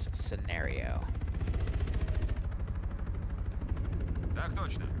of this scenario. Так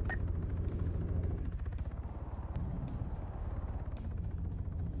точно.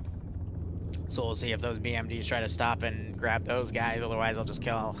 So we'll see if those BMDs try to stop and grab those guys. Otherwise, I'll just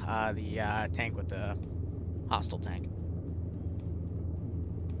kill the tank with the hostile tank.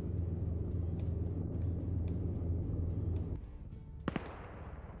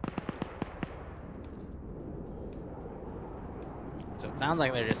 So it sounds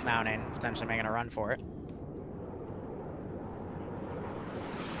like they're dismounting, potentially making a run for it.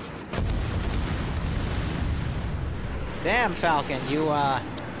 Damn, Falcon, you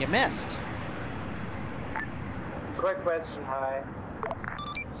missed. Quick question, hi.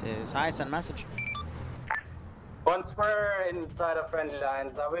 This is hi, send a message. Once we're inside of friendly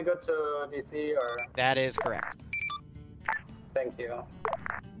lines, are we good to DC or? That is correct. Thank you.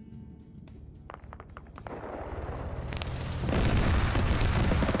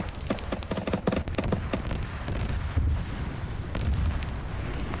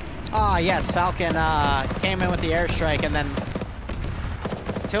 Ah, yes, Falcon came in with the airstrike and then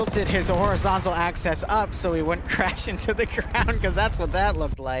tilted his horizontal axis up so he wouldn't crash into the ground, because that's what that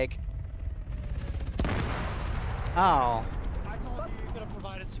looked like. Oh. I thought you could have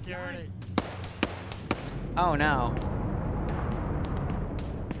provided security. Oh, no.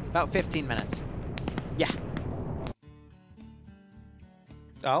 About 15 minutes. Yeah.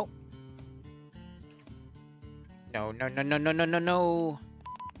 Oh. No, no, no, no, no, no, no, no.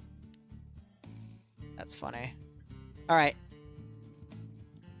 That's funny. All right.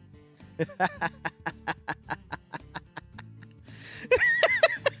 I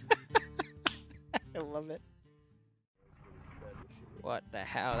love it. What the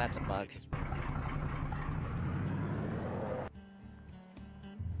hell? That's a bug.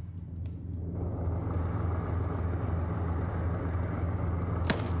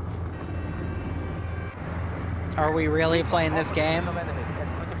 Are we really playing this game?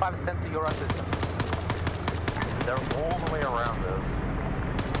 25 cents to your assistance. They're all the way around us.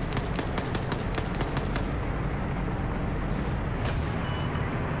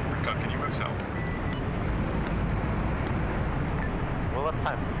 Recon, can you move south? We'll have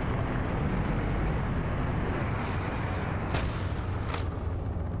time.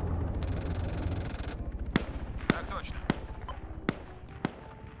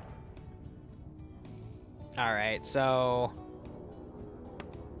 Alright, so...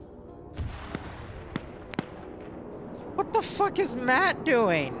 What the fuck is Matt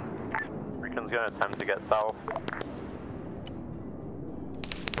doing? Recon's gonna attempt to get south.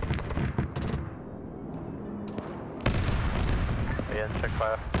 Yeah, check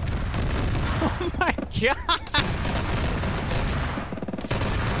fire. Oh my god!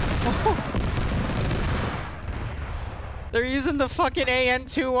 They're using the fucking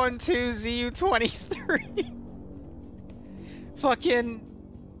AN-212 ZU-23. Fucking...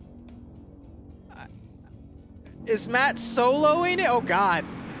 Is Matt soloing it? Oh god.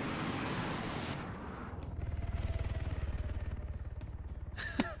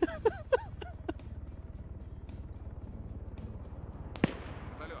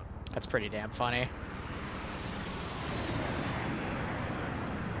 That's pretty damn funny.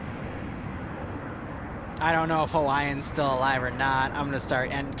 I don't know if Hawaiian's still alive or not. I'm gonna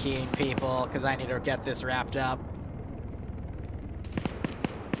start end keying people because I need to get this wrapped up.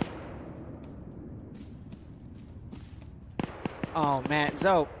 Oh man,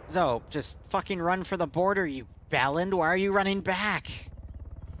 Zoe, just fucking run for the border, you bellend. Why are you running back?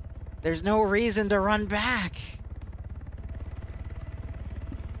 There's no reason to run back.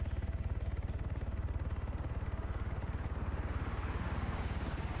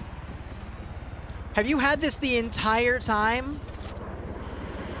 Have you had this the entire time?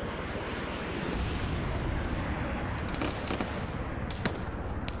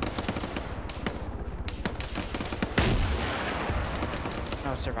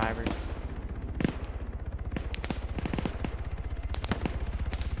 No survivors.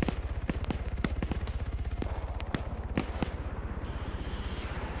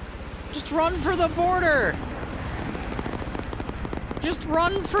 Just run for the border! Just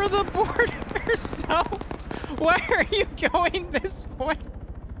run for the border! So, why are you going this way?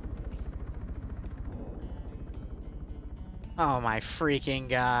 Oh my freaking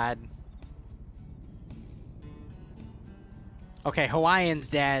god. Okay, Hawaiian's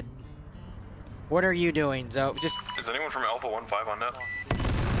dead. What are you doing, Zoe? Just... Is anyone from Alpha 1-5 on net?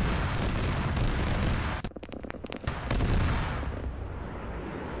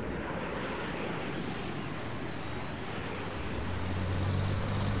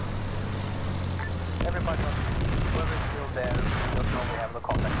 Everybody, whoever's still there, doesn't normally have the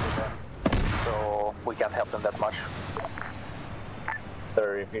contact with them, so we can't help them that much.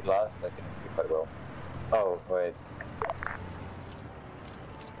 Sorry, if you lost, I can do quite well. Oh, wait.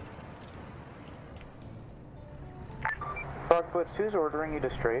 Dogfoot 2's ordering you to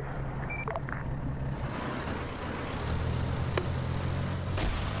strafe.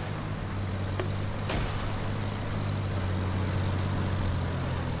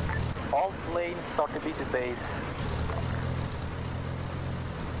 All lanes start to beat the base.